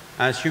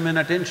as human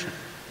attention.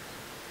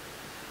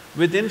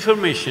 With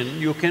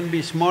information, you can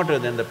be smarter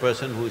than the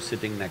person who is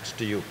sitting next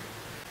to you.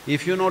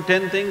 If you know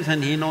 10 things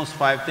and he knows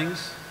 5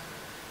 things,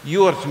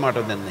 you are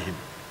smarter than him.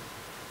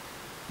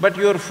 But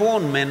your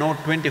phone may know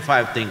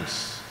 25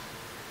 things.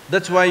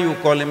 That's why you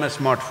call him a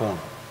smartphone.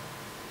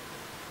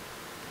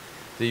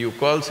 So you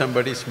call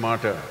somebody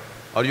smarter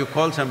or you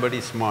call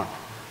somebody smart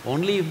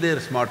only if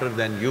they're smarter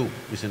than you,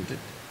 isn't it?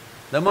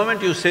 The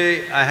moment you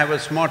say, I have a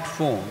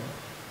smartphone,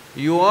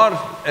 you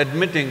are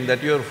admitting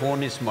that your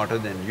phone is smarter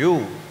than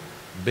you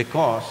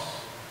because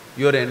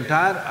your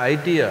entire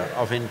idea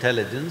of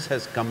intelligence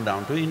has come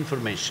down to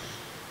information.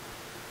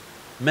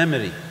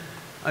 Memory.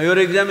 Your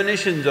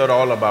examinations are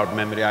all about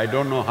memory. I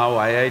don't know how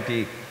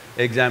IIT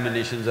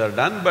examinations are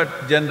done,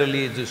 but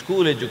generally the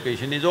school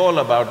education is all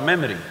about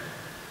memory.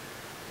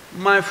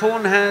 My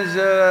phone has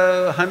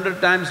 100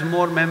 times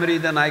more memory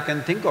than I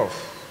can think of,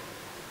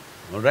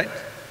 all right?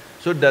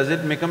 So does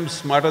it become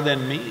smarter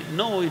than me?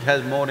 No, it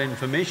has more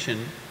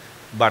information,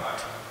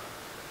 but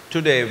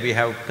today we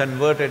have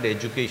converted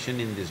education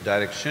in this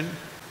direction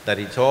that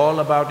it's all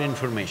about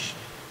information.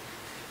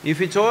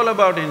 If it's all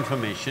about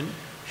information,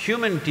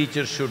 human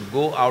teachers should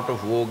go out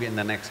of vogue in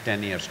the next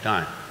 10 years'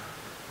 time.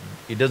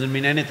 It doesn't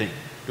mean anything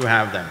to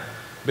have them,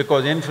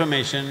 because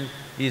information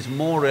is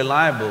more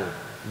reliable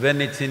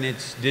when it's in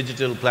its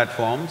digital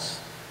platforms.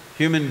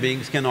 Human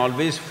beings can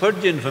always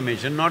fudge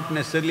information, not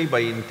necessarily by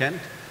intent.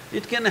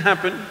 It can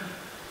happen.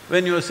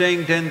 When you're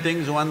saying 10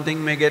 things, one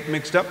thing may get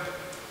mixed up.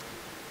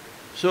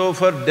 So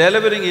for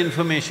delivering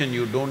information,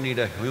 you don't need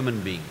a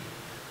human being.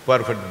 For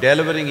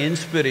delivering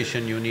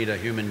inspiration, you need a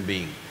human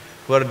being.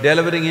 For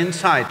delivering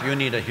insight, you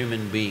need a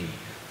human being.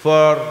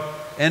 For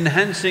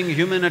enhancing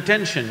human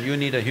attention, you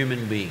need a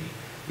human being.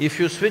 If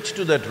you switch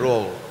to that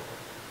role,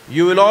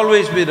 you will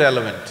always be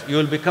relevant. You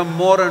will become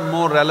more and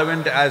more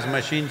relevant as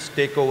machines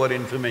take over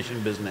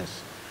information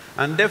business.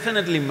 And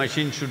definitely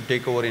machines should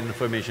take over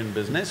information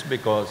business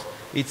because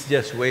it's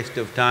just waste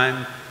of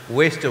time,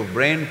 waste of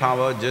brain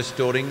power just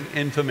storing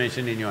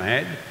information in your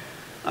head.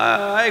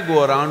 I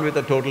go around with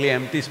a totally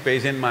empty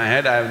space in my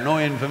head, I have no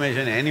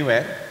information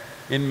anywhere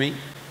in me.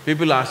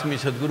 People ask me,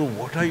 Sadhguru,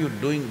 what are you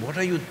doing, what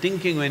are you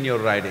thinking when you're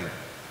writing?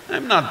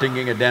 I'm not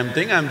thinking a damn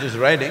thing, I'm just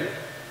writing.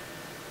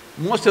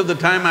 Most of the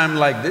time I'm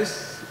like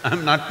this,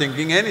 I'm not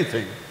thinking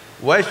anything.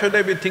 Why should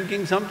I be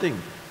thinking something?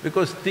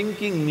 Because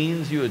thinking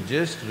means you're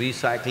just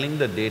recycling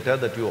the data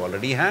that you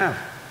already have.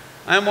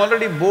 I'm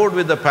already bored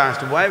with the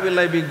past, why will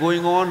I be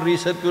going on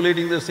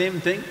recirculating the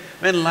same thing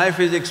when life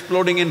is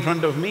exploding in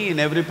front of me in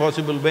every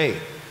possible way?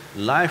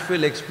 Life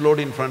will explode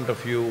in front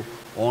of you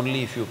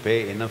only if you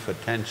pay enough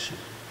attention.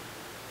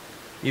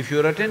 If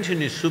your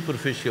attention is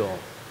superficial,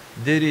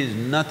 there is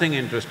nothing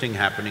interesting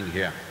happening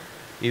here.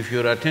 If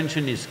your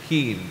attention is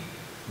keen,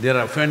 there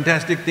are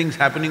fantastic things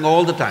happening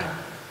all the time,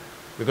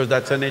 because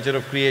that's the nature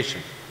of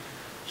creation.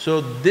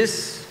 So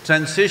this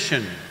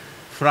transition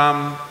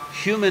from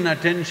human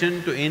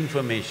attention to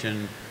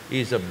information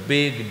is a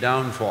big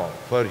downfall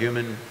for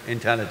human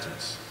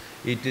intelligence.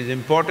 It is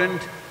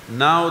important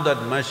now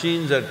that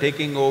machines are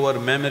taking over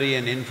memory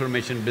and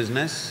information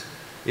business,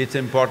 it's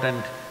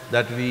important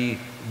that we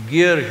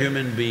gear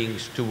human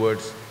beings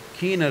towards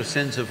keener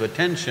sense of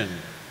attention,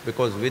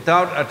 because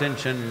without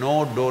attention,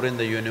 no door in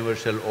the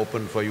universe shall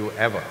open for you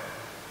ever.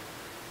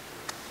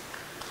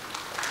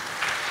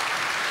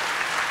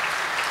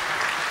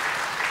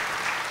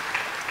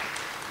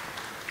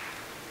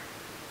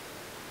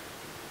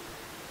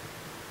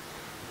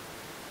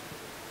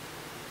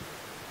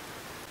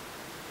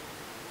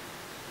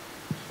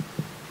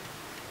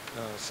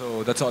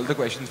 So that's all the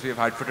questions we have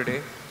had for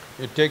today.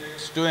 It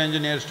takes 2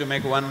 engineers to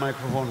make 1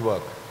 microphone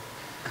work.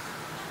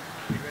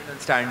 We went on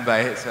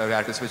standby, so we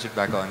had to switch it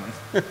back on.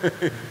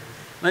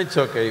 No, it's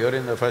okay, you're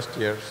in the first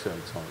year, so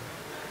it's all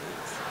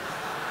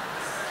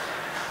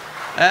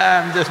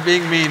right. I'm just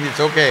being mean, it's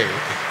okay.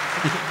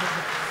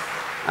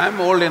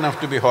 I'm old enough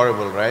to be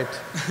horrible, right?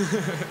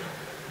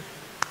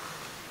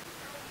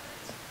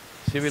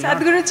 She will not…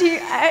 Sadhguruji,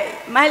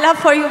 my love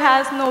for you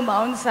has no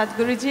bounds,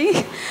 Sadhguruji.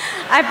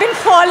 I've been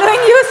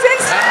following you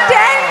since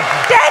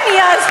 10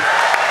 years.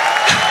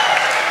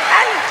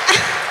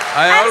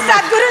 And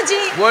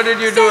Sadhguruji, what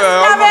did you do?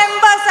 Since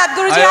November,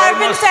 Sadhguruji,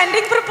 I've been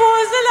sending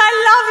proposal. I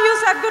love you,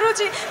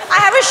 Sadhguruji. I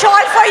have a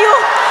shawl for you.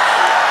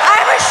 I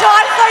have a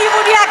shawl for you.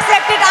 Would you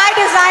accept it? I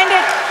designed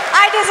it.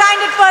 I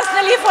designed it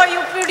personally for you.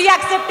 Would you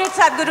accept it,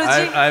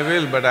 Sadhguruji? I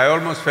will, but I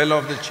almost fell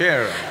off the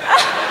chair.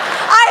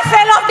 I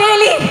fell off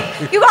daily.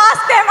 You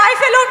ask them, I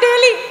fell off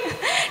daily.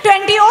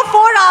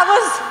 24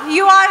 hours,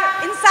 you are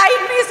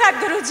inside me,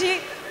 Sadhguruji.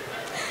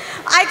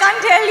 I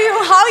can't tell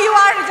you how you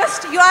are,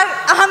 you are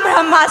Aham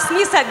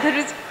Brahmasmi,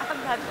 Sadhguruji.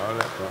 All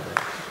right.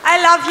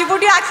 I love you.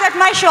 Would you accept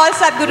my shawl,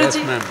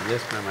 Sadhguruji?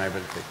 Yes, ma'am, I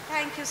will take.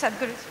 Thank you,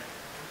 Sadhguruji.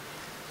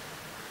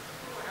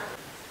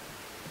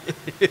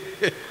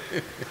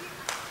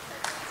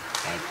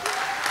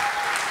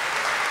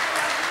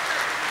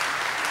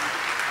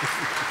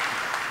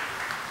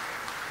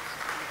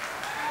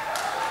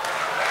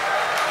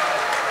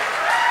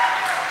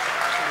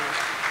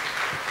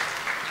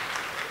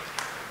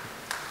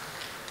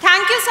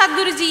 you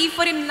Sadhguruji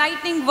for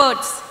enlightening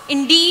words.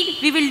 Indeed,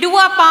 we will do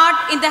our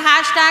part in the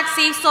hashtag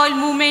Save Soil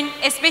movement,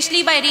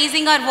 especially by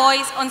raising our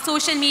voice on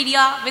social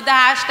media with the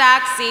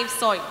hashtag Save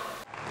Soil.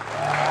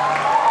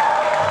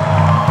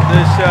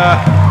 This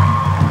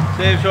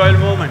Save Soil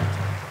movement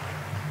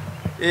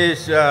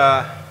is,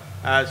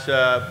 as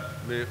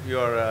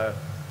the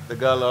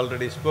girl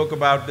already spoke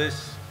about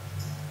this,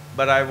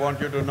 but I want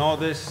you to know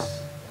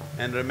this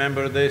and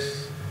remember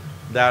this,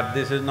 that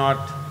this is not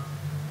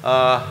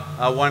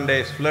a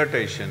one-day's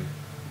flirtation.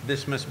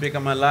 This must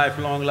become a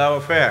lifelong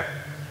love affair.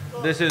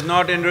 This is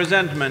not in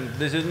resentment,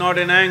 this is not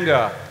in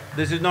anger,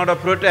 this is not a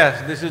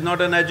protest, this is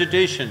not an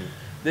agitation.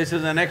 This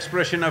is an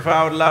expression of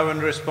our love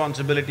and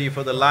responsibility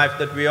for the life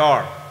that we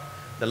are,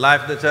 the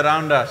life that's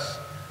around us,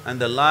 and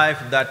the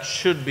life that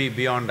should be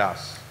beyond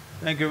us.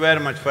 Thank you very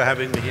much for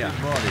having me here.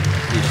 Body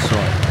is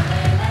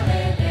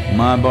soil.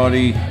 My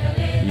body,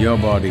 your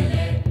body,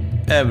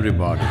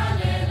 everybody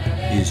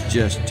is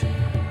just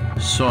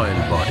soil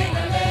body.